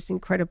don't have this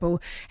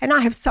incredible, and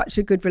I have such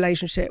a good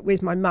relationship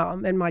with my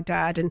mum and my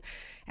dad,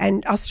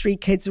 and us 3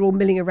 kids are all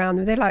milling around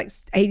them. They're like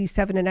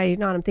 87 and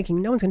 89. I'm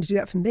thinking, no one's going to do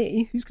that for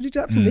me. Who's going to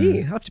do that for me?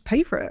 I have to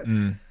pay for it.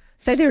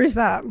 So there is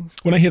that.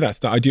 When I hear that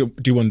stuff, I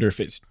do wonder if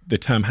it's the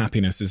term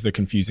happiness is the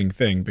confusing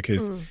thing,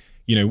 because,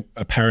 you know,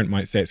 a parent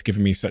might say it's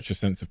given me such a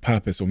sense of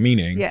purpose or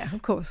meaning. Yeah,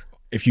 of course.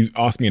 If you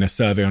ask me in a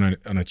survey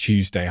on a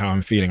Tuesday how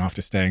I'm feeling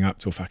after staying up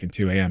till fucking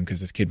 2 a.m. because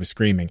this kid was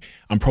screaming,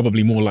 I'm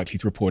probably more likely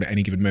to report at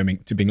any given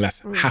moment to being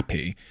less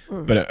happy.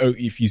 But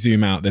if you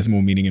zoom out, there's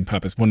more meaning and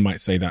purpose. One might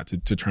say that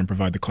to try and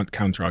provide the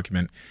counter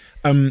argument.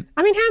 I mean,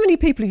 how many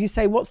people, if you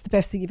say, what's the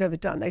best thing you've ever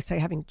done? They say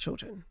having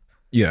children.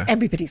 Yeah.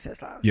 Everybody says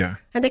that. Yeah.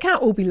 And they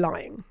can't all be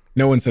lying.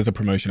 No one says a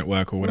promotion at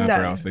work or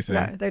whatever else they say.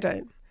 No, they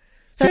don't.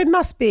 So it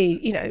must be,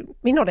 you know, I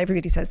mean, not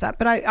everybody says that,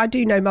 but I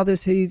do know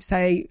mothers who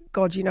say,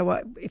 God, you know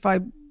what, if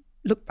I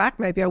look back,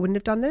 maybe I wouldn't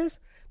have done this.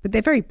 But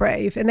they're very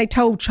brave, and they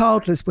tell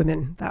childless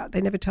women that.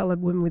 They never tell a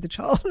woman with a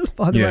child,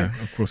 by the way.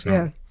 Yeah, of course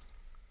not.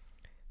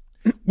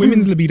 Yeah.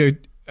 Women's libido,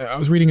 I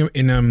was reading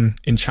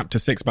in chapter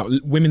 6 about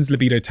women's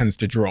libido tends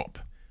to drop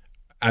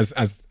as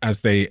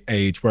they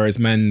age, whereas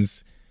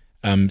men's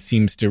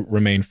seems to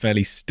remain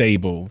fairly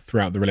stable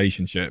throughout the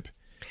relationship.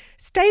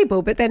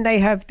 Stable, but then they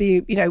have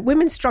the, you know,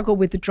 women struggle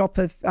with the drop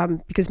of,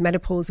 because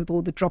menopause, with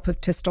all the drop of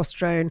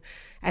testosterone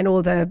and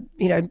all the,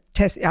 you know,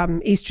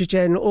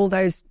 estrogen, all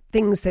those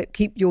things that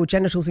keep your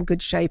genitals in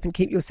good shape and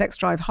keep your sex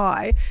drive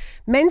high.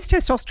 Men's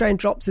testosterone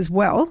drops as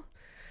well,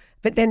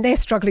 but then they're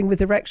struggling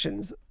with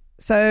erections.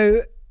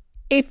 So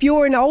if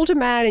you're an older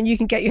man and you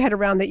can get your head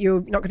around that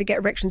you're not going to get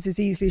erections as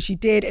easily as you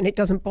did and it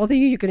doesn't bother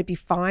you, you're going to be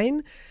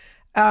fine.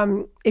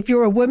 If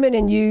you're a woman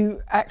and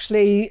you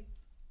actually,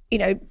 you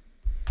know,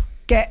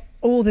 get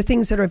all the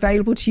things that are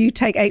available to you,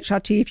 take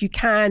HRT if you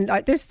can.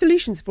 Like, there's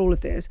solutions for all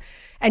of this.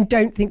 And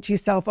don't think to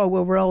yourself, oh,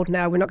 well, we're old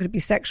now, we're not going to be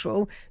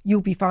sexual.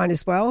 You'll be fine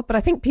as well. But I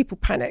think people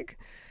panic,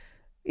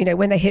 you know,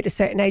 when they hit a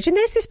certain age. And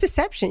there's this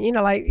perception, you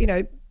know, like, you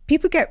know,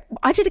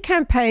 I did a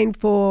campaign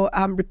for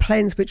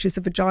Replens, which is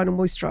a vaginal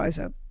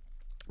moisturizer,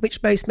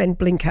 which most men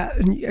blink at,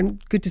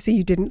 and good to see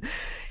you didn't.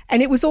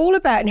 And it was all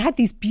about, and had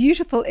these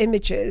beautiful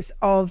images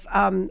of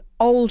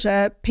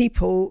older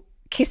people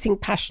kissing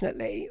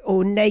passionately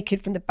or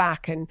naked from the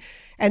back, and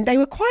they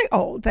were quite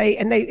old. They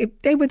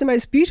were the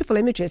most beautiful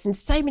images, and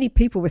so many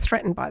people were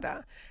threatened by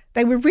that.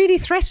 They were really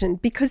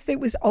threatened because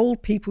it was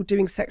old people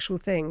doing sexual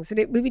things,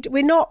 and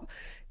we're not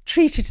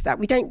treated to that.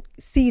 We don't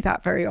see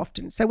that very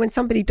often. So when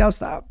somebody does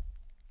that,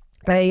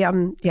 they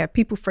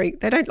people freak.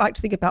 They don't like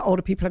to think about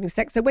older people having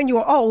sex. So when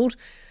you're old,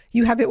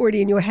 you have it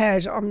already in your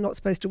head, I'm not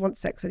supposed to want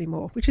sex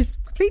anymore, which is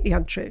completely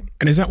untrue.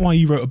 And is that why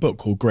you wrote a book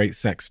called Great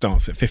Sex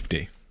Starts at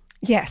 50?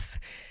 Yes.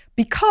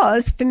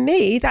 Because for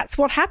me, that's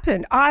what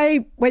happened.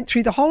 I went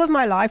through the whole of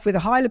my life with a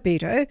high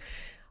libido.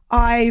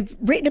 I've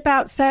written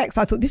about sex.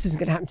 I thought this isn't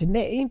going to happen to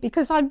me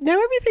because I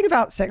know everything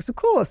about sex, of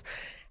course.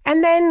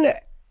 And then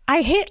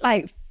I hit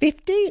like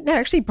 50, no,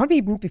 actually probably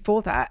even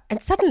before that.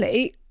 And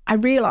suddenly I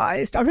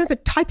realized, I remember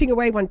typing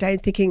away one day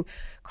and thinking,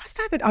 Christ,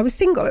 I was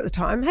single at the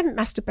time. I hadn't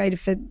masturbated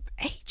for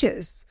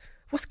ages.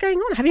 What's going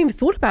on? I haven't even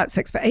thought about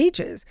sex for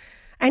ages.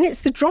 And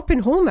it's the drop in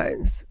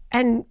hormones.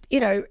 And, you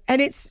know,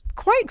 and it's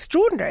quite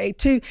extraordinary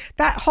to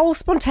that whole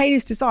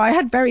spontaneous desire. I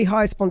had very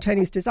high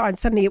spontaneous desire, and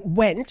suddenly it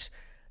went.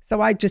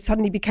 So I just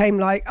suddenly became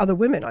like other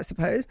women, I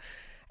suppose.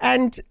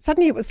 And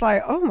suddenly it was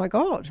like, oh my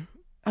God,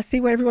 I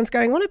see what everyone's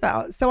going on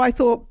about. So I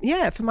thought,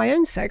 yeah, for my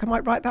own sake, I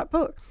might write that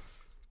book.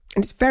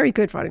 And it's very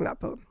good writing that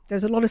book.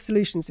 There's a lot of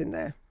solutions in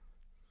there.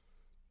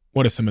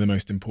 What are some of the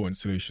most important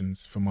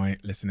solutions for my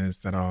listeners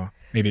that are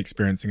maybe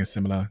experiencing a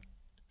similar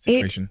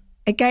situation?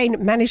 Again,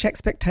 manage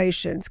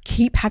expectations.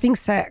 Keep having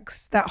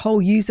sex. That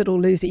whole use it or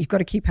lose it. You've got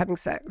to keep having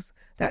sex.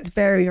 That's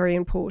very, very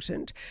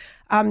important.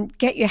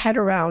 Get your head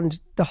around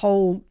the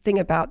whole thing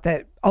about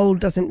that old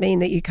doesn't mean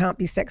that you can't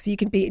be sexy. You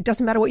can be, it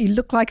doesn't matter what you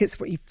look like. It's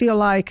what you feel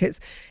like. It's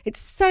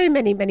so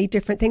many, many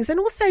different things. And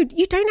also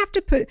you don't have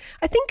to put,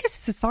 I think as a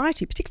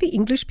society, particularly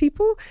English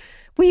people,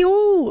 we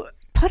all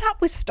put up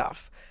with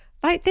stuff.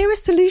 Like, there are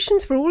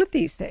solutions for all of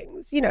these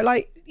things. You know,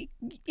 like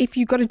if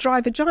you've got a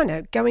dry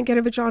vagina, go and get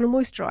a vaginal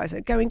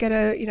moisturizer, go and get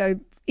a, you know,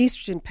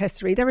 estrogen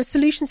pessary. There are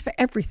solutions for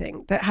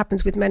everything that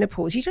happens with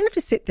menopause. You don't have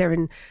to sit there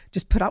and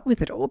just put up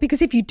with it all,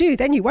 because if you do,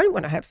 then you won't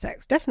want to have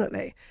sex,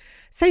 definitely.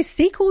 So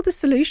seek all the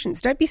solutions.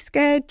 Don't be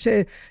scared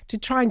to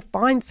try and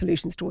find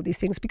solutions to all these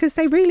things, because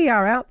they really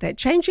are out there.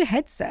 Change your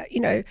headset, you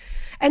know.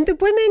 And the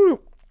women,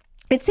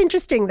 it's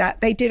interesting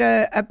that they did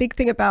a big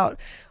thing about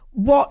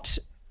what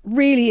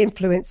really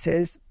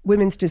influences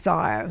women's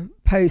desire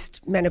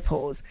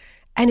post-menopause.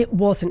 And it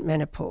wasn't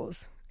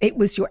menopause. It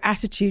was your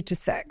attitude to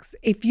sex.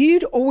 If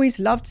you'd always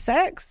loved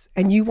sex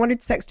and you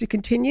wanted sex to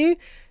continue,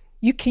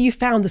 you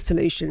found the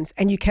solutions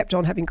and you kept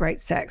on having great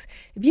sex.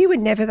 If you were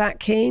never that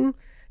keen,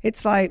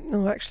 it's like,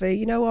 oh, actually,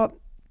 you know what?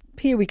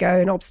 Here we go,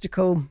 an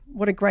obstacle.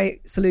 What a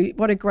great sort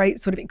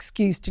of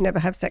excuse to never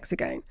have sex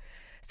again.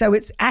 So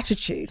its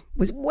attitude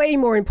was way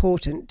more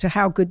important to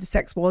how good the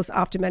sex was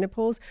after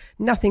menopause,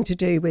 nothing to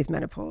do with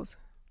menopause.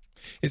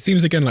 It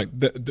seems again like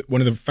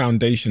one of the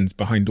foundations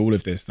behind all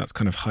of this that's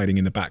kind of hiding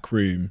in the back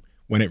room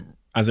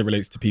as it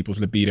relates to people's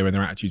libido and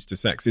their attitudes to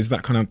sex is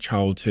that kind of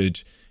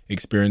childhood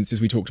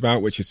experiences we talked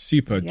about, which is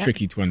super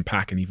tricky to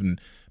unpack and even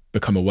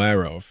become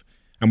aware of.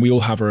 And we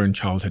all have our own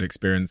childhood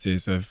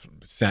experiences of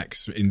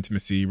sex,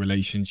 intimacy,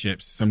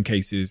 relationships, some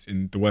cases,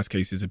 in the worst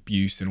cases,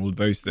 abuse and all of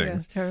those things. Yeah,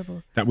 it's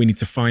terrible. That we need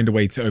to find a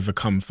way to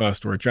overcome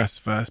first or address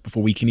first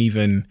before we can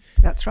even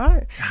That's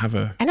right. have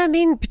a... And I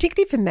mean,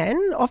 particularly for men,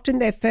 often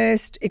their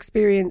first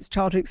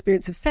childhood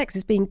experience of sex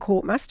is being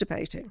caught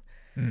masturbating.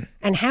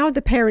 And how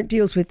the parent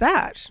deals with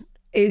that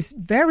is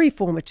very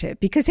formative,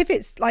 because if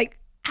it's like,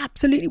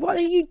 absolutely, what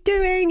are you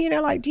doing? You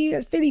know, like,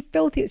 it's really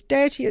filthy, it's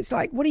dirty, it's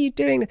like, what are you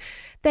doing?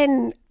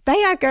 Then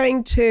they are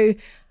going to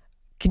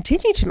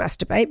continue to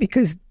masturbate,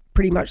 because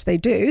pretty much they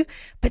do,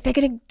 but they're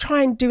going to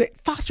try and do it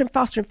faster and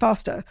faster and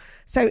faster.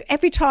 So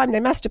every time they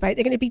masturbate,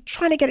 they're going to be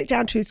trying to get it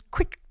down to as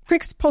quick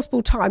as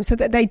possible time so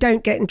that they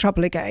don't get in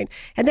trouble again.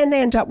 And then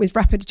they end up with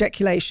rapid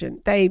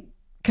ejaculation. They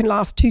can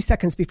last 2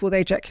 seconds before they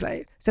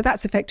ejaculate. So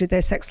that's affected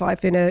their sex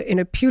life in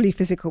a purely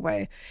physical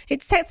way.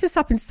 It sets us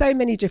up in so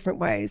many different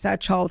ways, our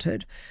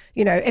childhood,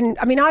 you know. And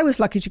I mean, I was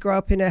lucky to grow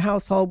up in a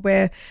household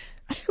where,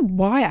 I don't know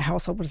why our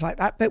household was like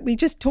that, but we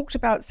just talked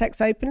about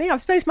sex openly. I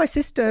suppose my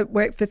sister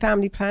worked for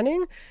family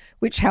planning,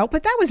 which helped,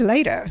 but that was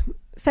later.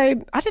 So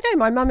I don't know,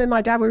 my mum and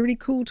my dad were really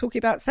cool talking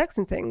about sex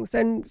and things.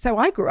 And so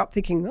I grew up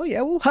thinking, oh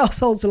yeah, all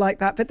households are like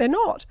that, but they're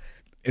not.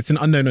 It's an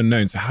unknown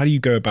unknown. So how do you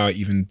go about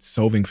even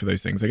solving for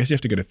those things? I guess you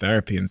have to go to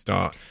therapy and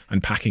start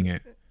unpacking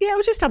it. Yeah,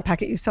 well, just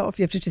unpack it yourself.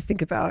 You have to just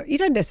think about, you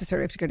don't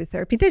necessarily have to go to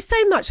therapy. There's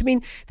so much. I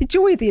mean, the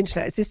joy of the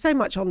internet is there's so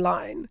much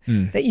online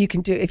that you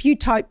can do. If you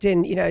typed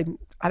in, you know,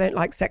 I don't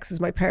like sex as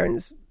my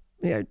parents,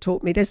 you know,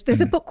 taught me. There's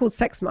a book called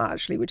Sex Smart,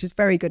 actually, which is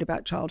very good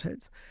about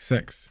childhoods.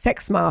 Sex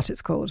Smart,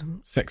 it's called.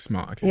 Sex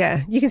Smart, okay.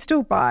 Yeah, you can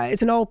still buy it.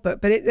 It's an old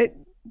book, but it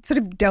sort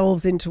of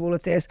delves into all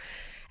of this.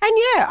 And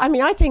yeah, I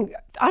mean, I think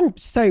I'm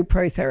so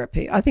pro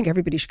therapy. I think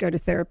everybody should go to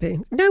therapy.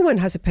 No one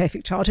has a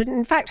perfect childhood. And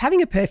in fact,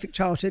 having a perfect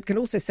childhood can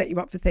also set you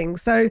up for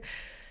things. So,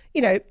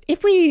 you know,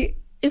 if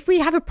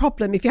you have a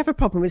problem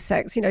with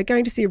sex, you know,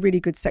 going to see a really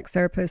good sex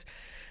therapist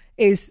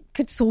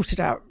could sort it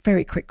out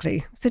very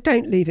quickly. So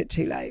don't leave it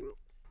too late.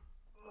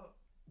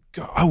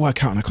 God, I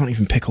work out and I can't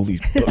even pick all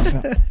these books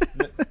up.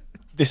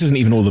 This isn't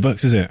even all the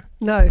books, is it?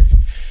 No.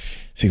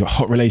 So you've got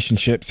Hot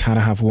Relationships, How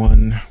to Have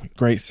One,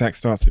 Great Sex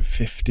Starts at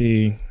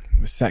 50,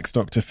 The Sex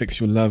Doctor, Fix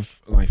Your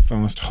Love Life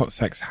Fast, Hot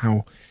Sex,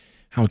 How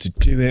to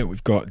Do It.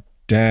 We've got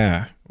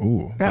Dare.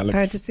 Ooh, about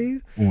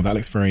fantasies. Oh, that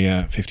looks very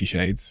 50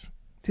 Shades.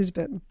 It is a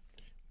bit.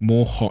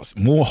 More hot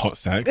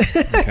sex.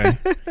 Okay.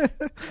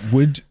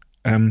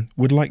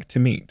 Would like to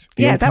meet.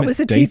 Yeah, that was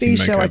the TV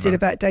show I did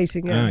about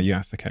dating. Yeah. Ah,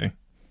 yes. Okay.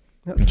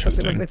 That's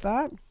interesting. With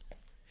that.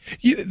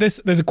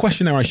 There's a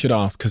question there I should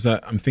ask, because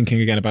I'm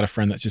thinking again about a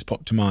friend that's just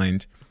popped to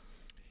mind.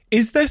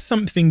 Is there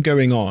something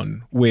going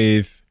on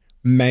with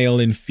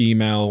male and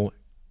female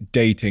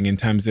dating in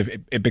terms of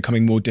it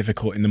becoming more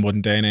difficult in the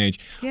modern day and age?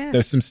 Yes.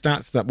 There's some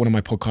stats that one of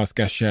my podcast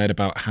guests shared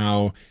about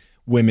how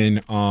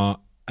women are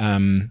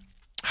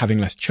having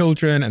less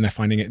children, and they're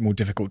finding it more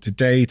difficult to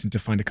date and to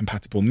find a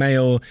compatible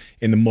male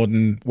in the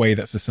modern way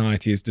that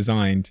society is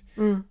designed.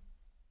 And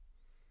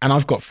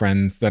I've got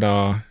friends that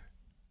are,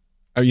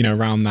 you know,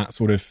 around that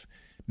sort of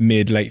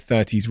mid-late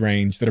 30s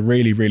range that are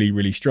really, really,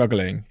 really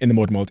struggling in the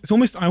modern world. It's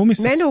almost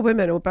men or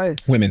women or both?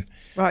 Women.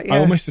 Right, yeah. I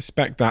almost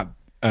suspect that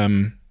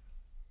I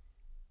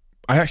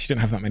actually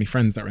don't have that many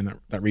friends that are in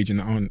that region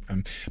that aren't.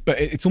 But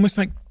it's almost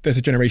like there's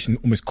a generation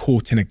almost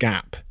caught in a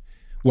gap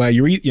where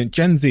you're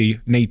Gen Z,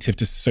 native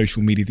to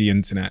social media, the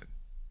internet.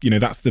 You know,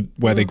 that's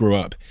where they grew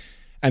up.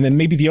 And then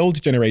maybe the older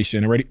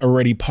generation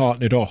already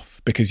partnered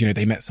off because, you know,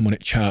 they met someone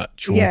at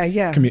church. Or and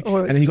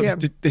then you've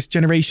got this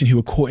generation who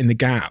are caught in the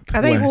gap.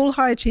 Are they all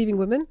high-achieving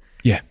women?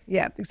 Yeah.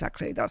 Yeah,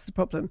 exactly. That's the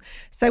problem.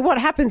 So what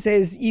happens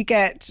is you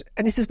get,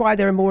 and this is why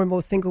there are more and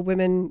more single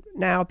women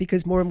now,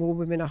 because more and more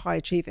women are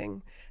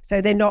high-achieving. So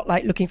they're not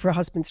like looking for a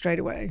husband straight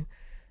away.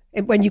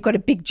 And when you've got a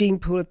big gene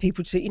pool of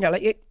people to, you know,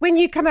 like when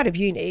you come out of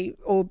uni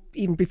or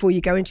even before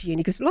you go into uni,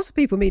 because lots of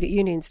people meet at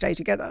uni and stay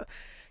together,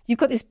 you've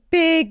got this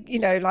big, you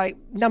know, like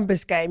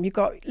numbers game. You've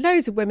got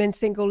loads of women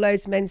single,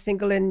 loads of men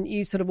single, and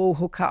you sort of all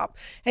hook up.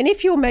 And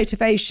if your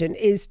motivation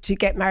is to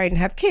get married and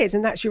have kids,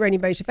 and that's your only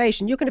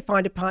motivation, you're going to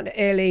find a partner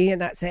early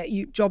and that's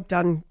it. Job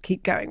done,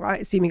 keep going,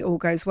 right? Assuming it all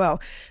goes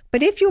well.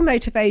 But if your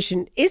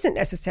motivation isn't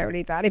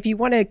necessarily that, if you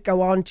want to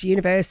go on to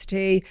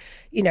university,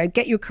 you know,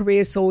 get your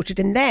career sorted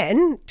and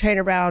then turn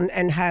around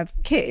and have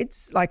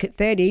kids, like at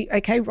 30,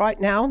 okay,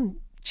 right now,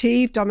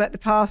 achieved, I'm at the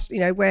past, you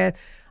know, where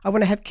I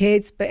want to have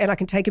kids, and I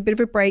can take a bit of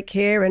a break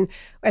here. And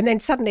then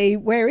suddenly,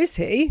 where is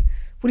he?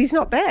 Well, he's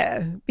not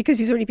there because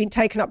he's already been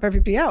taken up by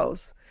everybody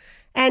else.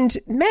 And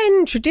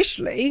men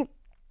traditionally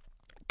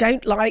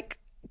don't like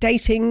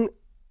dating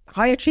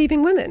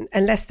high-achieving women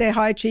unless they're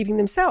high-achieving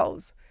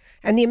themselves.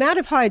 And the amount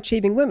of high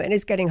achieving women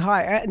is getting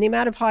higher and the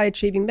amount of high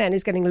achieving men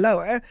is getting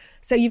lower.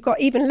 So you've got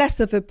even less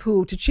of a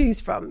pool to choose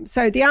from.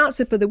 So the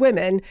answer for the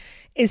women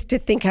is to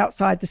think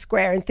outside the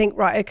square and think,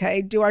 right,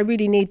 okay, do I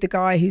really need the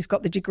guy who's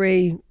got the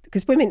degree?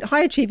 Because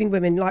high achieving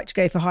women like to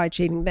go for high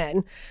achieving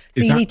men.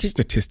 So is that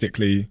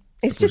statistically?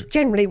 It's just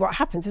generally what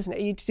happens, isn't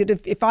it? You sort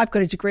of, if I've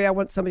got a degree, I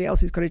want somebody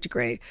else who's got a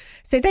degree.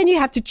 So then you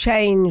have to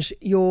change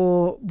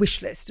your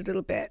wish list a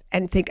little bit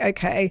and think,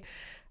 okay,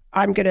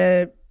 I'm going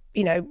to,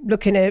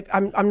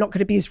 I'm not going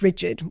to be as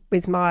rigid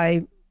with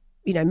my,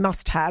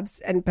 must-haves,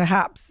 and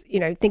perhaps,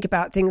 think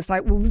about things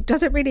like, well,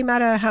 does it really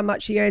matter how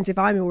much he earns if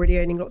I'm already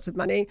earning lots of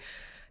money?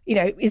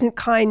 Isn't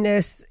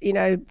kindness,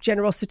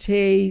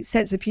 generosity,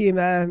 sense of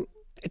humor,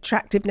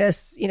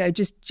 attractiveness,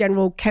 just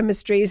general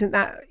chemistry, isn't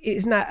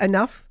that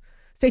enough?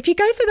 So if you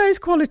go for those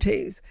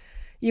qualities,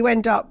 you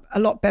end up a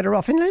lot better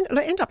off and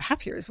end up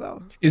happier as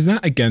well. Is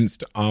that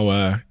against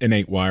our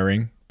innate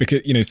wiring?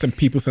 Because, some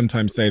people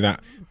sometimes say that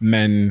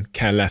men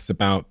care less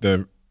about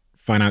the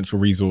financial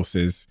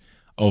resources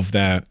of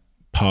their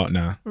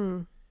partner.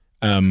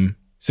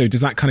 So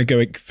does that kind of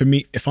go, for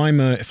me, if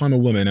I'm a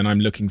woman and I'm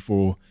looking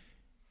for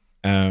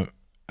a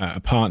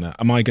partner,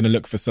 am I going to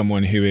look for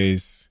someone who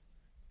is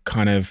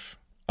kind of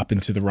up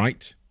and to the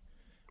right?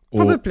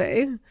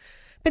 Probably.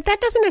 But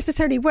that doesn't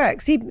necessarily work.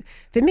 See,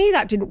 for me,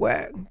 that didn't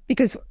work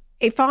because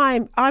if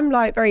I'm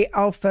like very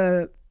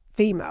alpha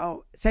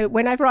female. So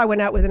whenever I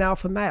went out with an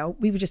alpha male,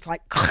 we were just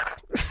like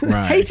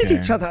hated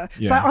each other.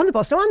 It's like, I'm the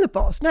boss. No, I'm the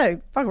boss.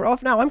 No, bugger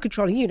off. No, I'm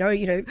controlling you. No,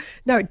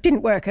 it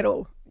didn't work at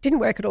all.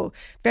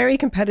 Very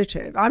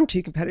competitive. I'm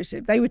too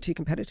competitive. They were too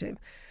competitive.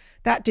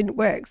 That didn't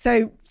work.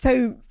 So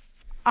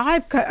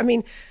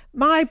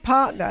my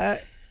partner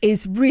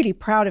is really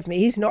proud of me.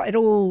 He's not at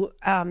all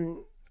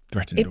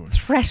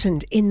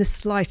threatened in the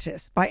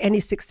slightest by any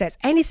success.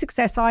 Any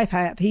success I've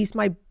had, he's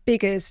my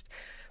biggest,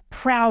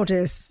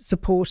 proudest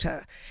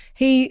supporter.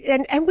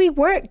 And we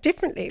work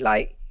differently.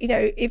 Like,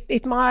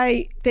 if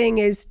my thing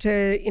is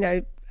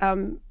to,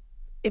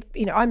 if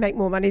I make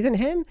more money than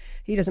him,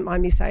 he doesn't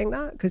mind me saying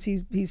that because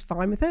he's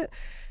fine with it.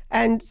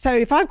 And so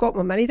if I've got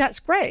more money, that's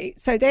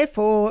great. So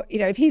therefore,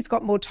 if he's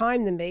got more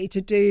time than me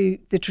to do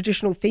the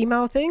traditional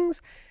female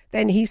things,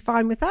 then he's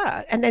fine with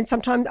that. And then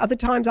other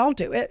times I'll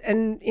do it.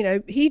 And,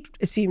 he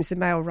assumes the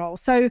male role.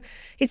 So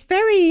it's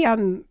very,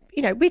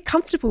 we're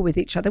comfortable with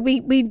each other. We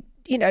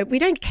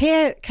don't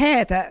care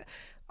that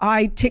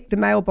I tick the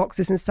male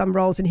boxes in some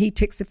roles and he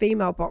ticks the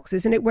female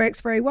boxes, and it works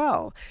very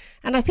well.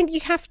 And I think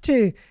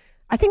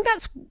I think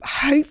that's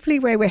hopefully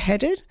where we're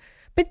headed.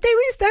 But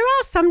there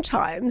are some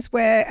times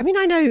where, I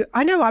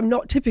know I'm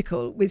not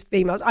typical with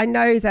females. I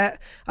know that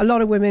a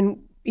lot of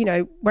women,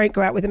 won't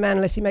go out with a man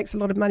unless he makes a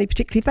lot of money,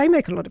 particularly if they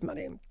make a lot of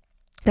money.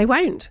 They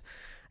won't.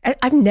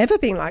 I've never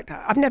been like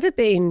that. I've never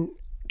been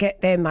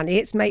get their money.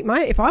 It's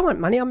if I want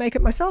money, I'll make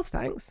it myself,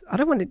 thanks. I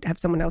don't want to have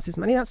someone else's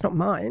money. That's not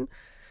mine.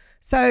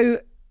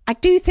 So I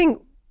do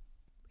think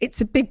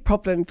it's a big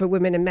problem for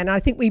women and men. I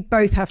think we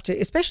both have to,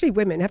 especially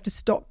women, have to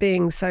stop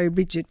being so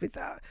rigid with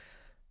that,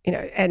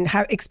 and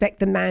expect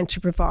the man to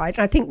provide.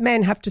 And I think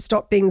men have to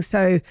stop being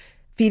so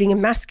feeling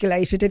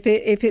emasculated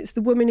if it's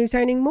the woman who's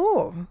earning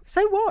more.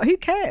 So what? Who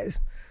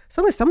cares? As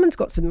long as someone's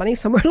got some money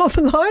somewhere along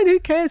the line, who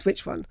cares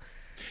which one?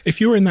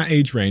 If you're in that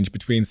age range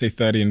between, say,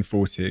 30 and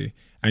 40,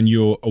 and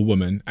you're a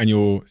woman and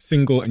you're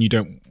single and you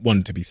don't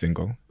want to be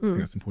single, I think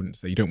that's important to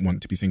say. You don't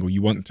want to be single.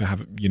 You want to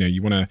have,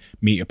 you want to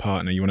meet a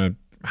partner, you want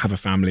to have a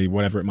family,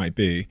 whatever it might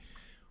be.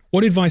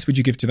 What advice would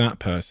you give to that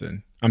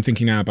person? I'm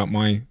thinking now about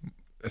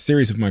a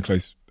series of my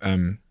close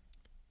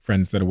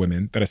friends that are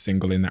women that are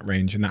single in that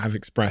range and that have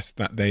expressed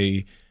that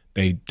they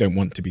don't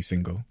want to be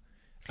single.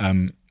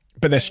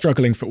 But they're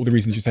struggling for all the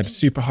reasons you said,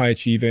 super high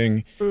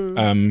achieving,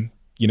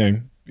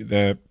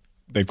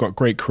 they've got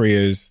great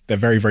careers. They're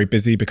very, very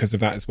busy because of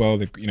that as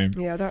well.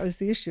 Yeah, that was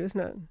the issue, isn't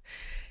it?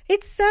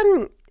 It's,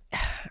 I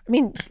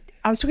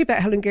was talking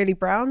about Helen Gurley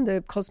Brown,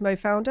 the Cosmo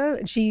founder,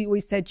 and she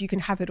always said, you can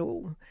have it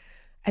all.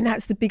 And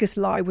that's the biggest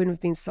lie women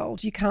have been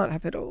sold. You can't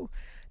have it all.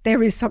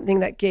 There is something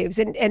that gives.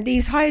 And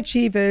these high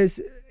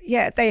achievers,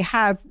 they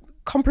have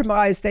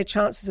compromised their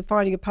chances of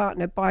finding a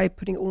partner by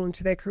putting it all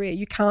into their career.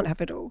 You can't have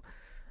it all.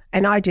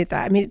 And I did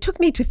that. It took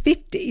me to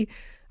 50.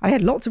 I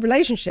had lots of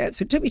relationships,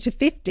 but it took me to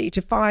 50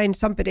 to find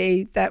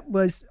somebody that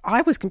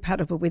I was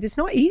compatible with. It's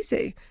not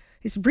easy.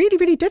 It's really,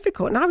 really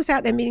difficult. And I was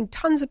out there meeting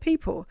tons of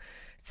people.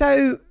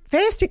 So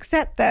first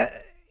accept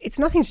that it's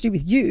nothing to do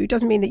with you. It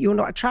doesn't mean that you're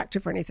not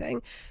attractive or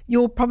anything.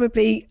 You're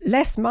probably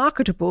less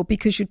marketable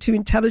because you're too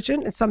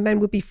intelligent, and some men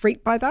would be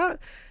freaked by that.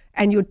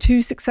 And you're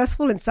too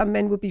successful, and some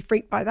men would be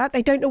freaked by that.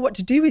 They don't know what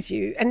to do with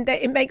you. And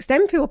it makes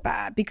them feel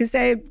bad because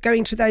they're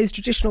going to those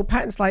traditional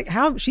patterns like,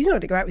 how she's not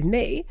going to go out with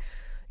me.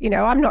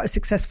 I'm not as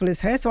successful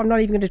as her, so I'm not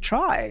even going to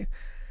try.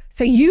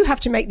 So you have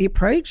to make the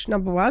approach,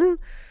 number one.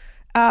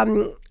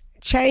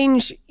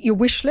 Change your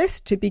wish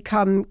list to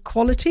become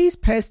qualities,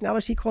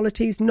 personality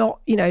qualities, not,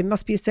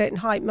 must be a certain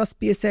height, must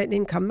be a certain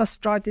income,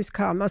 must drive this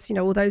car, must,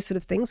 all those sort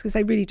of things, because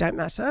they really don't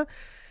matter.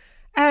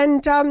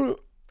 And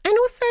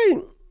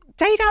also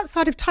date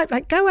outside of type.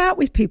 Like, go out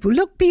with people,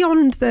 look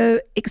beyond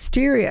the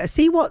exterior,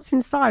 see what's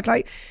inside.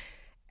 Like,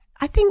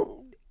 I think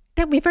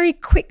that we're very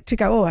quick to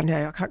go, oh,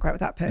 no, I can't go out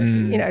with that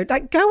person. You know,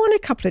 like, go on a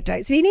couple of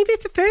dates. And even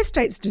if the first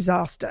date's a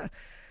disaster,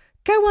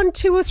 go on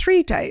 2 or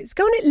 3 dates.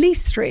 Go on at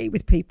least 3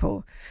 with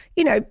people.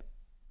 You know,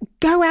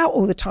 go out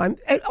all the time.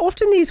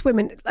 Often these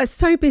women are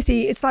so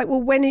busy. It's like,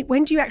 well,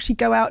 when do you actually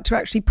go out to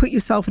actually put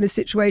yourself in a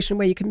situation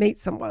where you can meet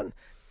someone?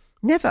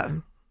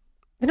 Never.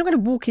 They're not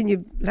going to walk in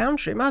your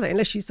lounge room, are they?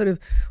 Unless you sort of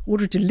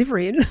order a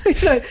delivery. And,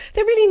 you know,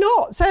 they're really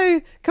not.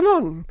 So come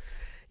on.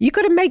 You've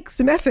got to make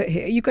some effort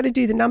here. You've got to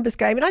do the numbers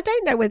game. And I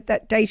don't know whether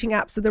that dating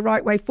apps are the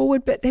right way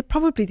forward, but they're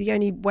probably the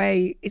only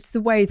way. It's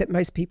the way that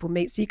most people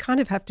meet. So you kind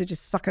of have to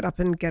just suck it up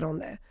and get on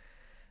there,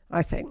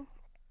 I think.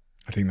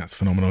 I think that's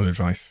phenomenal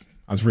advice.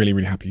 I was really,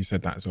 really happy you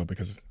said that as well,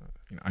 because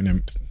I know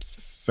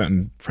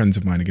certain friends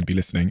of mine are going to be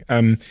listening.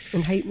 And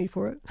hate me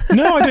for it.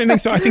 No, I don't think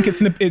so. I think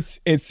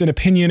it's an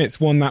opinion. It's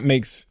one that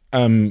makes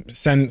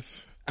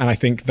sense. And I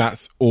think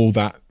that's all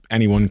that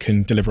anyone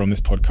can deliver on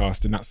this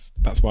podcast, and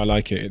that's why I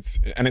like it.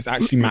 It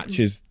actually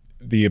matches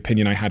the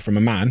opinion I had from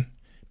a man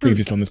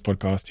previously on this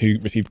podcast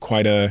who received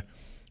quite a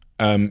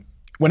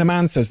when a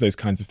man says those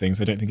kinds of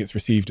things, I don't think it's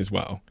received as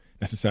well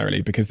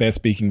necessarily, because they're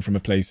speaking from a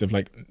place of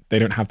like, they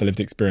don't have the lived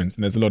experience,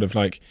 and there's a lot of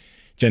like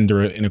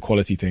gender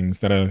inequality things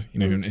that are, you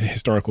know,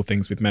 historical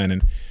things with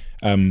men.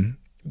 And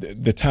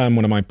the term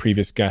one of my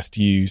previous guests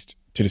used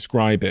to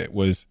describe it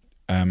was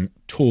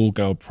tall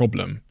girl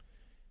problem.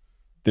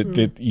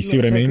 You see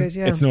what I mean? Good,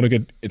 yeah. It's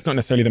not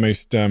necessarily the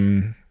most,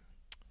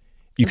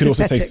 you could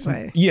also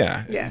say,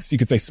 you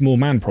could say small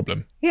man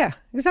problem. Yeah,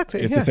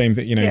 exactly. It's the same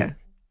that, you know,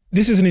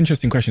 This is an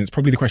interesting question. It's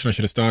probably the question I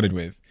should have started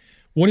with.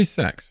 What is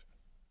sex?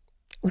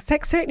 Well,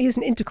 sex certainly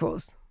isn't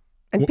intercourse.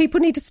 And people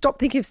need to stop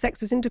thinking of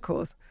sex as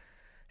intercourse.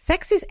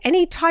 Sex is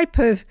any type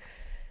of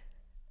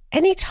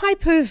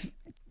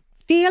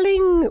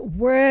feeling,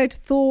 word,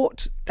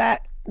 thought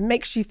that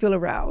makes you feel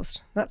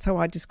aroused. That's how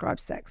I describe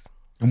sex.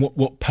 And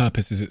what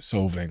purpose is it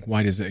solving?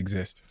 Why does it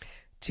exist?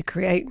 To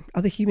create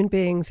other human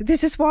beings.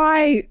 This is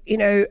why, you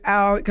know,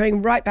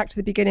 going right back to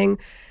the beginning,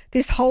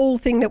 this whole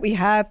thing that we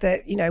have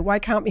that, you know, why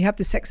can't we have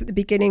the sex at the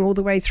beginning all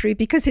the way through?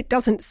 Because it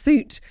doesn't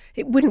suit.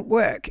 It wouldn't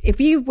work. If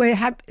you were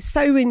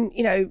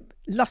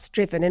lust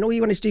driven and all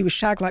you wanted to do was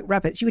shag like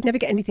rabbits, you would never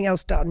get anything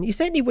else done. You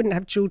certainly wouldn't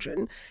have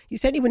children. You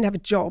certainly wouldn't have a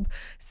job.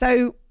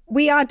 So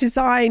we are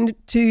designed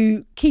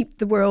to keep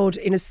the world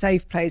in a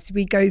safe place.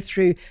 We go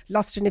through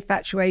lust and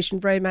infatuation,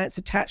 romance,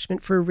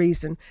 attachment for a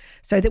reason,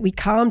 so that we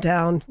calm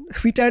down,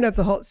 we don't have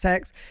the hot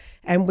sex,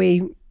 and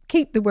we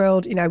keep the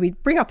world, you know, we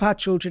bring up our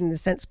children in a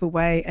sensible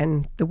way,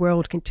 and the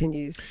world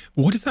continues.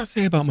 What does that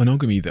say about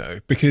monogamy, though?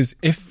 Because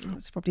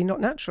it's probably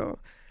not natural.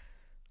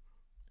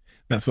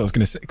 That's what I was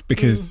going to say.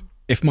 Because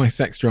if my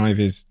sex drive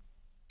is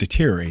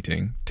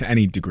deteriorating to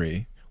any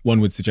degree, one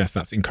would suggest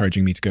that's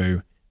encouraging me to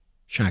go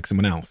shag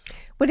someone else.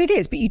 Well, it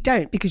is, but you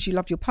don't, because you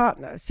love your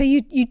partner. So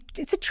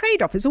it's a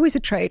trade-off. It's always a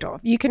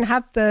trade-off. You can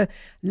have the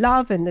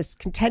love and this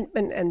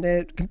contentment and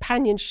the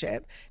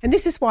companionship. And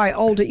this is why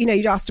older, you know,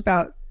 you asked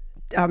about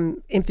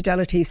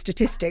infidelity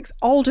statistics.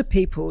 Older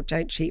people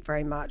don't cheat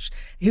very much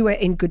who are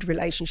in good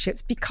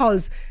relationships,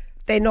 because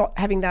they're not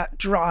having that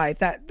drive,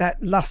 that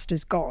lust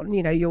is gone.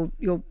 You know,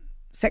 your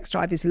sex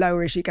drive is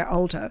lower as you get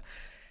older.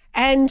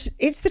 And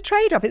it's the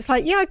trade-off. It's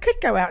like, yeah, I could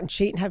go out and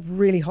cheat and have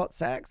really hot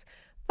sex,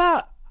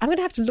 but I'm going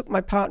to have to look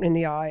my partner in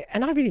the eye,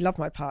 and I really love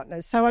my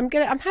partner. So I'm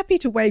happy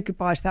to wave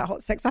goodbye to that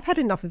hot sex. I've had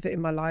enough of it in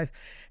my life.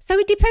 So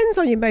it depends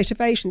on your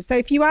motivation. So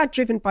if you are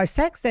driven by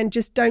sex, then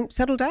just don't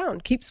settle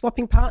down. Keep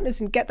swapping partners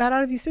and get that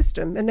out of your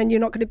system, and then you're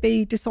not going to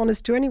be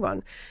dishonest to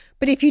anyone.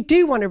 But if you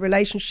do want a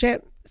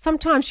relationship,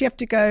 sometimes you have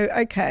to go,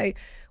 okay,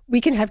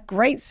 we can have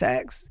great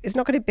sex. It's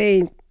not going to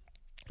be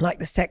like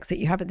the sex that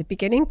you have at the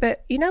beginning,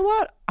 but you know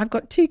what? I've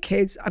got 2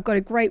 kids. I've got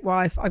a great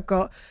wife. I've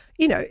got,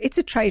 you know, it's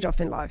a trade-off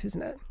in life,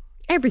 isn't it?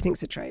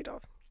 Everything's a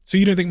trade-off. So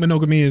you don't think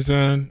monogamy is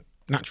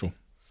natural?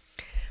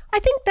 I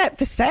think that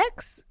for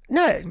sex,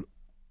 no.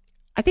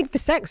 I think for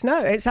sex,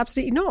 no, it's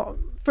absolutely not.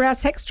 For our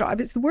sex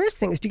drive, it's the worst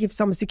thing is to give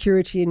someone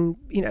security and,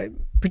 you know,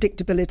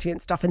 predictability and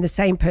stuff, and the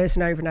same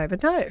person over and over.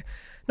 No,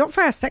 not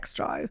for our sex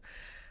drive.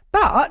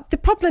 But the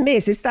problem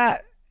is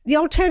that the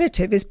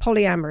alternative is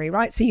polyamory,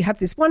 right? So you have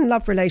this one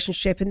love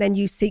relationship and then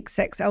you seek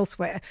sex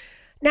elsewhere.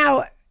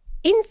 Now,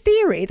 in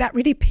theory, that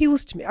really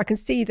appeals to me. I can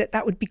see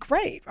that would be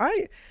great,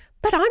 right?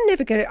 But I'm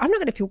not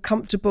going to feel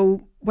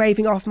comfortable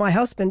waving off my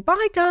husband.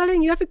 Bye,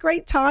 darling. You have a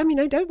great time. You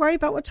know, don't worry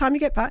about what time you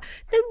get back.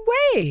 No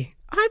way.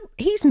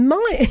 He's mine.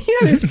 You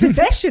know, it's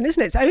possession,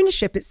 isn't it? It's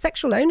ownership. It's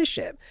sexual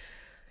ownership.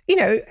 You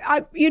know,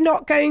 you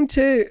might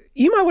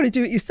want to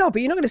do it yourself,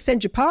 but you're not going to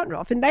send your partner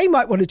off, and they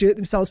might want to do it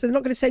themselves, but they're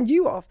not going to send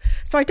you off.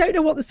 So I don't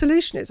know what the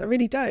solution is. I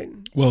really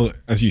don't. Well,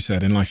 as you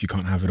said, in life, you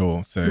can't have it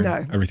all. So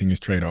everything is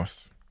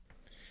trade-offs.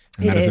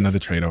 And that is another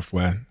trade-off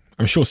where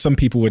I'm sure some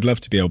people would love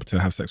to be able to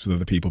have sex with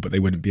other people, but they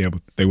wouldn't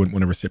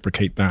want to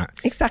reciprocate that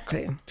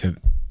exactly to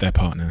their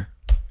partner.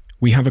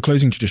 We have a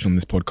closing tradition on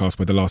this podcast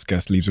where the last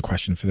guest leaves a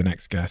question for the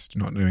next guest,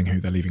 not knowing who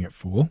they're leaving it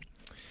for.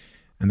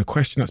 And the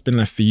question that's been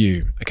left for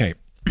you, okay,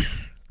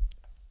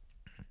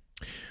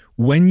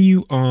 When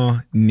you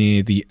are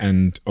near the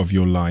end of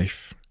your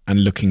life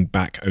and looking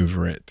back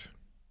over it,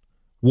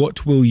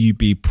 what will you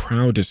be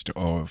proudest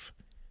of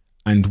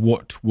and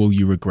what will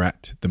you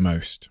regret the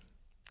most?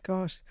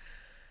 Gosh.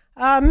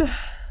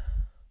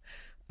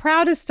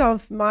 Proudest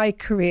of my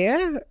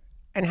career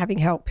and having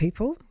helped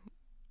people.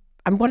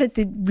 I'm one of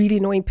the really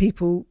annoying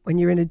people when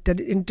you're in a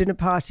dinner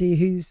party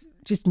who's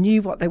just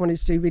knew what they wanted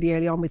to do really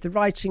early on with the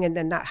writing, and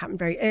then that happened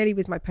very early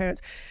with my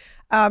parents.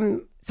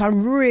 So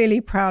I'm really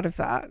proud of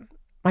that.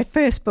 My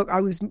first book,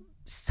 I was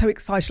so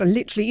excited. I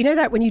literally, you know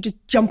that when you just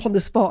jump on the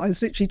spot, I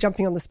was literally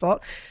jumping on the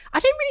spot. I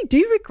don't really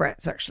do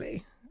regrets,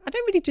 actually. I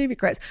don't really do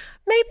regrets.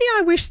 Maybe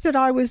I wish that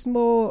I was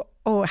more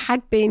or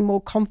had been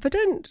more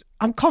confident.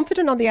 I'm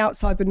confident on the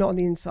outside, but not on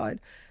the inside.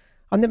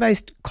 I'm the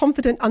most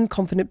confident,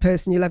 unconfident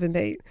person you'll ever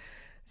meet.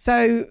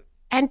 So,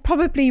 and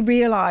probably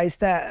realise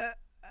that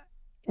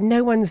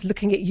no one's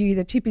looking at you.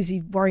 They're too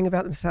busy worrying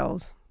about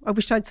themselves. I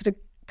wish I'd sort of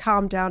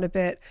calmed down a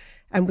bit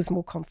and was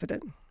more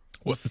confident.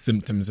 What's the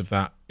symptoms of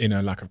that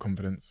inner lack of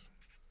confidence?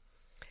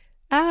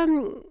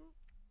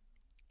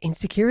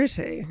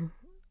 Insecurity,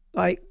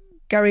 like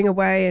going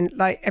away and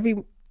like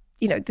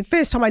the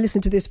first time I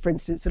listen to this, for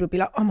instance, it'll be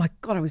like, oh my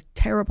God, I was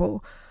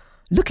terrible.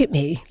 Look at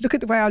me. Look at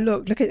the way I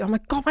look. Oh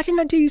my God, why didn't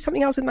I do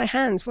something else with my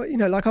hands? What,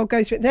 like I'll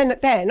go through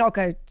it. Then I'll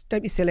go,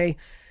 don't be silly.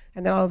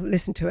 And then I'll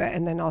listen to it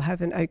and then I'll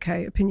have an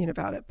okay opinion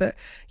about it. But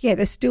yeah,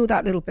 there's still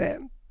that little bit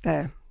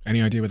there.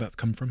 Any idea where that's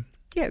come from?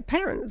 Yeah,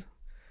 parents.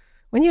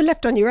 When you're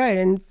left on your own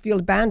and feel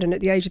abandoned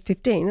at the age of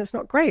 15, that's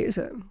not great, is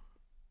it?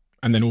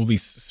 And then all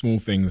these small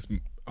things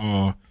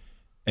are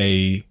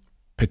a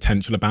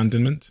potential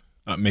abandonment.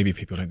 Maybe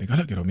people don't think I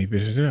look good, or maybe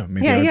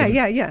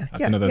Yeah.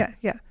 That's another.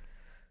 Yeah.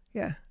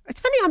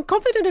 It's funny. I'm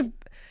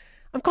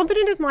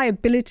confident of my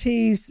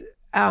abilities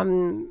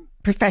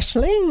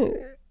professionally.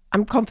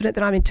 I'm confident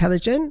that I'm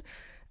intelligent.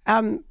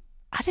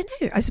 I don't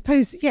know. I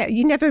suppose, yeah,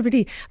 you never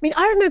really... I mean,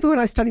 I remember when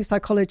I studied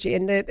psychology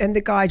and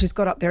the guy just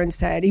got up there and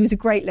said, he was a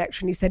great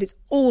lecturer, and he said, it's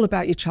all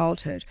about your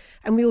childhood.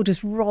 And we all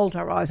just rolled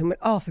our eyes and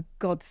went, oh, for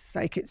God's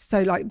sake, it's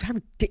so like, how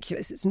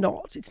ridiculous. It's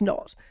not.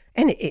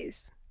 And it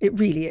is. It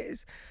really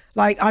is.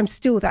 Like, I'm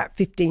still that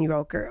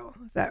 15-year-old girl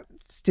that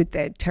stood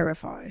there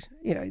terrified.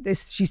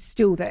 She's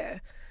still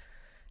there.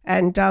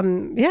 And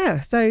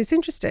so it's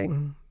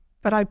interesting.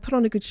 But I put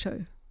on a good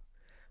show,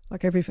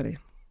 like everybody.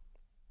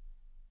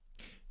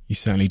 You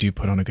certainly do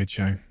put on a good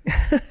show.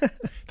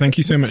 Thank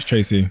you so much,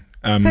 Tracey.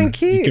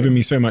 Thank you. You've given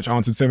me so much,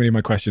 answered so many of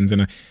my questions,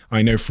 and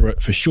I know for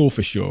sure,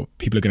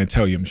 people are going to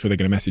tell you, I'm sure they're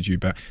going to message you,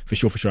 but for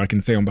sure, I can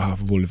say on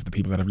behalf of all of the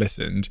people that have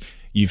listened,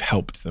 you've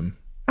helped them.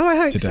 Oh, I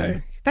hope today,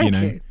 so. Thank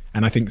you.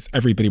 And I think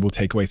everybody will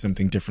take away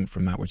something different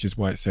from that, which is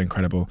why it's so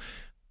incredible.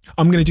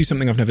 I'm going to do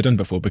something I've never done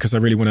before because I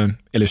really want to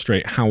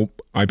illustrate how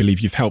I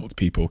believe you've helped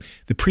people.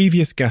 The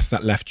previous guest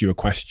that left you a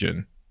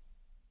question,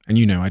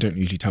 and I don't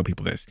usually tell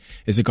people this,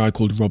 is a guy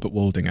called Robert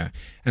Waldinger.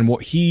 And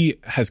what he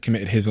has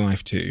committed his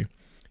life to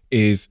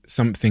is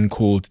something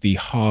called the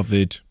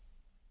Harvard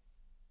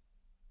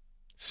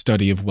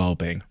Study of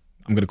Wellbeing.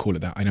 I'm going to call it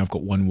that. I know I've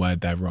got one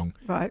word there wrong.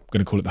 Right. I'm going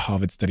to call it the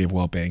Harvard Study of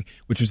Wellbeing,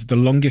 which was the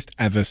longest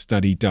ever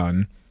study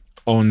done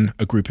on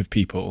a group of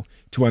people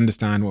to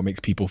understand what makes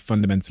people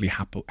fundamentally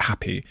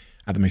happy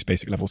at the most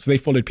basic level. So they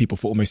followed people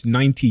for almost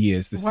 90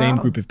 years, the same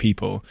group of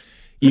people.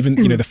 Even,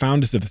 the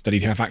founders of the study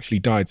have actually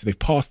died. So they've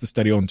passed the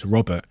study on to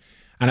Robert.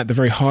 And at the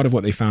very heart of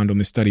what they found on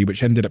this study,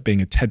 which ended up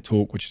being a TED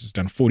Talk, which has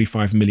done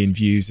 45 million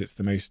views, it's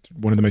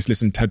one of the most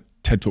listened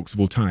TED Talks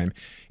of all time,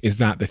 is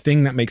that the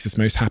thing that makes us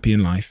most happy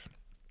in life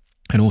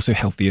and also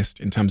healthiest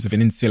in terms of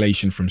an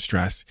insulation from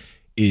stress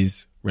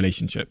is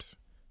relationships.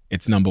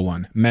 It's number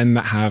one. Men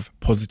that have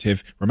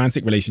positive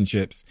romantic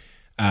relationships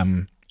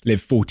live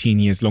 14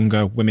 years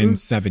longer, women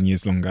 7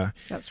 years longer.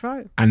 That's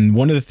right. And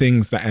one of the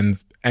things that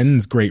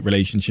ends great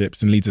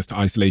relationships and leads us to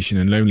isolation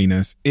and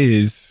loneliness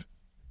is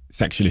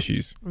sexual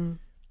issues.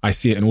 I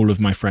see it in all of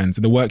my friends.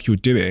 And the work you're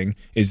doing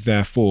is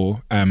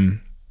therefore,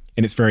 in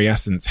its very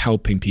essence,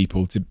 helping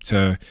people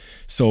to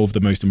solve the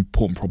most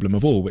important problem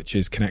of all, which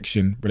is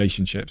connection,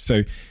 relationships.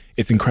 So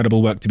it's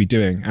incredible work to be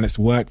doing. And it's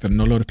work that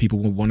not a lot of people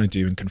will want to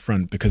do and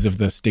confront because of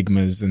the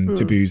stigmas and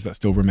taboos that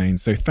still remain.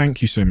 So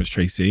thank you so much,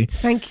 Tracey.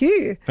 Thank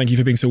you. Thank you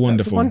for being so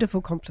wonderful. That's a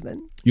wonderful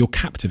compliment. You're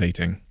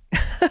captivating.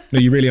 No,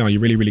 you really are.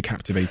 You're really, really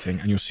captivating.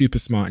 And you're super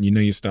smart and you know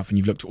your stuff and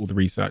you've looked at all the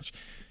research.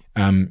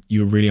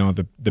 You really are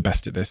the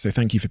best at this. So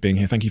thank you for being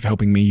here. Thank you for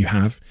helping me. You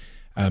have.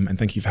 And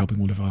thank you for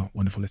helping all of our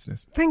wonderful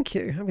listeners. Thank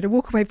you. I'm going to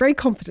walk away very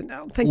confident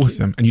now. Thank you.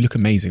 Awesome. And you look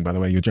amazing, by the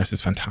way. Your dress is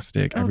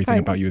fantastic. Everything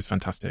thanks. about you is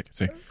fantastic.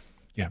 So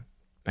yeah,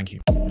 thank you.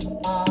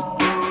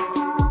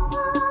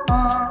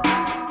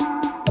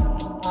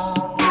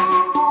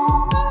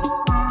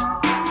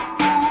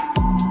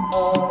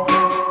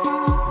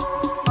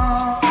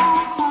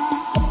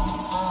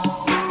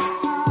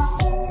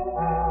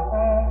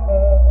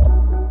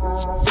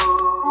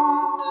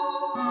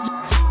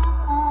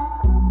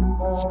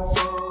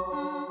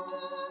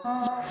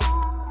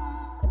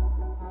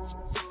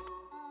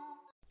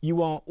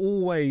 You are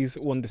always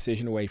one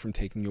decision away from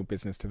taking your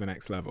business to the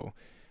next level.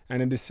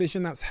 And a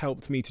decision that's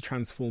helped me to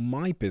transform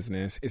my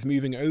business is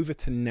moving over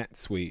to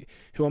NetSuite,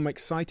 who I'm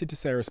excited to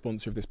say are a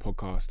sponsor of this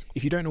podcast.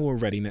 If you don't know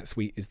already,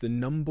 NetSuite is the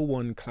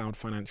 #1 cloud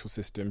financial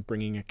system,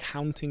 bringing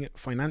accounting,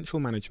 financial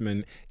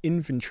management,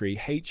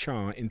 inventory,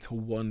 HR into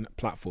one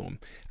platform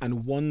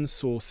and one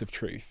source of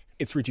truth.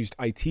 It's reduced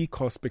IT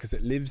costs because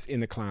it lives in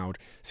the cloud,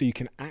 so you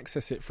can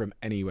access it from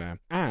anywhere.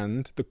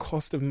 And the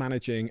cost of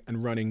managing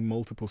and running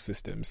multiple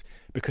systems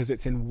because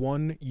it's in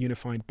one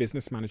unified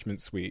business management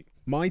suite.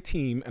 My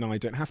team and I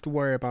don't have to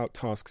worry about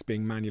tasks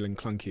being manual and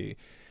clunky.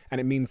 And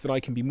it means that I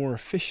can be more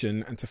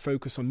efficient and to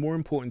focus on more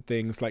important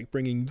things like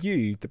bringing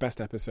you the best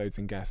episodes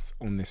and guests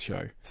on this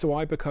show. So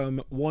I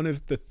become one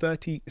of the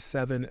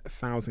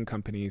 37,000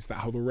 companies that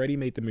have already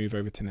made the move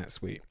over to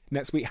NetSuite.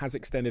 NetSuite has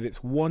extended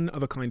its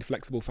one-of-a-kind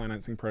flexible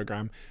financing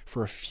program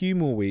for a few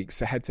more weeks.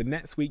 So head to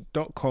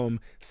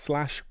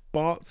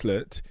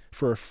netsuite.com/Bartlett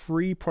for a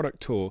free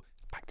product tour.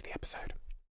 Back to the episode.